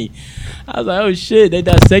funny. I was like, oh shit, they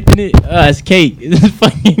dissecting it. It's cake. It's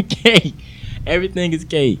fucking cake. Everything is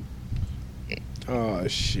cake. Oh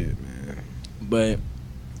shit, man. But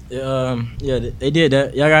yeah, they did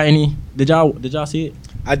that. Y'all got any? Did y'all see it?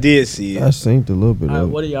 I did see it. I synced a little bit of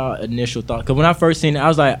it. What are y'all initial thoughts? Because when I first seen it, I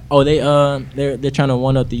was like, oh, they're trying to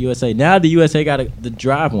one up the USA. Now the USA got the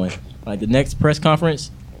drive one. Like the next press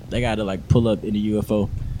conference, they got to like pull up in the UFO.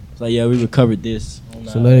 It's like, yeah, we recovered this.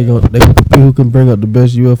 So now they gonna compete who can bring up the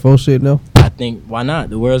best UFO shit now? I think why not?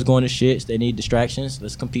 The world's going to shits. They need distractions.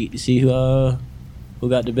 Let's compete to see who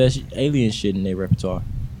got the best alien shit in their repertoire.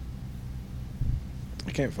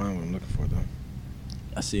 I can't find what I'm looking for though.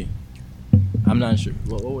 I see. I'm not sure.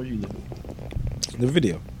 What were you looking for? The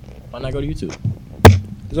video. Why not go to YouTube?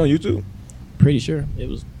 It's on YouTube. Pretty sure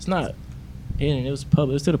it's not hidden. It was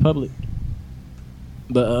public. It's to the public.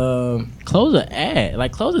 But close an ad.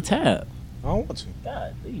 Like close a tab. I don't want to.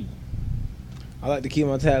 God, please. I like to keep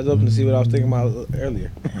my tabs open to see what I was thinking about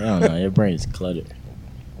earlier. I don't know. Your brain's cluttered.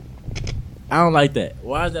 I don't like that.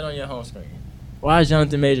 Why is that on your home screen? Why is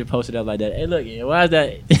Jonathan Major posted up like that? Hey, look, why is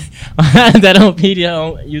that? Why is that on PDA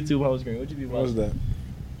on YouTube home screen? What you be watching? What was that?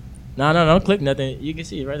 No, don't click nothing. You can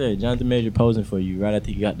see it right there. Jonathan Major posing for you right after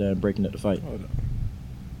he got done breaking up the fight. Hold on.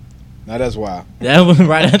 Now that's why. That was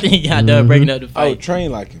right after he got done breaking up the fight. Oh,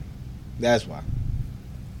 train like him. That's why.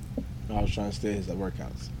 I was trying to steal his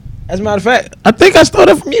workouts. As a matter of fact, I think I stole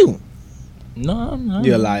that from you. No, I'm not.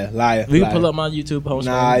 You're a liar. We can pull up my YouTube home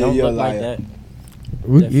screen. Nah, don't you're look a like liar.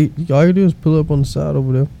 that. All you do is pull up on the side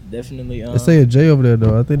over there. Definitely. They say a J over there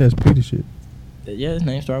though. I think that's Peter shit. Yeah, his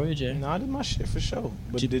name started with a J. Nah, I did my shit for sure.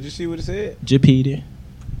 But did you see what it said? J.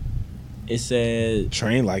 It said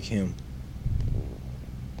train like him.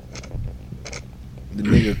 The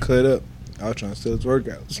nigga cut up. I was trying to steal his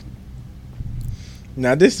workouts.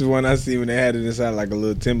 Now this is one I see when they had it inside like a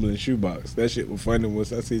little Timberland shoebox. That shit was funny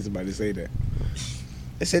once I see somebody say that.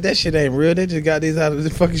 They said that shit ain't real. They just got these out of the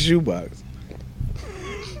fucking shoebox.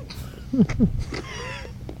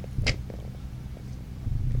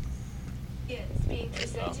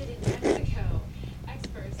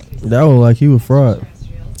 That was like he was fraud.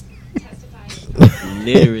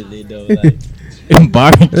 Literally though, like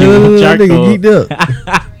barbecue charcoal. Nigga geeked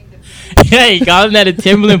up. Yeah, he called him that a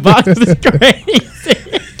Timberland box was crazy.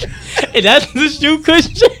 And that's the shoe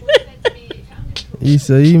cushion. He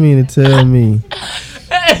said, "You mean to tell me?"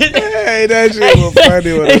 Hey, that shit was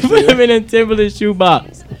funny. They put him in a Timberland shoe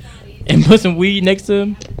box and put some weed next to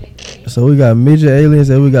him. So we got midget aliens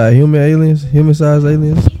and we got human aliens, human-sized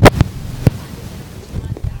aliens.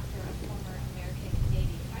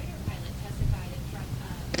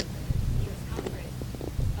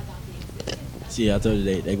 See, I told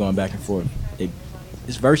you they going back and forth.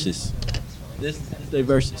 It's versus. This is their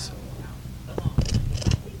versus.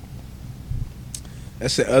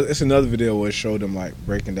 It's another video where it showed them like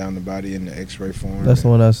breaking down the body in the X-ray form. That's the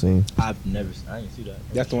one I seen. I didn't see that.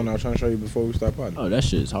 That's the one I was trying to show you before we start potting. Oh, that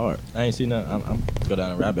shit is hard. I ain't seen that. I'm go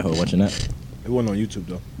down a rabbit hole watching that. It wasn't on YouTube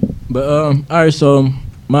though. But all right. So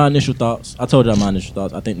my initial thoughts. I told y'all my initial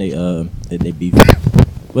thoughts. I think they beef.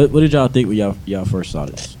 What did y'all think when y'all first saw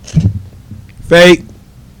this? Fake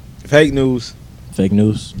news. Fake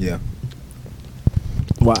news. Yeah.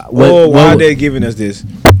 Why are they giving us this?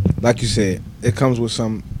 Like you said, it comes with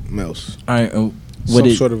something else. All right.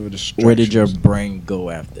 Sort of a distraction. Where did your brain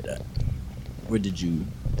go after that? Where did you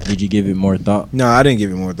give it more thought? No, I didn't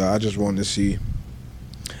give it more thought. I just wanted to see.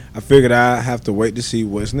 I figured I have to wait to see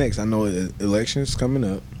what's next. I know the election's coming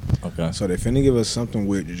up. Okay. So they're finna give us something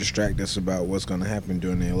weird to distract us about what's gonna happen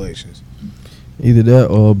during the elections. Either that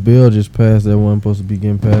or a bill just passed that wasn't supposed to be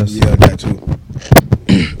getting passed. Yeah, that too.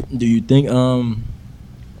 Do you think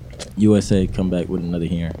USA come back with another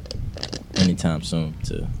hearing anytime soon?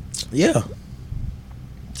 Yeah.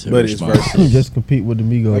 But it's versus. Just compete with the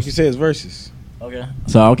Migos. Like you said, it's versus. Okay.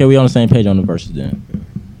 So we on the same page on the versus then.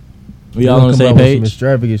 We all on the same page. Some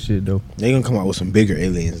extravagant shit though. They gonna come out with some bigger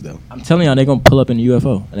aliens though. I'm telling y'all, they gonna pull up in the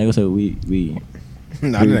UFO and they gonna say we.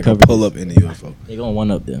 Nah, they're not gonna pull up in the UFO. They gonna one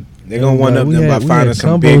up them. They gonna one up them by finding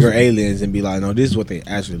some bigger aliens and be like, no, this is what they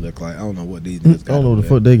actually look like. I don't know what these. I don't know what the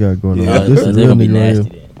fuck they got going on. Yeah. This is they real gonna be nigga nasty.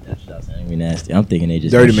 Then. That's what I'm saying. Be nasty. I'm thinking they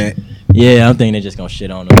just dirty man. Yeah, I'm thinking they just gonna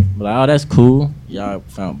shit on them. But like, oh, that's cool. Y'all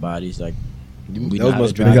found bodies like. Those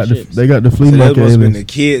must be they got the flea so market those must have been aliens. the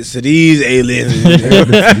kids to these aliens.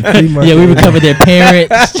 Yeah, we recovered their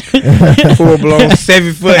parents. Full blown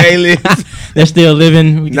 7-foot aliens. They're still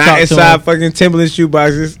living. We can Not talk to inside them. fucking Timberland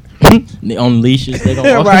shoeboxes. They on leashes. They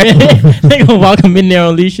gonna walk Right. they gonna walk them in there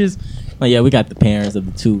on leashes. Oh yeah, we got the parents of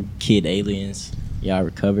the 2 kid aliens. Y'all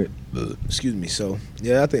recovered. Excuse me. So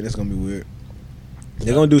yeah, I think that's gonna be weird.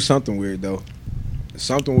 They're gonna do something weird though.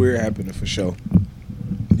 Something weird happening for sure.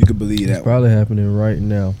 You could believe that. Probably happening right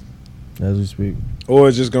now, as we speak. Or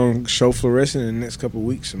it's just gonna show fluorescent in the next couple of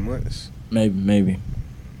weeks and months. Maybe.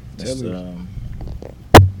 Tell That's, me.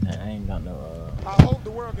 I ain't got no. I hope the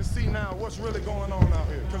world can see now what's really going on out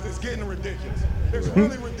here, because it's getting ridiculous. It's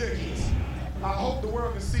really ridiculous. I hope the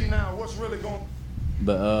world can see now what's really going on.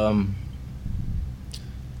 But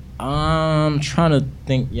I'm trying to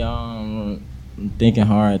think, y'all. I'm thinking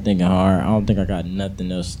hard. I don't think I got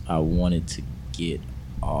nothing else I wanted to get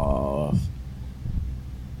off.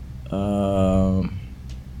 Y'all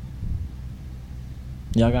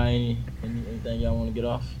got anything y'all want to get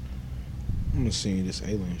off? I'm gonna send you this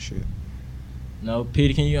alien shit. No,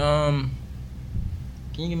 Peter, can you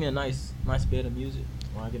give me a nice bit of music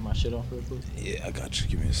while I get my shit off real quick? Yeah, I got you.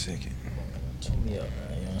 Give me a second. Turn me up, man.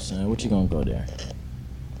 You know what I'm saying? What you gonna go there?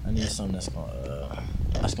 I need something that's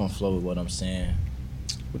gonna flow with what I'm saying.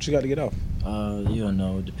 What you got to get off? You don't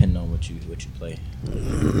know, depending on what you play.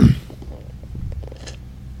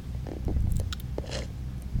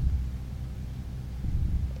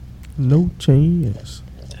 No chance.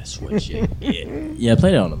 That's what you get. Yeah,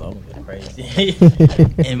 play that on the low. Crazy.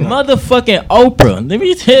 And motherfucking Oprah. Let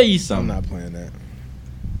me tell you I'm something. not playing that.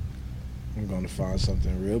 I'm gonna find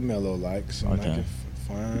something real mellow like, so I Okay. can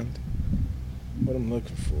find what I'm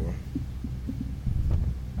looking for.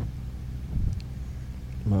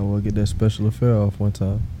 Might well get that special affair off one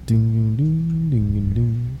time. Ding ding ding ding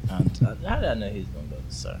ding. How did I know he was gonna go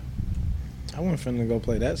to Sir? I wasn't finna go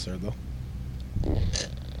play that, sir, though.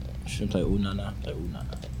 Shouldn't play Ooh Na Na. Play Ooh Na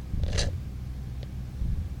Na.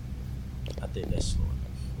 I think that's slow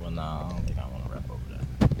enough. Well, nah, I don't think I want to rap over that.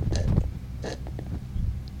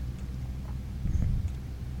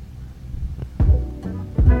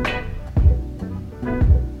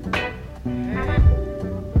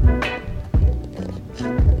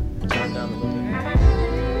 Turn down a little bit. I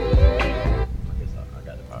guess I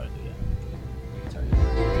got to probably do that. Turn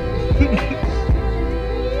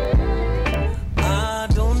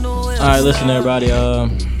it. All right, listen, everybody.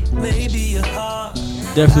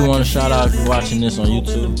 Definitely want to shout out if you're watching this on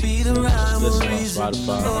YouTube. Listen on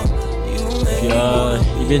Spotify.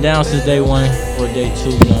 If you've been down since day 1 or day 2,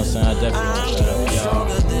 you know what I'm saying? I definitely want to shout out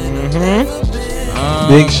to y'all.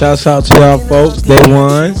 Big shouts out to y'all folks, day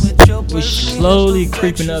ones. We slowly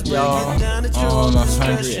creeping up, y'all, on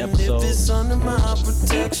 100 episodes.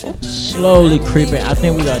 Slowly creeping. I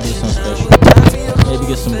think we gotta do something special. Maybe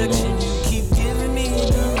get some balloons.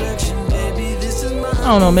 I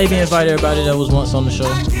don't know. Maybe invite everybody that was once on the show.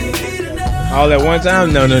 All at one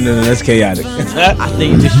time? No, that's chaotic. I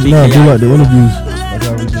think we should be No, do chaotic. like the interviews. Like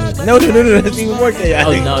how we did. No, that's even more Oh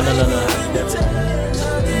chaotic. no.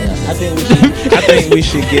 I think we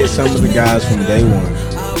should get some of the guys from day one,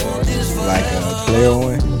 like player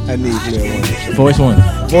one. I need player one. Voice one.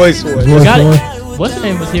 Voice one. Voice Got one. it. What's the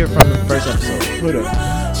name was here from the first episode? Put up.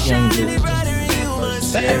 Young Blue.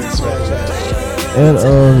 And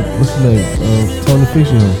what's his name? Tony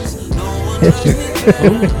Fiction.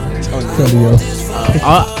 Tony.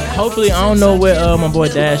 Hopefully, I don't know where my boy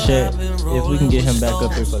Dash at. If we can get him back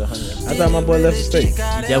up here for the 100. I thought my boy left the state.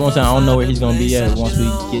 That one time, I don't know where he's gonna be at once we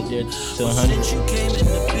get there to 100.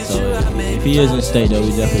 So if he is in state though, we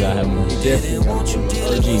definitely gotta have him. Definitely got to.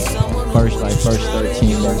 First 13.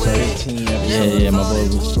 Yeah, my boy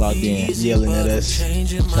was logged in. Yelling at us.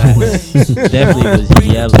 Definitely was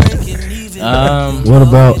yelling. What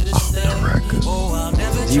about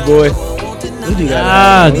G-Boy.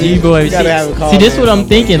 G-Boy. gotta have a call See, this is in. what I'm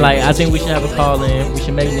thinking. Like, I think we should have a call in. We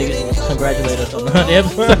should make niggas congratulate us on the 100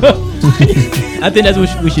 episode. I think that's what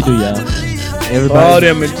we should do, y'all. Everybody. Call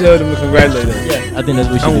them and tell them to congratulate us. Yeah, I think that's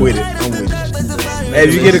what we should I'm do. with it. Hey,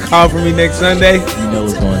 if you get a call from me next Sunday, You know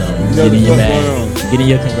what's going on. You know Getting your what's bag. going on. Getting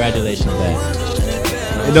your congratulations back.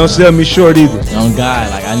 and don't sell me short either. On God,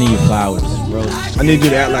 like, I need flowers, roses. I need you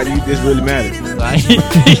to act like this really matters. Like, you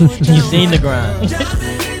seen the grind.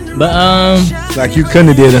 But, Like you couldn't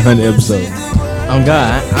have did 100 episodes. on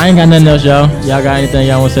God, I ain't got nothing else, y'all. Y'all got anything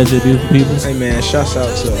y'all want to say to the beautiful people? Hey man, shouts out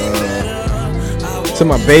to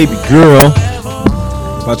my baby girl.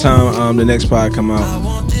 By the time the next pod come out,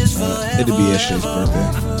 it'll be SJ's birthday.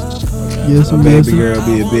 yes, My baby girl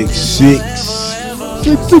be a big 6. Six.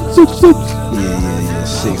 Yeah,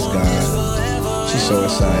 6 God. She's so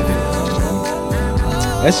excited.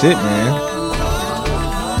 That's it, man.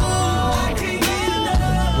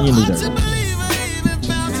 You deserve it. You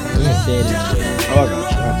done said it. Oh, I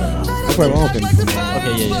got you. I play my own pen.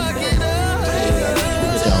 Okay, yeah.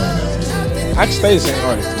 I can stay the same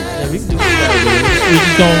artist. Yeah, we can do that.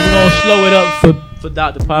 We're gonna slow it up for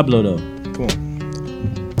Dr. Pablo though. Come on.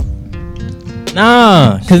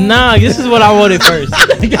 Nah, this is what I wanted first.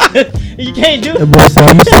 You can't do That boy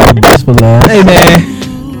said you said the best for last. Hey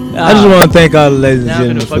man, I just want to thank all the ladies and Now I'm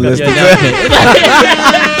gentlemen gonna for fuck up your listening. announcement.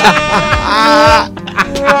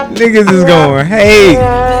 Niggas is going, hey.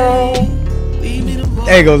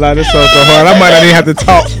 There goes out. This song so hard. I might not even have to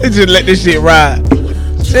talk. Just let this shit ride.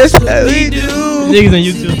 Just how we do. Niggas on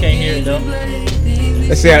YouTube can't hear it though.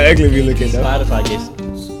 Let's see how ugly we looking though. Spotify gets it.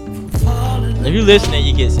 If you listening,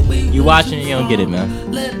 you get it. You watching, you don't get it, man.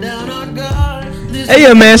 Hey,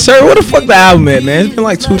 yeah, man, sir, where the fuck the album at, man? It's been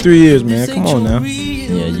like 2-3 years, man. Come on now.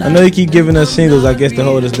 Yeah, I know you keep giving us singles, I guess, to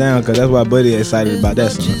hold us down, because that's why Buddy excited about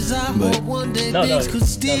that song. But No, this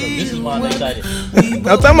is why I'm excited. I'm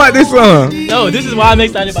talking about this song. No, this is why I'm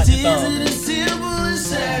excited about this song.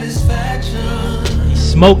 He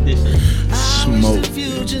smoked this shit. Smoke.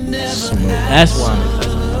 That's why I'm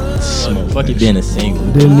excited. Fuck it being a single.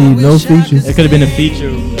 Didn't need no features. It could have been a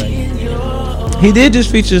feature. Like, He did just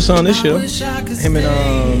feature a song this year. Him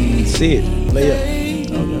and Sid,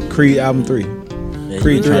 Layup. Creed album 3. yeah,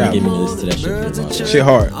 Creed 3 trying to get me album. to listen to that shit. Shit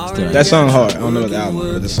hard. Still, That song hard. I don't know about the album,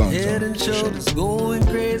 but the song is hard. For sure.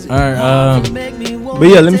 Alright, But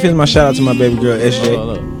yeah, let me finish my shout out to my baby girl SJ.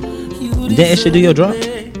 Didn't SJ do your drop?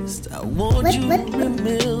 What's that?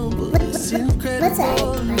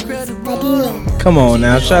 Come on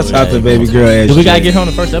now, shout out to baby girl SJ. Do we gotta get her on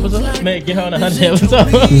the first episode? Man, get her on the 100th episode.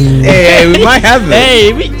 Hey, we might have to.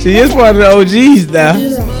 Hey, She is part of the OGs now.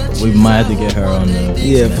 we might have to get her on the.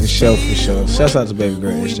 Yeah, for sure. Shout out to baby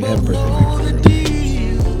girl SJ. Happy birthday,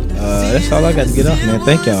 baby girl. That's all I got to get off, man.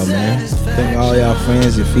 Thank y'all, man. Thank all y'all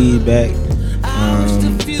friends and feedback.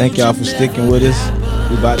 Thank y'all for sticking with us.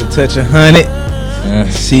 We about to touch 100.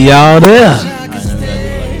 See y'all there.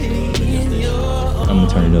 I'm gonna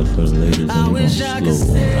turn it up for the ladies and we're gonna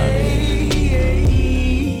slow on out.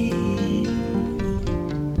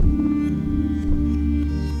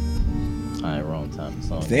 Alright, wrong time.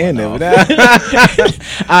 Stand there with that.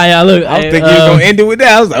 Alright, look. I was thinking you was gonna end it with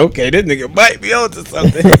that. I was like, okay, this nigga might be on to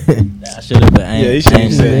something. I should have, but I ain't. Yeah, you should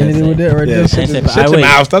have said Anything with that right there? Shut your wait,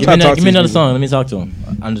 mouth. Stop trying to talk give me to another these song. Let me talk to him.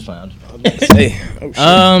 I'm just playing. people. Hey,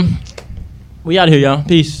 oh, shit. We out of here, y'all.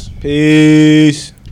 Peace. Peace.